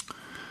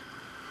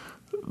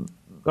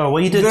 Oh,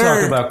 well, you did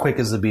talk about Quick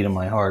as the Beat of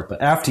My Heart,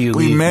 but After You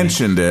Leave Me. We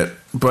mentioned it,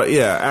 but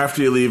yeah,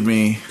 After You Leave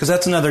Me. Because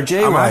that's another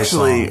JY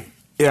song.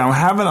 Yeah, I'm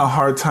having a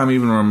hard time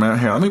even remembering.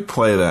 Here, let me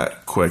play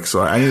that quick.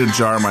 So I need to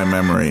jar my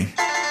memory.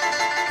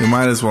 You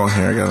might as well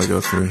here. I gotta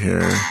go through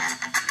here.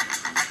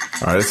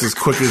 All right, this is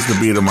Quick as the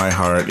Beat of My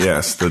Heart.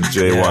 Yes, the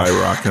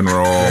JY rock and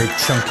roll. Very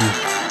chunky.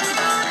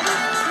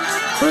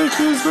 Quick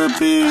as the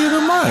beat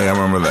of my... I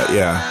remember that,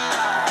 yeah.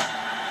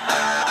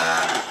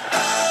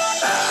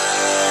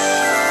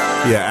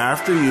 Yeah,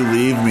 After You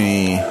Leave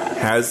Me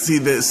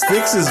the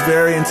Styx is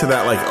very into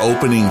that like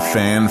opening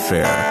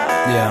fanfare.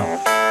 Yeah.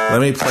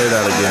 Let me play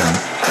that again.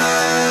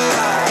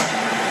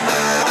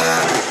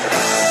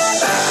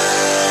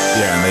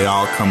 Yeah, and they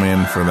all come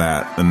in for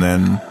that, and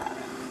then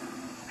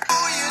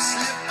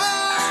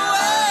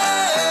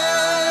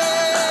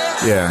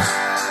yeah.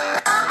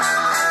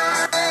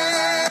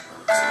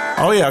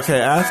 Oh yeah,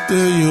 okay.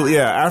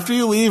 After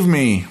You Leave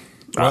Me.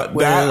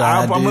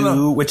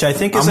 Which I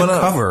think is a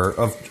cover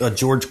of a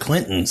George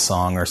Clinton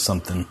song or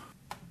something.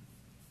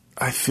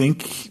 I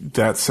think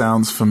that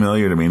sounds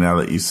familiar to me now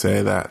that you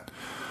say that.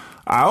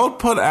 I'll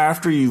put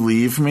After You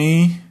Leave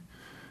Me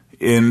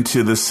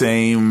into the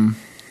same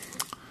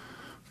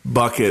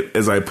bucket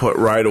as I put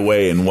Right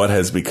Away in What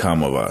Has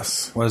Become of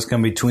Us. What Has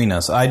Come Between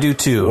Us. I do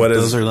too.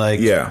 Those are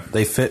like,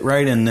 they fit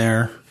right in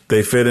there.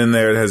 They fit in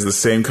there. It has the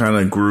same kind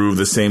of groove,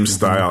 the same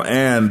style.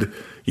 And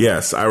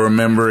yes, I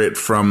remember it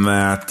from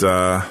that,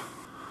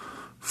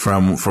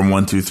 from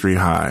 1, 2, 3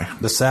 High.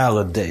 The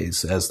salad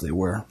days, as they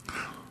were.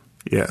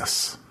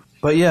 Yes.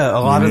 But yeah, a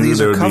lot of these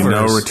are covers. There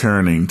would be no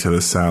returning to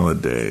the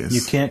salad days.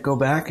 You can't go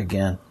back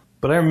again.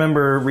 But I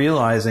remember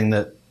realizing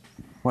that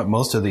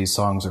most of these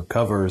songs are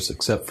covers,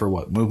 except for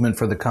Movement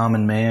for the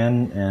Common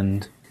Man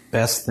and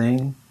Best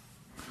Thing,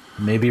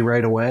 maybe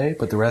Right Away.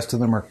 But the rest of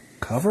them are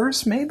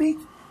covers, maybe?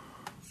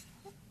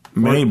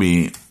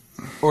 Maybe.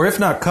 Or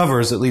if not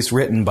covers, at least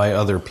written by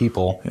other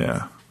people.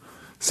 Yeah.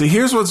 See,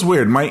 here's what's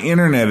weird. My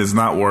internet is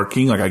not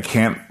working. Like, I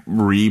can't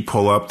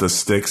pull up the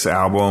Styx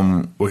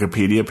album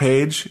Wikipedia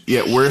page.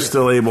 Yet we're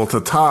still able to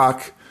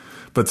talk,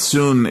 but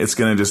soon it's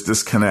going to just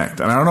disconnect.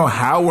 And I don't know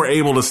how we're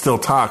able to still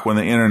talk when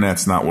the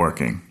internet's not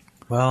working.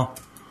 Well,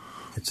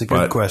 it's a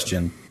good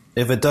question.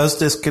 If it does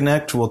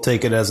disconnect, we'll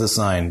take it as a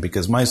sign,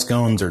 because my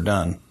scones are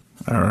done.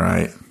 All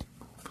right.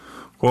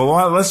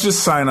 Well, let's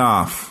just sign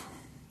off.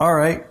 All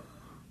right.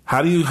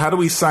 How do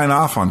we sign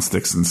off on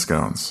Sticks and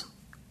Scones?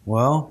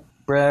 Well,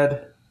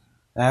 Brad,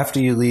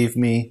 after you leave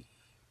me,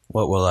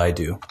 what will I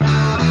do?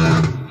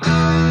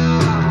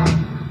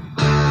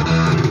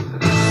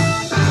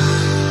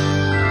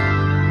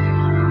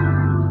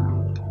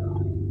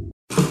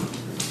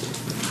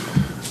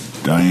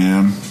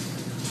 Diane,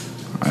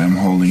 I am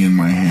holding in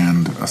my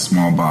hand a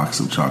small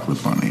box of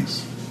chocolate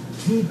bunnies.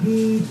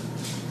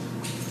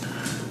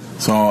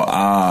 So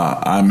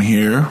I'm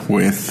here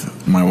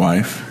with my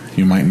wife.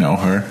 You might know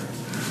her.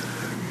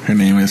 Her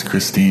name is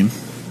Christine.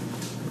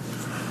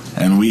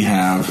 And we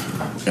have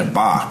a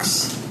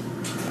box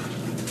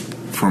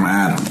from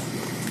Adam,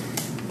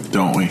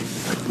 don't we?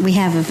 We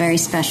have a very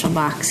special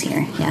box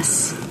here,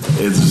 yes.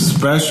 It's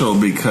special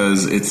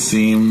because it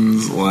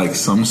seems like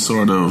some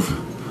sort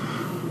of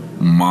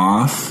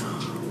moth.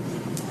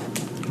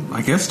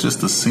 I guess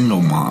just a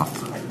single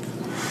moth.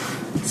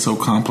 It's so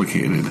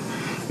complicated.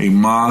 A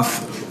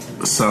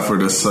moth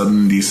suffered a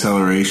sudden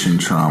deceleration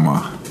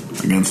trauma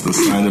against the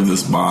side of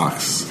this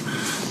box.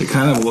 It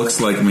kind of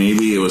looks like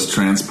maybe it was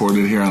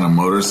transported here on a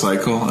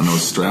motorcycle and it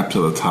was strapped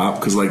to the top,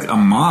 because like a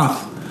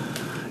moth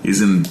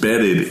is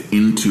embedded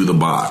into the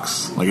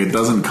box. Like it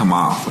doesn't come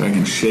off. Like I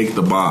can shake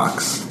the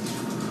box.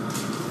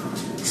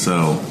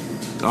 So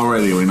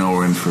already we know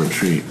we're in for a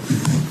treat.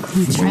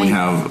 That's when right. We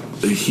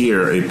have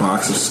here a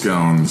box of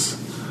scones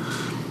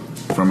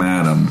from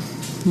Adam.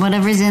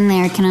 Whatever's in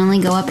there can only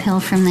go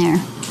uphill from there.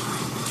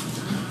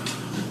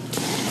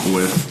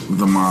 With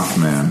the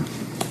Mothman.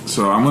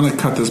 So I'm going to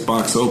cut this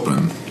box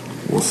open.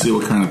 We'll see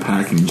what kind of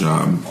packing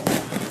job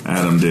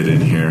Adam did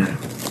in here.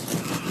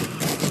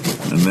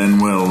 And then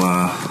we'll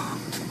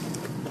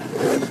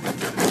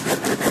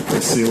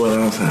see what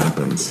else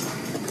happens.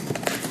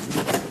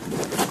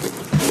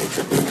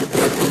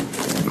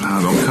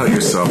 Don't cut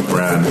yourself,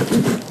 Brad.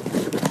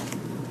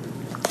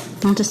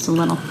 Well, just a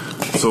little.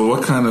 So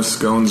what kind of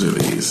scones are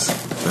these?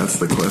 That's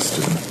the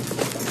question.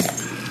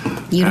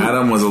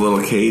 Adam was a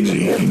little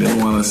cagey. He didn't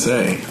want to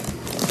say.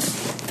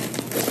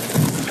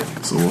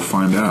 So we'll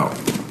find out.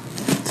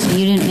 So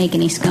you didn't make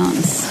any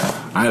scones?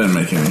 I didn't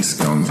make any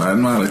scones.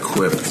 I'm not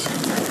equipped.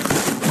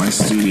 My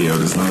studio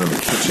does not have a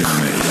kitchen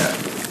in it yet.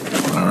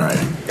 All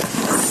right.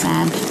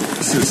 Sad.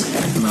 This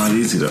is not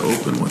easy to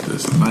open with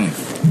this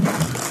knife.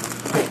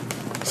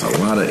 It's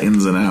a lot of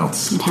ins and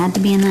outs. It had to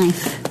be a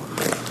knife.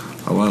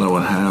 A lot of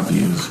what have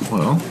yous.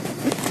 Well,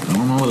 I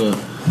don't know the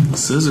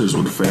scissors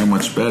would fare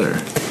much better.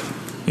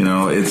 You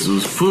know, it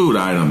was food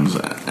items.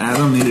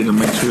 Adam needed to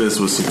make sure this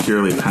was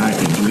securely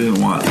packaged. We didn't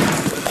want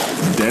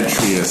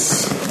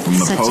detritus from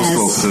the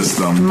postal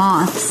system.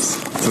 Moths.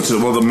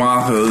 Well, the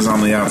moth is on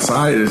the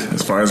outside,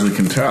 as far as we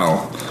can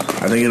tell.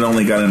 I think it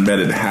only got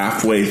embedded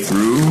halfway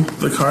through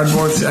the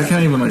cardboard. See, I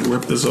can't even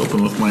rip this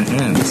open with my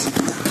hands.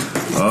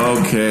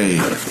 Okay,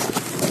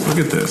 look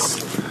at this.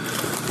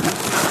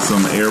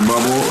 Some air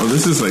bubble. Oh,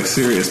 this is like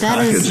serious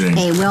packaging.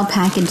 That is a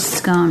well-packaged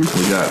scone.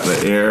 We got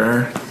the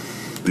air.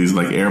 These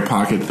like air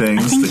pocket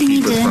things to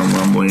keep it from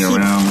rumbling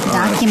around.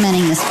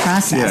 Documenting this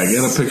process. Yeah,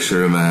 get a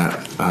picture of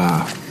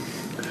that.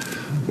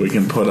 We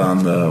can put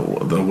on the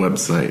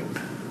website.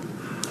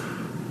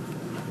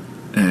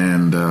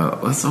 And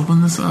let's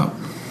open this up.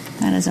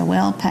 That is a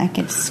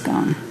well-packaged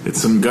scone.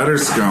 It's some gutter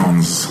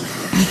scones.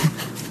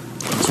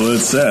 That's what it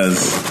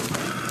says.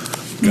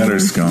 Gutter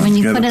scones. When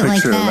you get put a it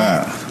like picture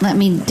that, let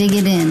me dig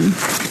it in.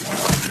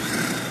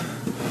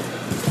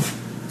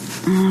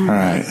 All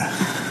right.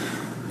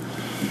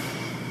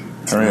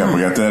 Hurry up,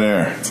 we got that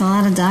air. It's a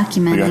lot of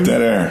documenting. We got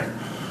that air.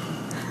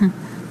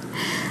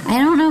 I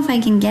don't know if I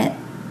can get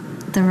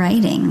the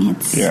writing.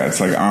 It's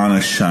like on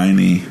a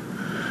shiny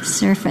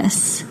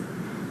surface.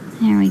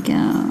 There we go.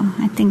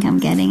 I think I'm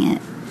getting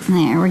it.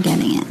 There, we're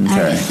getting it.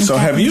 Okay. Right, so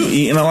have you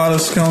eaten a lot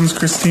of scones,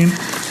 Christine?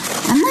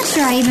 I'm not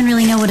sure I even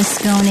really know what a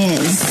scone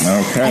is.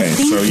 Okay,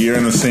 so you're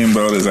in the same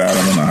boat as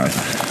Adam and I.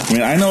 I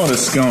mean, I know what a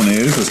scone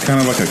is. It's kind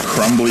of like a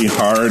crumbly,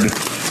 hard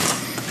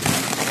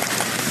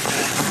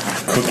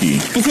cookie.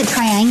 Is it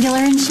triangular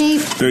in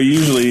shape? They're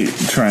usually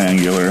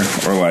triangular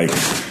or like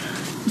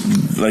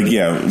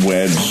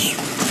wedge.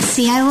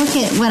 See, I look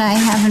at what I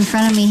have in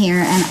front of me here,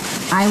 and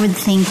I would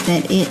think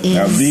that it is.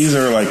 Now these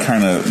are like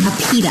kind of a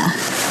pita.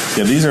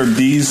 Yeah,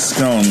 these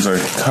scones are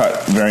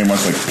cut very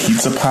much like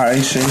pizza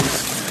pie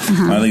shaped.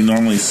 I think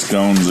normally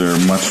scones are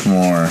much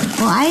more.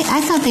 Well,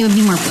 I thought they would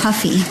be more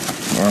puffy.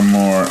 Or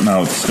more.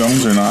 No,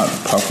 scones are not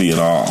puffy at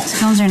all.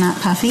 Scones are not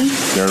puffy?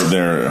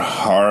 They're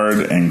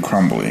hard and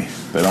crumbly.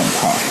 They don't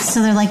puff.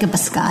 So they're like a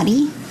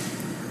biscotti?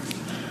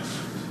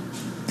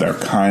 They're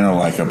kind of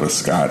like a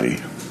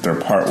biscotti. They're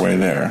partway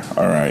there.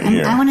 All right,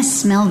 here. I want to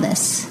smell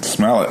this.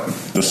 Smell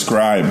it.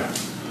 Describe.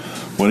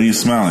 What are you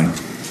smelling?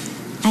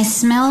 I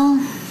smell.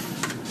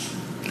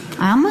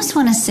 I almost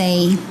want to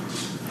say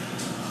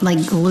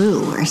like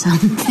glue or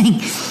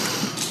something.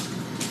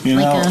 You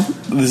like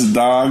know, this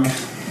dog,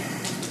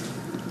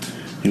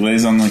 he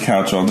lays on the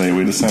couch all day.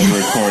 We decide to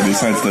record. He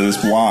decides to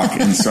just walk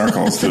in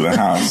circles through the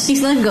house.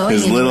 He's not going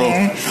His anywhere.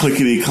 Little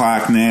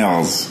clickety-clack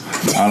nails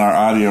on our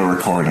audio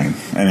recording.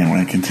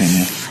 Anyway,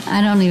 continue.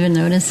 I don't even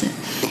notice it.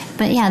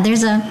 But yeah,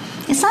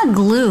 it's not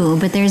glue,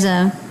 but there's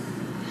a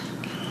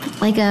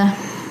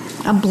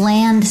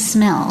bland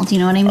smell. Do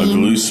you know what I mean? A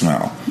glue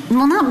smell.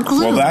 Well, not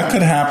glue. Well, that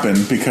could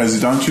happen because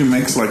don't you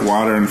mix like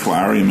water and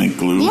flour, you make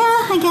glue? Yeah,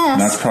 I guess.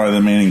 And that's probably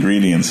the main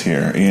ingredients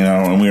here, you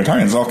know. And we were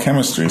talking, it's all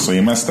chemistry, so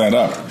you mess that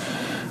up.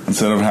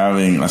 instead of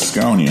having a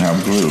scone, you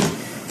have glue.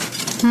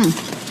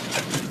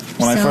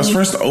 When I was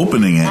first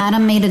opening it...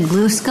 Adam made a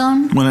glue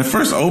scone? When I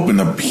first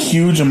opened, a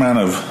huge amount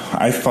of,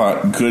 I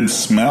thought, good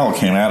smell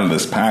came out of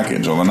this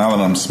package. Although now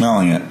that I'm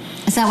smelling it...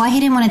 Is that why he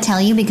didn't want to tell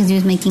you? Because he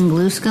was making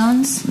glue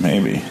scones?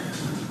 Maybe.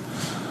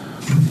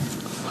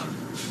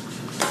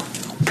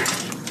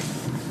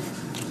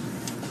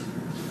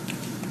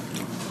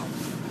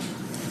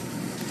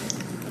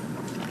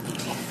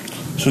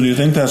 So do you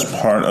think that's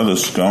part of the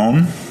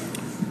scone,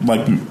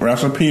 like,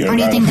 recipe? Or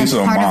do you think that's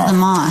part of the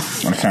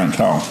moth? I can't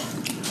tell.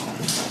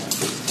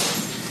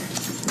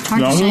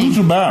 Hard to say. This isn't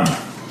too bad.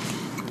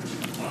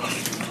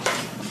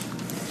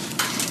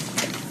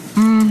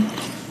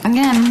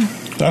 Again.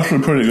 It's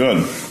actually pretty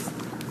good.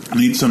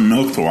 Need some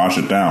milk to wash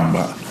it down,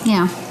 but...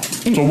 Yeah.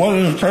 So what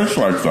does it taste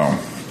like, though?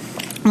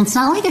 It's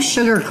not like a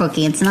sugar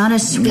cookie. It's not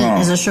as sweet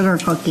as a sugar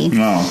cookie.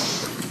 No.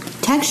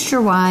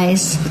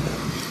 Texture-wise,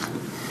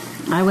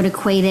 I would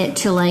equate it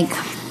to, like,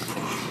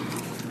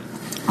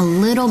 a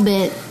little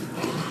bit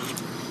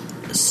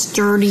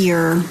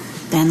sturdier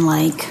than,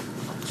 like,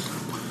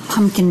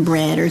 pumpkin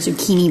bread or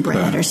zucchini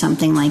bread or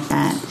something like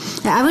that.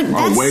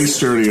 Way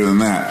sturdier than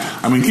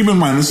that. I mean, keep in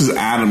mind, this is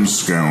Adam's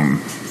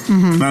scone.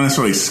 Not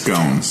necessarily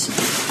scones.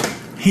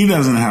 He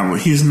doesn't have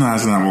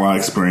a lot of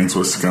experience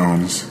with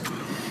scones.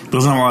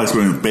 Doesn't have a lot of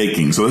experience with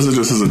baking. So this is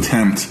just his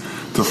attempt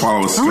to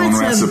follow a scone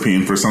recipe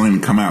and for something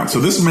to come out.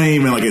 So this may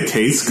even, like, it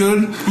tastes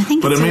good,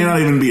 but it may not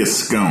even be a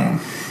scone.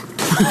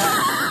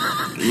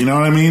 You know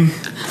what I mean?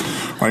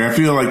 Like, I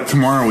feel like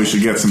tomorrow we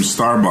should get some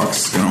Starbucks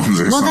scones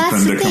or something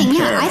that's the to thing.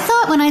 compare. Yeah, I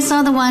thought when I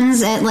saw the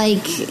ones at,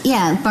 like,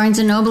 Barnes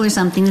 & Noble or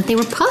something, that they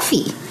were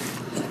puffy.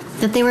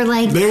 That they were,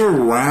 like... They were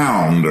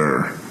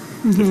rounder,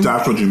 if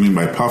that's what you mean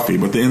by puffy,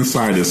 but the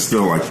inside is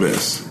still like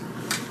this.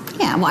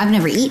 Yeah, well, I've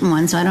never eaten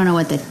one, so I don't know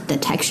what the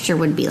texture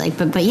would be like.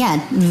 But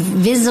yeah,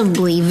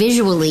 visually,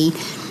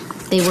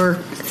 they were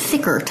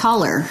thicker,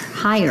 taller,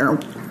 higher.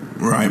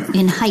 Right.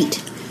 In height.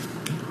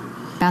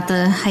 About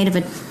the height of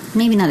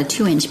maybe not a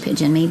 2-inch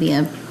pigeon, maybe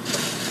a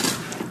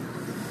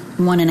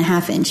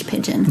 1.5-inch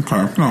pigeon.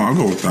 Okay, no, I'll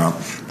go with that.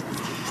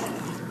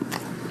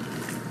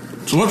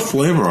 So what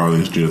flavor are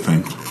these, do you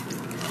think?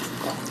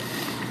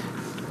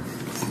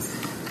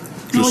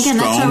 Well, again,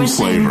 that's what I was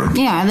flavor. saying.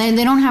 Yeah,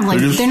 they don't have, like,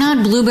 they're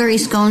not blueberry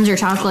scones or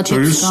chocolate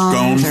chip scones. They're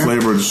just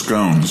scone-flavored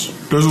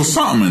scones. There's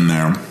something in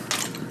there.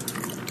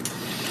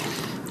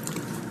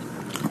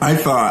 I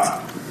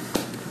thought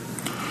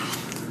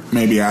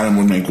maybe Adam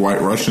would make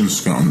White Russian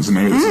scones, and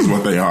maybe this is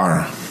what they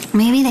are.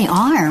 Maybe they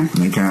are.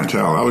 You can't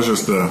tell. That was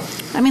just a...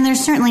 I mean,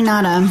 there's certainly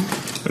not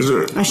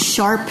a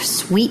sharp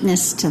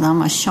sweetness to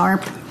them, a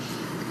sharp...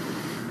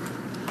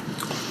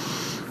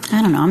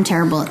 I don't know. I'm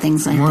terrible at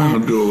things like that. I'm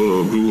going to do a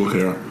little Google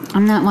here.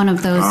 I'm not one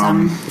of those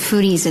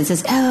foodies that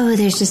says, oh,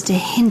 there's just a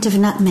hint of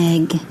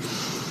nutmeg.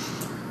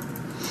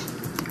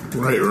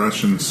 White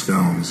Russian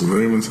scones. Is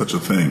there even such a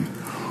thing?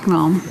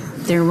 Well,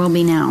 there will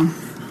be now.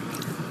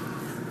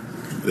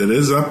 It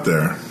is up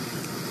there.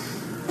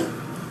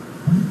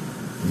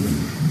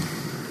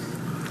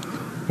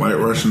 White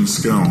Russian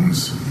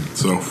scones.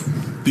 So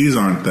these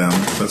aren't them.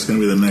 That's going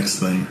to be the next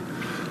thing.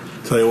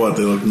 Tell you what,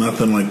 they look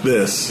nothing like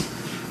this.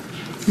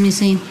 Let me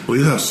see. Well,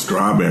 these have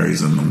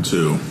strawberries in them,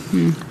 too.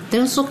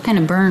 Those look kind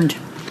of burned.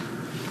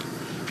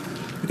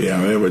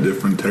 Yeah, they have a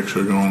different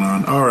texture going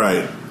on. All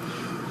right.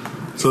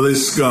 So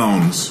these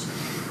scones.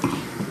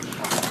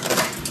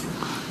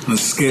 On a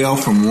scale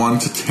from 1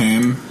 to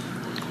 10.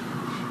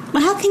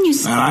 Well, how can you...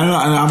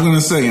 I'm going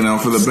to say,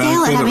 for the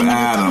benefit of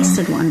Adam... Never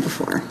tasted one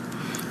before.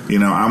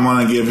 I'm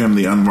going to give him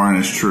the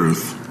unvarnished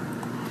truth.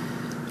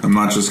 I'm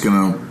not just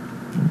going to,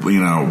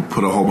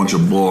 put a whole bunch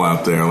of bull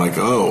out there like,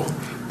 oh...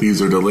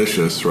 These are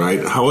delicious,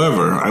 right?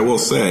 However, I will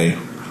say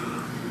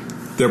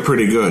they're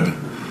pretty good.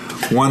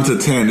 1 to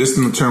 10, just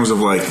in terms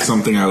of like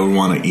something I would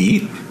want to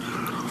eat.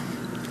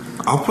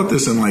 I'll put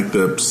this in like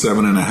the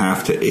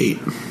 7.5 to 8.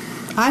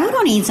 I would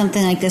want to eat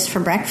something like this for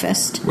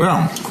breakfast.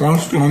 Well,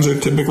 scones are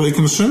typically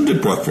consumed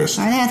at breakfast.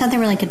 Are they? I thought they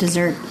were like a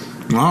dessert.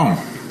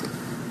 No.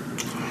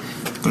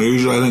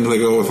 Usually, I think they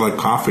go with like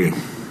coffee.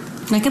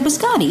 Like a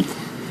biscotti.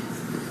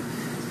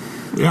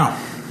 Yeah.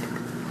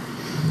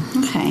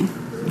 Okay.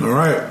 All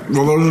right.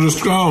 Well, those are the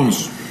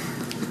scones.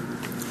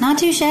 Not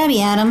too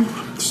shabby, Adam.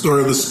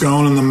 Story of the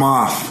scone and the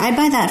moth. I'd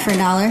buy that for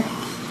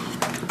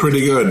 $1.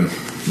 Pretty good.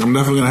 I'm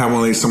definitely going to have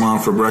one of these tomorrow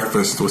for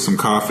breakfast with some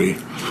coffee.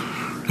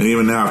 And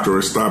even now, after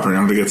we're stopping,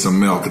 I'm going to get some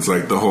milk. It's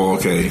like the whole,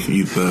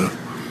 eat the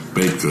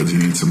baked goods. You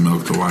need some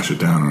milk to wash it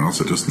down, or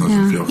else it just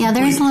doesn't feel complete. Yeah,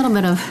 there's a little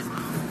bit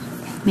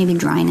of maybe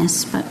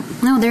dryness. But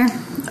no,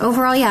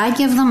 overall, I'd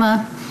give them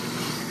a...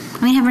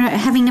 I mean,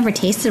 having never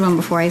tasted one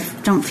before, I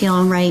don't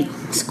feel right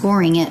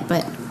scoring it.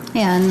 But,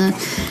 yeah, in the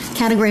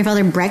category of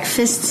other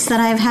breakfasts that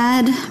I've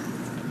had,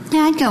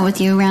 I'd go with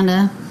you around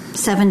a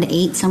 7 to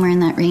 8, somewhere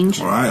in that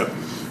range. All right.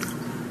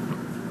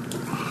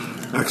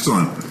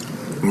 Excellent.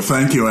 Well,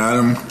 thank you,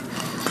 Adam.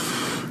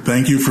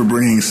 Thank you for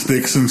bringing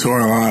sticks into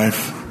our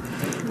life,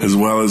 as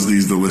well as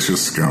these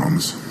delicious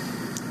scones.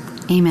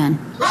 Amen.